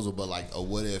proposal, but like a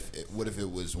what if it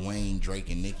was Wayne, Drake,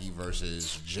 and Nicki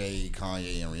versus Jay,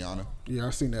 Kanye, and Rihanna? Yeah,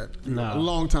 I seen that Nah. a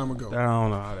long time ago. I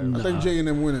don't know how that. I think Jay and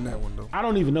them winning that one though. I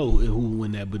don't even know who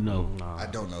win that, but no. I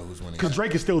don't know who's winning. Because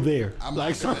Drake is still there. I'm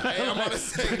like, about to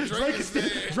say Drake is there.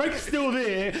 Drake is still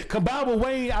there. Combined with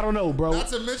Wayne, I don't know, bro. Not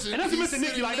to mention, and not to he's mention Nicki.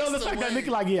 sitting Like, no, next let's to like that. Wayne. Nicki,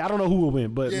 like, yeah, I don't know who will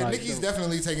win, but Yeah, like, Nicki's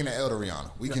definitely taking the L to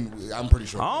Rihanna. I'm pretty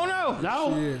sure. I don't know.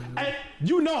 no. Yeah. And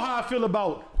you know how I feel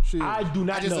about. I do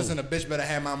not I just know. listened to Bitch Better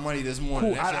Have My Money this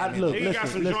morning. Cool. That shit made Look, me- Nicki got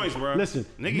listen, some joints, bro. Listen,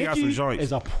 Nicki got some joints.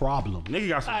 is a problem. Nicki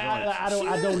got some joints. I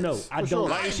don't know. I don't. sure.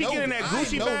 Like, if she get in that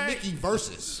Gucci I know bag. Nicki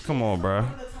versus. Come on, bro.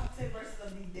 One of the top 10 verses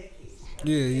of the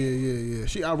decade. Yeah.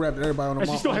 She out-rapped everybody on the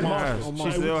And she still has Monsters.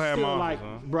 monsters. She still had monsters, like,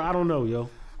 huh? bro. I don't know, yo.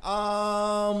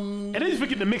 And then just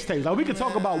forget the mixtapes. Like we could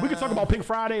talk about Pink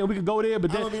Friday and we could go there,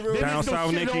 but then I'ma be real. there's Down still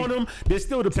South shit Nicki. on them. There's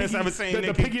still the 10-17 the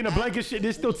Nicki. piggy in the blanket shit.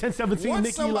 There's still 10-17 Once Nicki.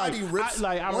 Like, somebody rips,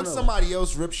 I don't once know. somebody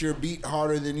else rips your beat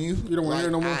harder than you don't wanna hear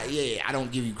it no more? I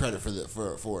don't give you credit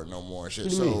for it no more and shit.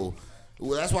 What do you So,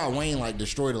 well, that's why Wayne like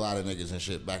destroyed a lot of niggas and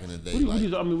shit back in the day. What do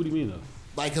you mean though?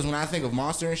 Like, cause when I think of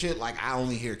Monster and shit, like I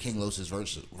only hear King Los's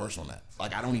verse on that.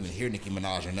 Like I don't even hear Nicki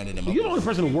Minaj or none of them. You're the only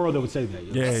person in the world that would say that.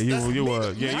 Yo. Yeah, That's you me.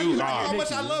 would. Yeah, you you know how are. much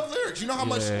I love lyrics. You know how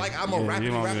much Yeah, like I'm a yeah, rapping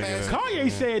you don't rap really ass. get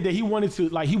Kanye said that he wanted to,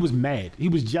 like, he was mad. He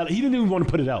was jealous. He didn't even want to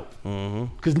put it out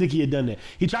because Nicki had done that.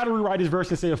 He tried to rewrite his verse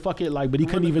and say fuck it, like, but he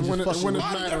couldn't even just fuck wouldn't it.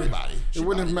 have Bodied mattered. everybody. It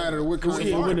wouldn't have mattered what Kanye.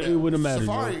 it wouldn't have mattered,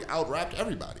 Safari out-rapped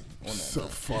everybody on that.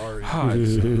 Safari.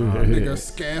 Nigga, Nigga,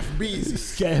 Scaff Bees.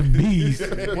 Scab bees.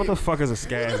 what the fuck is a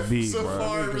scab beat, bro?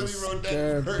 Safari really wrote that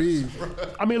Scaff verse, Bees. bro.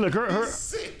 I mean, look, her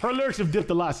sick. lyrics have dipped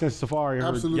a lot since Safari.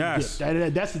 Absolutely. Yes.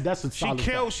 That's a She solid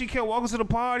fact. killed Welcome to the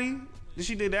Party.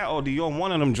 She did that. Oh, on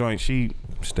one of them joints, she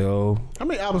still How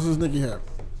many albums does Nicki have?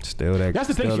 that. That's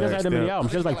the thing. still She doesn't have that many still-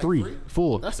 albums. She has like three,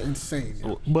 four. That's insane.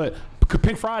 Yo. But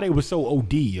Pink Friday was so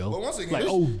OD, yo. But once again, like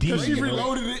this- OD. Because she yo.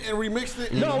 reloaded it and remixed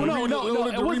it. No. and It wasn't,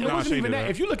 it Nah, wasn't she even did that. that.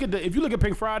 If you look at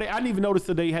Pink Friday, I didn't even notice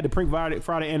that they had the Pink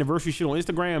Friday anniversary shit on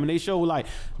Instagram, and they show like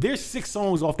there's 6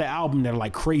 songs off that album that are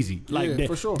like crazy, like Yeah, that,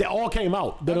 for sure. that all came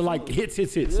out that are like hits,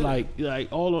 like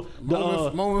all of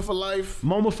the Moment for Life.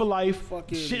 Moment for Life,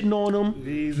 Fucking shitting on them,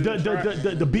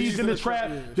 the bees in the trap,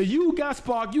 yeah. the you got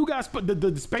spark,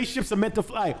 the spaceships are meant to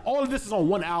fly. All of this is on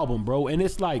one album, bro, and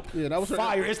it's like that was her-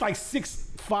 fire. It's like 6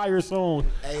 fire songs.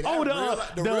 Hey, Oh,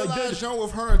 the Realized joint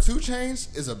with her and 2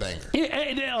 Chainz is a banger.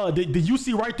 the You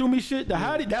See Right Through Me shit,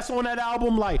 that's on that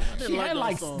album. Like she like had that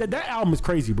like song. that album is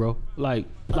crazy, bro. Like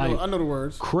I know the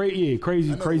words. crazy the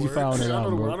words. foul on that Yeah, I know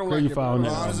album, the- I bro. don't Crazy like it, foul on but- that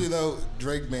But album. honestly though,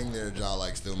 Drake being there, y'all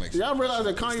like still makes. Y'all realize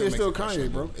that Kanye is still makes it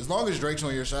Kanye, bro. As long as Drake's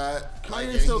on your side, like,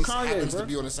 is and still he Kanye, happens bro. to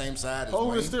be on the same side as Hov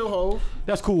Wayne. is still Hov.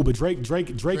 That's cool, but Drake and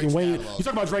Drake's Wayne. catalog. You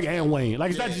talking about Drake and Wayne?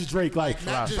 Like it's not Yeah. just Drake. Like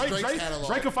Not just Drake's catalog,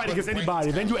 Drake can fight but against Wayne's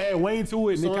anybody. Then you catalog. add Wayne to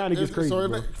it, and it kind of gets crazy. So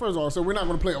Bro. first of all, so we're not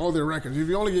going to play all their records. If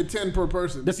you only get 10 per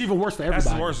person, That's even worse for everybody.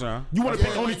 That's worse, huh? You want to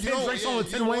pick Yeah, only like, you 10 don't- Drake songs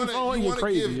and yeah, 10 Wayne songs? You get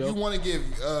crazy, yo. You want to give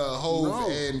Hov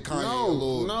and Kanye a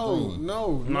little room.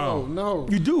 no.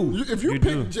 You do. If you You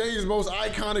pick do. Jay's most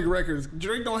iconic records,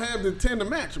 Drake don't have the 10 to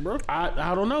match, bro.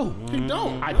 I don't know. He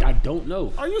don't. I don't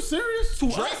know. Are you serious? To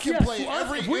Drake us, can yes, play to us,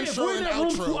 every if we're intro in and that room,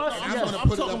 outro, to us, and I'm yes. gonna I'm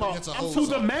put it talking up about- against a I'm Hov To the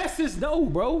song. masses, no,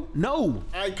 bro. No.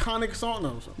 Iconic song,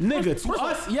 no. Nigga, to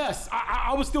us, yes.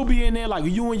 I would still be in there like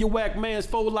you and your whack man's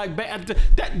fold like back.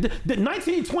 The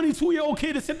 19, 22-year-old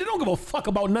kid that said they don't give a fuck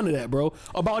about none of that, bro.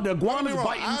 About the iguanas wrong,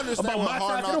 biting, I understand about what my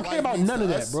Hard side. They don't Knock care about Life means none of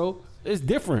to that, us. bro. It's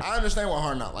different. I understand what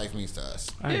Hard Knock Life means to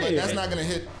us. Yeah. But that's not gonna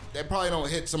hit. That probably don't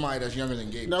hit somebody that's younger than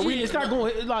Gabe. Now It's not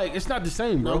going like it's not the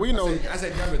same, bro. Now we know. I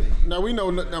said younger than you. Now we know.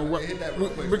 Now what? Hit that real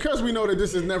quick. Because we know that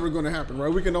this is never going to happen,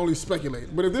 right? We can only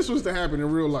speculate. But if this was to happen in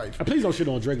real life, Please don't shit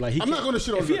on Drake. Like I'm not gonna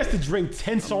shit on If he Drake. has to drink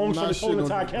 10 songs not from his whole shitting on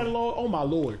entire Drake. catalog, oh my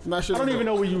lord, I'm not I shitting don't on even Drake.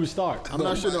 know where you would start. I'm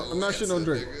not shitting on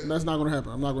Drake. That's not going to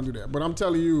happen. I'm not going to do that. But I'm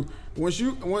telling you,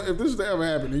 if this is to ever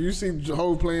happen, and you see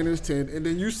Hov playing his 10, and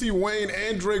then you see Wayne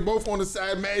and Drake both on the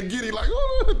side, mad giddy, like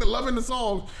they're loving the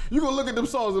songs, you gonna look at them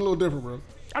songs a little different, bro.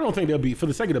 I don't think they'll be for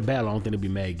the sake of the battle. I don't think they'll be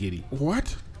mad giddy.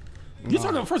 What? You're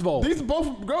talking first of all.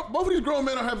 Both of these grown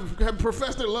men have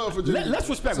professed their love for Jay. Let's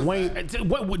respect Wayne.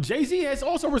 What Jay-Z has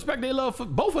also respect their love for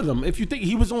both of them. If you think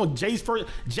he was on Jay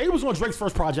was on Drake's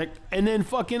first project, and then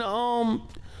fucking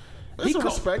That's a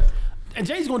respect. And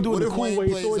Jay's gonna do it What the if cool Wayne way,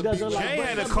 plays so a it doesn't beat? like. Jay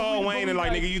had to call Wayne and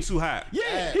like, nigga, you too hot.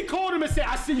 Yeah, he called him and said,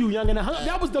 "I see you, young," and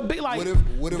that was the big like.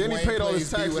 What if Then he Wayne paid all plays his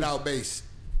beat taxes. without bass?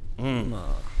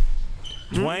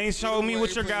 Wayne showed me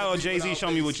what you got, or Jay-Z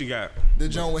show me what you got. The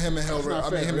joint with him and That's not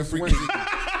fair. him and It's Freaky. Wayne.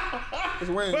 It's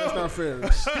Wayne. That's not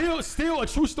fair. Still, a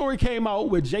true story came out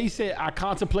where Jay said, "I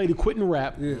contemplated quitting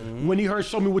rap when he heard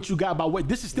 'Show Me What You Got' by Wayne."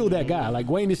 This is still that guy. Like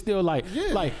Wayne is still like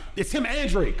it's him and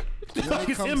Drake. Like,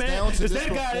 it's him and it's that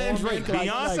guy and Drake. Like,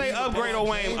 Beyonce upgrade or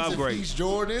Wayne upgrade? He's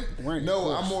Jordan. Wayne, No, of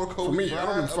course. I'm more For Kobe me, I don't give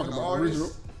a Bryant fuck of an about the original.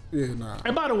 artist. Yeah, nah.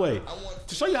 And by the way,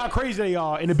 to show you how crazy they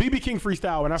are, in the BB King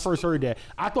freestyle, when I first heard that,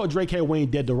 I thought Drake had Wayne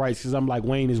dead to rights because I'm like,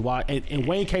 Wayne is wild. And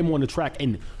Wayne came on the track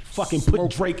and fucking put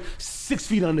Drake 6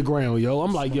 feet underground, yo.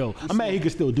 I'm like, yo, I'm mad he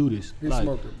could still do this. He Like,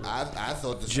 smoked it, bro. I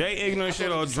thought Jay ignorant shit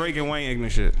or Drake and Wayne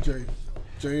ignorant shit?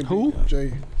 Jay and Who?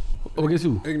 Jay. oh, guess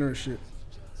who? Ignorant shit.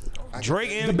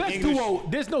 Drake and The best English.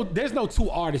 duo. There's no two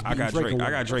artists. I beating got Drake. Drake. And I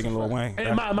Wayne. got Drake and Lil Wayne.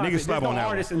 In my Niggas there's slap no on that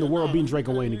one. artists in the world beating Drake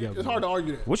and Wayne together. It's hard to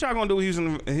argue that. What y'all gonna do with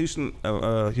Houston,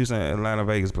 Atlanta,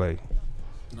 Vegas play?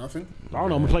 Nothing. I don't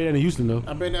know. I'm gonna play that in Houston though.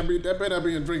 That better not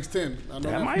be in Drake's 10. I know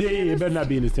that. might Yeah, it better not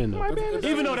be in his 10 though. If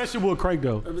Even though that shit will crank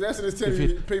though. If that's in his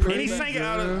 10, people And he sang it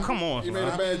out of. Come on, He made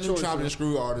son. a bad new choice. Chopped and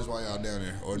Screw artist while y'all down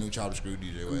there, or new Chopped and Screw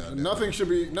DJ while y'all down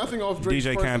there. Nothing off Drake's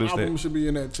DJ first Candlestick. album should be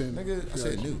in that 10. Nigga, I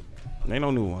said new. Ain't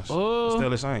no new ones. Oh. Still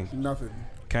the same. Nothing.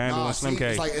 Candle Nah, and Slim see, K.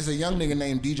 it's like it's a young nigga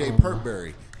named DJ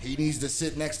Perkberry. He needs to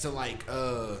sit next to like he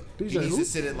DJ needs who? to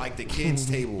sit at like the kids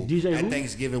table DJ at who?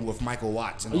 Thanksgiving with Michael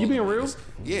Watts. And Are you all being them real? niggas.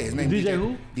 Yeah, his name DJ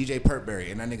who? DJ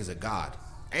Perkberry, and that nigga's a god.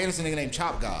 And it's a nigga named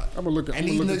Chop God. I'ma look at- and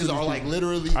I'ma these look niggas into are these like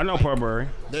literally. I know Purbury.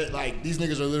 They're like these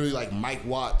niggas are literally like Mike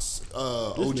Watts,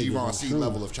 OG nigga Ron is C true.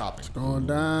 level of chopping. Going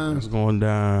down. It's going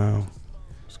down.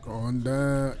 It's going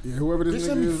down. Yeah, whoever this Bitch,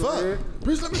 let nigga me is. fuck. right here,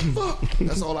 Bitch, let me fuck.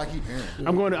 That's all I keep hearing.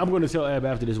 I'm going to tell Ab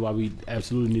after this why we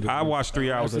absolutely need. I watched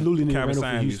 3 hours of Absolutely need a Kevin rental for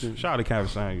Samuels. Houston. Shout out to Kevin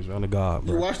Samuels, on the God,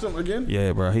 You bro. watched them again?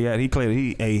 Yeah, bro. He cleared.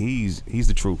 He's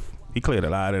the truth. He cleared a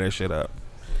lot of that shit up.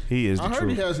 He is the I heard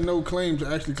truth. he has no claim to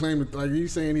actually claim it. Like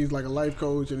he's saying he's like a life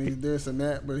coach and he's this and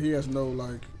that, but he has no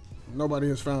like. Nobody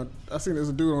has found. I seen there's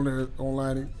a dude on there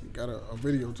online. He got a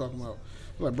video talking about.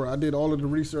 Like, bro, I did all of the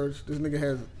research. This nigga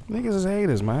has. Niggas is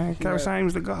haters, man. Kevin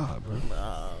Samuels the God, bro.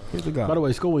 He's the God. By the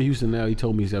way, Sko in Houston now. He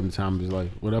told me 7 times. He's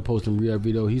like, when I posted him rehab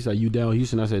video, he said, "You down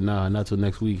Houston?" I said, "Nah, not till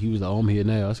next week." He was like, "Oh, I'm here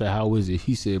now." I said, "How is it?"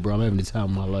 He said, "Bro, I'm having the time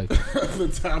of my life." The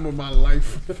time of my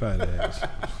life. Fat ass.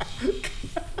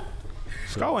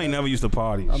 Sko ain't never used to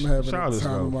party. I'm having Shout out the to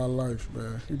time of Sko. my life,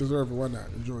 man. You deserve it. Why not?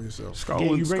 Enjoy yourself.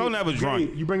 Sko never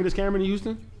drunk. You bringing this camera to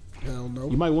Houston? Hell no.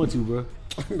 You might want to, bro.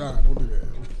 Nah, don't do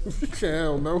that.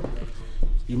 Hell no.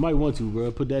 You might want to,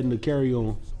 bro. Put that in the carry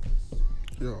on.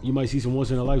 Yo, You might see some once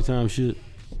in a lifetime shit.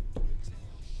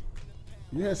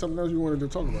 you had something else you wanted to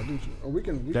talk about, didn't you? Oh, we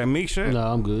can. That Meek shit?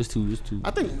 Nah, I'm good. It's too.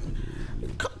 I think.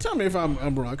 Tell me if I'm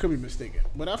wrong. I could be mistaken,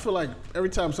 but I feel like every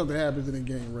time something happens in a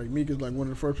game, right? Meek is like one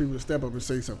of the first people to step up and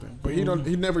say something, but he don't.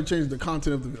 He never changed the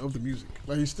content of the music.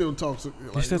 Like he still talks.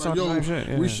 Like, still talks yo, the same shit,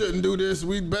 yeah. we shouldn't do this.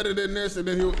 We better than this. And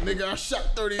then he'll, nigga, I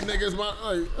shot 30 niggas.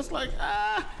 Like, it's like,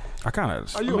 ah. I kind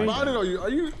of. Are you about it?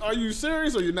 Or are you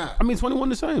serious or you not? I mean, 21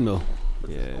 the same though.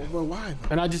 Yeah. Well, why? Though?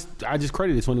 And I just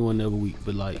credited 21 the other week,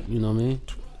 but like, you know what I mean?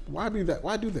 Why be that?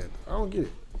 Why do that? I don't get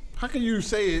it. How can you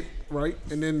say it right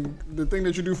and then the thing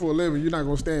that you do for a living, you're not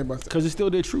gonna stand by? Because it's still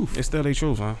their truth. It's still their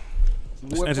truth, huh?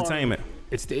 It's What part- entertainment.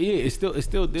 It's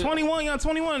still there. 21, young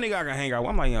 21 nigga I can hang out with.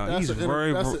 I'm like, young, That's he's an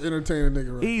very, that's an entertaining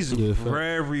nigga, right? he's Yeah, fact.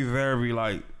 very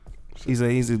like, he's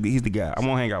the guy. I'm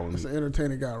gonna hang out with That's me. an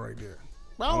entertaining guy right there.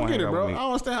 But I I don't wanna get it, hang out bro. I with don't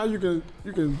me. understand how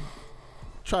you can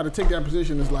try to take that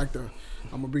position as like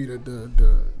I'm gonna be the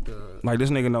Like this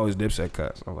nigga know his Dipset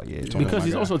cuts. I'm like, yeah. 21 Because my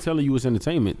he's guy. also telling you it's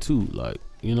entertainment too. Like,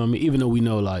 you know what I mean? Even though we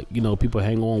know, like, you know, people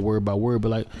hang on word by word, but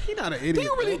like, he not an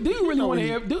idiot. do you really know want to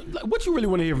he- hear? Like, what you really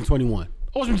want to hear from 21?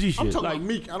 Or some G shit? I'm talking like, about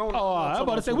Meek. I don't. Oh, I'm I'm talking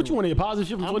about to say, what you want to hear? Positive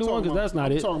shit from 21? Because that's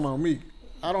not I'm it. talking about Meek.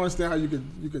 I don't understand how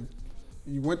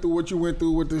you went through what you went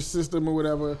through with this system or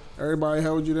whatever. Everybody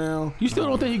held you down. You still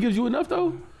don't think he gives you enough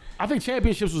though? I think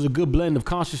Championships was a good blend of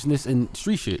consciousness and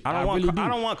street shit. I really do.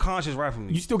 don't want conscious rap from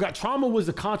You you. still got Trauma was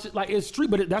a conscious, like it's street,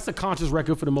 but that's a conscious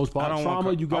record for the most part. I don't Trauma,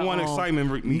 want. you got I want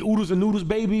excitement. Oodles and Noodles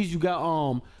Babies. You got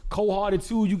Cold Hearted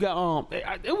too. You got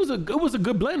it was a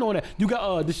good blend on that. You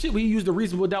got the shit where he used the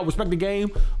reasonable doubt, respect the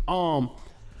game.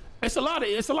 It's a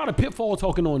lot of pitfall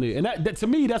talking on there, and that to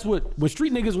me that's what when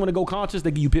street niggas want to go conscious,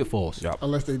 they give you pitfalls. Yep.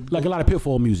 Unless they Like a lot of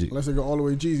pitfall music. unless they go all the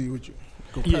way Jeezy with you.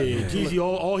 Keyshia,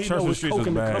 all he Church knows on the is Streets coke was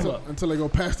in the bad. come up. Until they go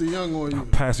Pastor Young on you.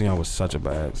 Passing Young was such a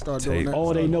bad Start doing tape. that.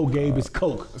 All they know, Gabe, is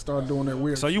coke. Start doing that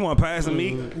weird. So you want Passing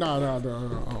Me? No,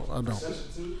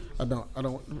 I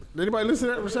don't. Anybody listen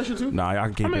to that Recession 2? Nah, y'all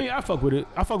can keep I mean, it. I fuck with it.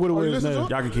 I fuck with it where you it's listen to now.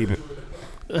 it? Y'all can keep it.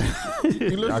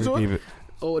 You Y'all listen can to keep it? it.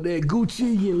 Oh, that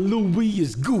Gucci and Louis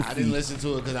is goofy. I didn't listen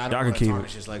to it because I Y'all don't can want to keep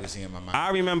tarnish his legacy in my mind. I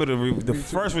remember the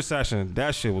first Recession.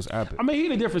 That shit was epic. I mean, he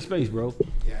in a different space, bro.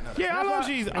 Yeah, I love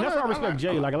G's. And that's why I respect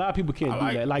Jay. Like, a lot of people can't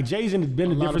do that. Like, Jay's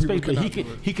been in a lot of different space, people but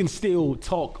cannot do he can still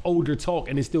talk older talk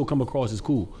and it still come across as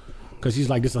cool. Because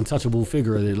he's like this untouchable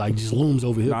figure that like just looms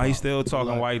over here. Nah, he's still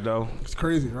talking white though. It's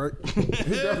crazy, right? He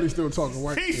definitely still talking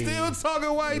white. He's still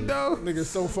talking white though. Nigga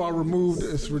so far removed,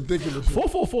 it's ridiculous.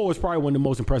 444 is probably one of the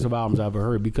most impressive albums I've ever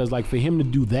heard because like for him to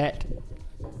do that,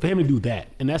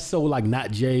 and that's so like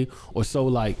not Jay or so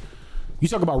like you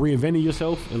talk about reinventing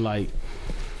yourself and like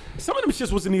some of them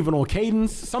shits wasn't even on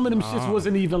cadence. Some of them shits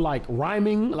wasn't even like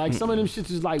rhyming. Like some of them shits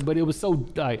was like, but it was so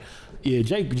like, yeah,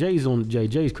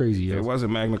 Jay's crazy. Yo. It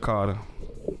wasn't Magna Carta.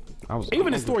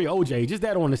 Even the story of OJ, just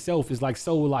that on itself is like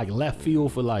so like left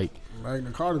field for like.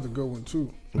 Magna Carta's a good one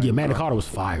too. Yeah, Magna Carta was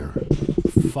fire.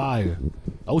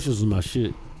 Oceans was my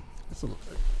shit.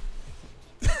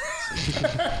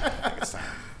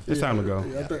 It's time to go.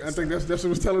 Yeah, I think that's what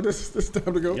was telling us. This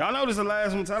time to go. Y'all know this is the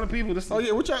last one. Telling people this. Oh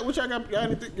yeah, what y'all got? Y'all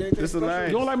anything This is the special?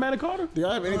 last. You don't like Magna Carta? Do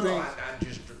y'all have anything? I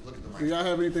just look at the Do y'all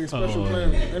have anything special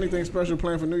planned? Anything special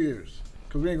planned for New Year's?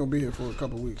 Because we ain't gonna be here for a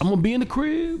couple weeks. I'm gonna be in the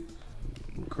crib.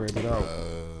 Crib it out.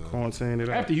 Quarantine it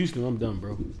out. After Houston, I'm done,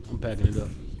 bro. I'm packing it up.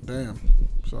 Damn.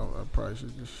 So I probably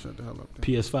should just shut the hell up. Then.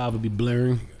 PS5 will be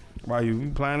blaring. Why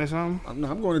you planning something?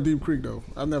 I'm going to Deep Creek though.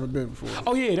 I've never been before.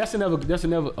 Oh yeah, that's another.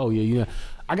 Oh yeah.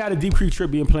 I got a Deep Creek trip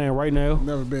being planned right now.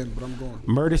 Never been, but I'm going.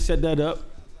 Murder set that up.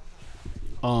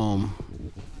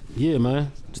 Yeah,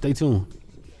 man. Stay tuned.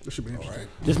 This should be interesting.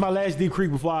 This is my last Deep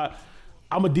Creek before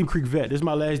I'm a Deep Creek vet. This is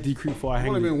my last Deep Creek before I I've hang.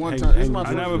 only been one hang- time. This is hang- my I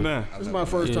first never been. This is my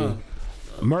first time.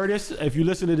 Murdis, if you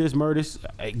listen to this, Murdis,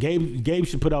 Gabe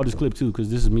should put out this clip too, because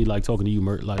this is me like talking to you,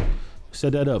 Murd. Like,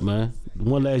 set that up, man.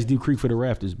 One last Deep Creek for the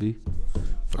Rafters, B.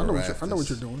 I know what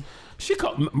you're doing.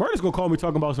 Murder's gonna call me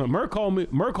talking about something. Murd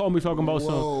called me talking about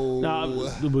something. Nah,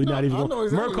 we're not even. I know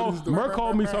exactly what he's doing. Murd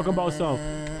called me talking about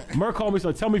something. Murd called me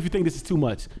so tell me if you think this is too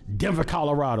much. Denver,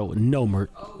 Colorado. No, Murd.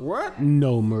 What?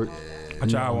 No, Murd.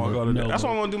 I want to go to that. That's Murd.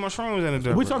 why I want to do my shrooms in the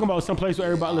Denver. We're talking about some place where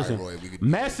everybody listen. Roy, we could-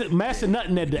 Massive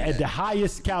nothing at the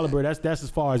highest caliber. That's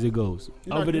as far as it goes.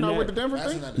 Other than You're not with the that, Denver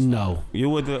That's thing? not no, You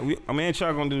with the? I mean,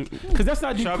 Chuck gonna do. because that's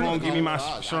not Deep Chuck gonna Creek. give me my.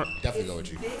 I'll definitely go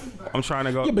with you. I'm trying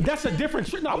to go. Yeah, but that's a different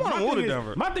trip. No, I wanna my move thing to is-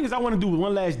 Denver. My thing is I want to do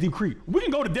one last Deep Creek. We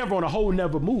can go to Denver on a whole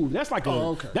never move. That's like a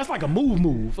okay. that's like a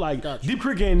move. Like Gotcha. Deep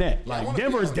Creek ain't that. Like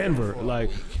Denver is Denver.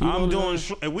 Like you know I'm what doing.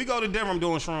 saying? If we go to Denver, I'm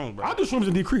doing shrooms, bro. I'll do shrooms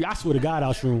in Deep Creek. I swear to God,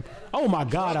 I'll shroom. Oh my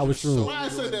God, I was shroom. Why I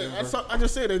said that? I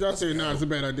just said that. Y'all said, nah, it's a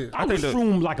bad idea. I was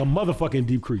shroom like a motherfucking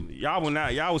Deep Creek. Y'all will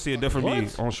not. Y'all will see a different me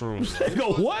What? on shrooms. They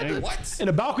go what? What? In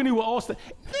the balcony with all.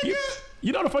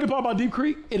 You know the funny part about Deep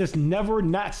Creek? It has never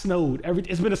not snowed.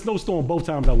 It's been a snowstorm both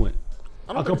times I went.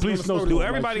 I don't A think it's complete gonna snow snowstorm. Do this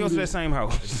everybody year. goes to that same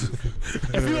house?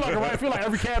 It feel like right. I feel like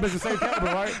every cabin is the same cabin,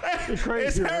 right? It's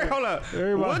crazy. right? Hold up.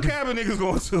 Everybody- What cabin niggas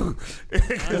going to?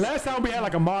 The last time we had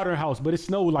like a modern house, but it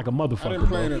snowed like a I motherfucker. didn't Bro.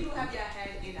 plan it. People have y'all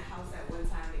had in the house at one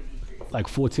time in Decrease? Like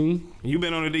 14. You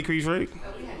been on a decrease rate? So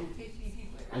we had 50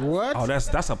 people. What? Oh,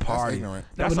 that's a party. ignorant.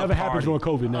 That That's would a never happen party. during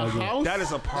COVID now. Again. House? That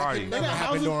is a party. They got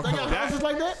houses. during They got COVID. houses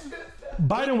like that.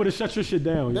 Biden would have shut your shit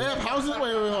down. They yo. have houses. Wait,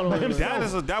 hold on. Wait.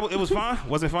 It was fun.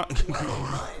 Was it fun?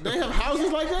 They have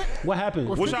houses like that. What happened?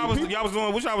 Y'all was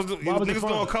doing? What y'all was doing? Why was it Niggas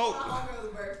fun? doing coke? My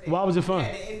girl's birthday. Why was it fun? We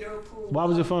had an indoor pool. Why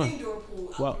was it fun? Indoor pool.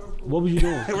 What, outdoor pool. what was you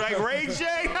doing? Like Ray J.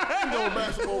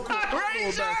 Basketball court.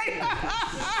 Ray J.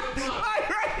 Like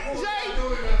Ray J.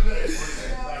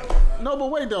 No,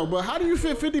 but wait though. But how do you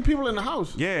fit 50 people in the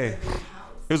house? Yeah.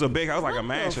 It was a big house, like a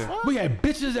mansion. We had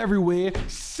bitches everywhere,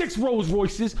 6 Rolls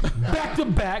Royces, back to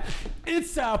back,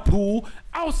 inside pool,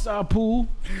 outside pool.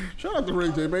 Shout out to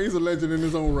Ray J, man. He's a legend in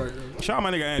his own right. Shout out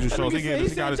my nigga Andrew Schultz. He got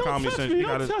his "Don't comedy touch central. me, He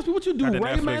got don't his. touch me. What you do, got the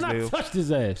Ray, man? Netflix I deal. touched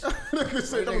his ass. Nigga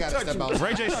say, They don't gotta touch step me.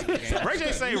 out. Ray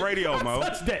J say radio mode.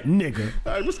 Touch that nigga.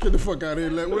 All right, let's get the fuck out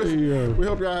of here. We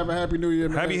hope y'all have a happy New Year,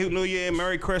 man. Happy New Year,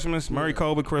 Merry Christmas, Merry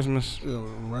COVID Christmas. Yeah,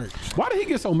 right. Why did he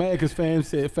get so mad? Because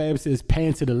Fab says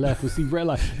pan to the left and see red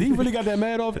light. He really got that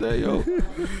mad off there, yo.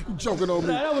 Joking on me.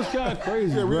 Nah, that was kind of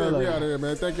crazy, Yeah, we bro. out Like, of here,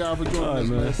 man. Thank y'all for joining All right, us,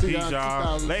 man. man. See Peace, y'all.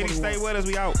 y'all. Ladies, stay with us.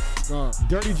 We out. Gone.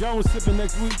 Dirty Jones sipping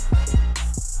next week.